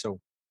and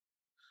whistle.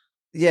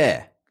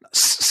 Yeah.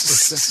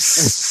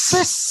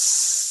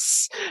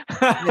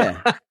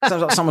 Yeah.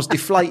 Sounds like someone's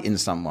deflating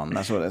someone.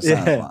 That's what it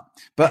sounds like.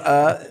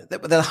 But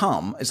the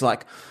hum is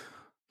like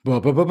mate,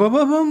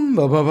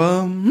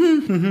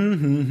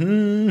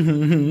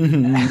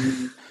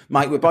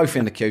 we're both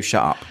in the queue.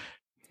 Shut up.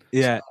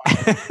 Yeah.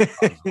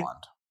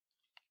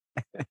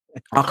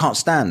 I can't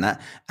stand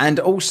that. And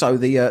also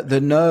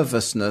the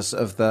nervousness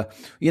of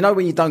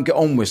when you don't get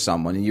on with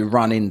someone and you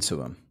run into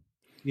them.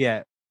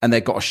 Yeah. And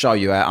they've got to show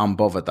you how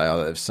unbothered they are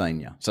that they've seen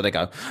you. So they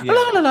go, la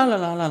la la la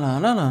la la la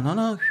la la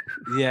la.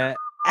 Yeah.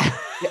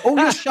 All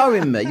you're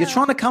showing me, you're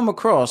trying to come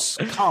across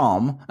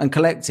calm and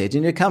collected,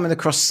 and you're coming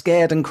across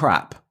scared and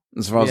crap,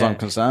 as far as I'm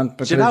concerned.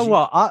 Do you know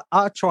what?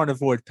 I try and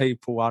avoid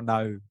people I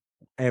know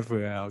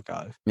everywhere I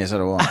go. Yes, so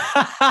do I.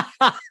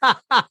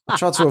 I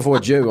try to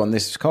avoid you on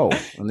this call.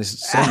 On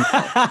this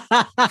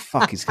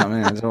fuck, he's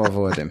coming in. So I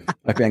avoid him.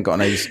 Like he ain't got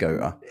an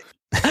e-scooter.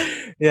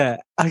 Yeah.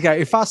 Okay.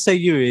 If I see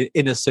you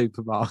in a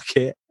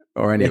supermarket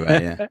or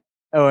anywhere,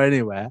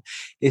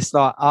 it's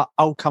like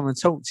I'll come and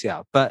talk to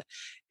you. But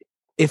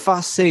if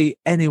I see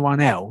anyone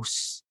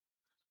else,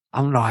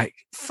 I'm like,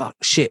 fuck,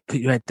 shit, put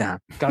your head down.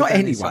 Go Not down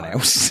anyone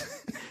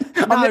else.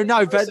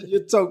 No, but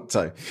you talk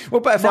to. What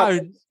about if I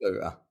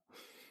scooter?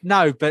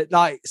 No, but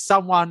like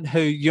someone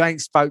who you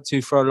ain't spoke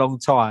to for a long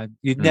time,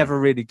 you never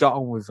really got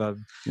on with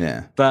them.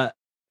 Yeah. But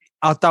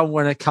I don't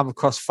want to come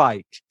across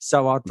fake,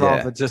 so I'd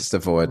rather just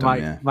avoid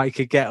them, make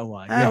a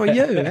getaway. How are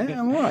you?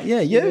 I'm all right. Yeah,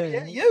 you.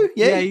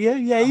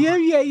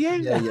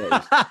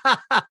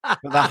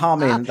 But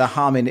the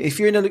humming. If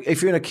you're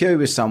in a queue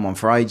with someone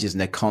for ages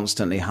and they're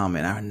constantly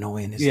humming, how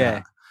annoying is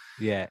that?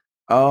 Yeah.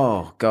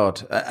 Oh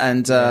God!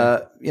 And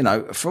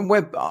from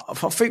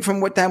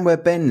down where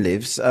Ben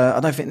lives, I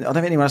don't think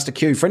anyone has to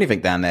queue for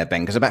anything down there,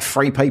 Ben, because about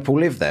 3 people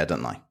live there,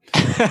 don't they?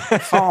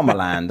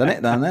 Farmerland, isn't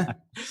it, down there?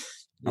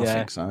 I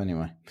think so.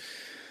 Anyway,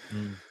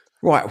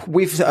 right.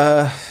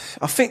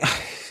 I think.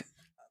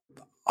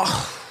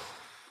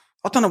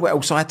 I don't know what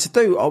else I had to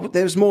do.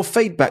 There's more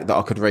feedback that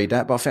I could read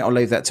out, but I think I'll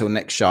leave that till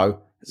next show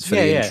for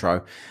the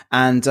intro.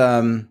 And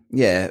I'm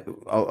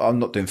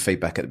not doing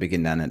feedback at the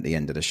beginning and at the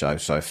end of the show,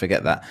 so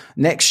forget that.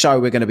 Next show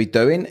we're going to be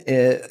doing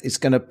is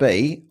going to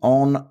be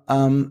on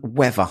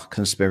weather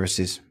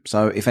conspiracies.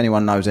 So if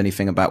anyone knows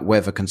anything about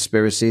weather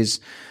conspiracies,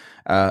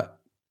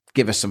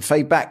 give us some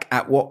feedback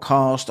at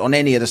Whatcast on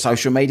any of the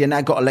social media. Now,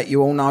 I've got to let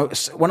you all know,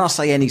 when I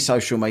say any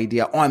social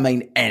media, I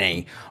mean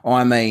any.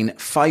 I mean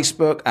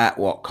Facebook at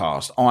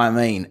Whatcast. I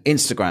mean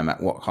Instagram at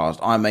Whatcast.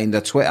 I mean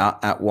the Twitter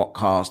at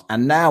Whatcast.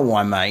 And now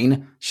I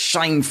mean,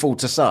 shameful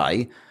to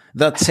say,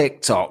 the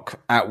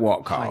TikTok at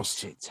Whatcast.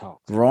 TikTok.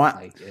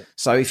 Right?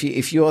 So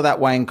if you're that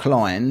way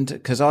inclined,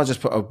 because I just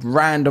put a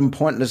random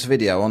pointless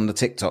video on the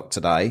TikTok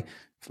today,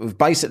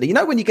 basically,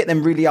 when you get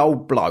them really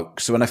old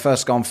blokes when they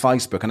first go on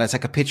Facebook and they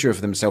take a picture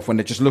of themselves when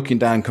they're just looking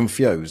down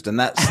confused, and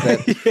that's their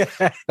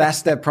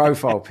that's their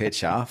profile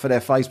picture for their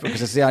Facebook,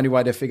 because it's the only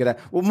way they figured out.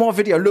 Well, my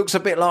video looks a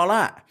bit like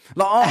that.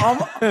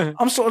 Like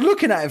I'm sort of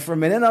looking at it for a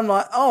minute and I'm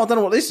like, I don't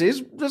know what this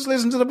is. Just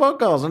listen to the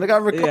podcast, and I go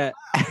record. Yeah.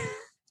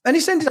 And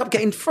he's ended up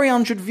getting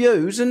 300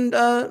 views and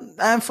a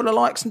handful of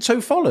likes and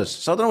 2 followers.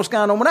 So I don't know what's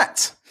going on with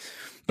that.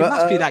 But you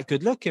must be that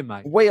good looking,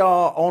 mate. We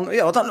are on.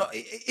 Yeah, I don't know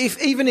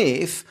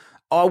if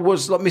I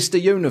was like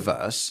Mr.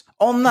 Universe.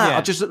 On that,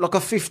 I just look like a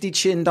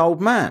 50-chinned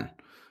old man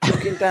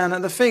looking down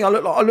at the thing. I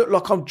look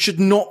like I should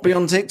not be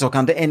on TikTok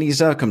under any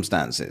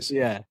circumstances.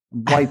 Yeah.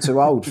 Way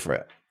too old for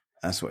it.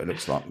 That's what it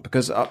looks like.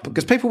 Because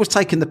people was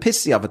taking the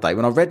piss the other day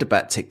when I read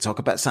about TikTok,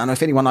 about saying,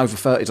 if anyone over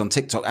 30 is on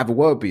TikTok, have a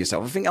word with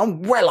yourself. I think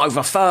I'm well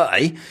over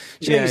 30.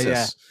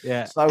 Jesus.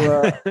 Yeah. So,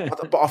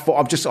 but I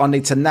thought I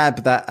need to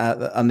nab that.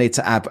 I need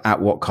to add at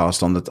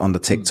Whatcast on the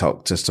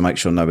TikTok just to make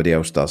sure nobody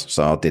else does.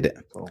 So I did it.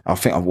 Cool. I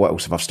think what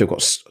else? If I've still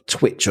got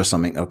Twitch or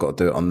something, I've got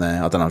to do it on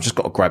there. I don't know. I've just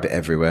got to grab it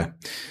everywhere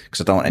because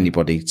I don't want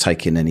anybody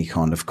taking any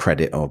kind of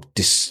credit or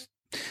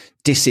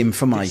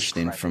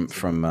disinformation from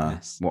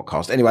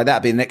Whatcast. Anyway,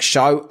 that'll be the next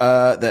show.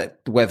 The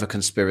weather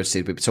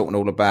conspiracy. We'll be talking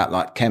all about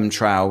like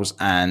chemtrails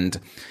and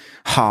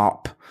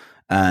HAARP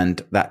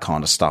and that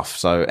kind of stuff.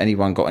 So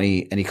anyone got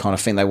any kind of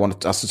thing they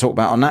want us to talk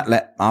about on that,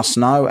 let us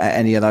know at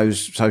any of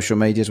those social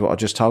medias, what I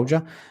just told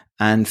you.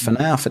 And for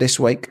now, for this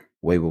week,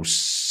 we will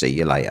see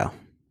you later.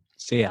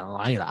 See you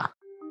later.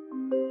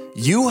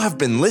 You have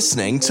been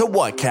listening to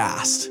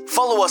Whatcast.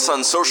 Follow us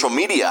on social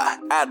media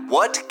at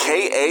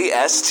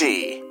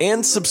WhatCast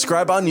and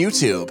subscribe on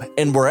YouTube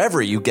and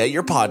wherever you get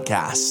your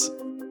podcasts.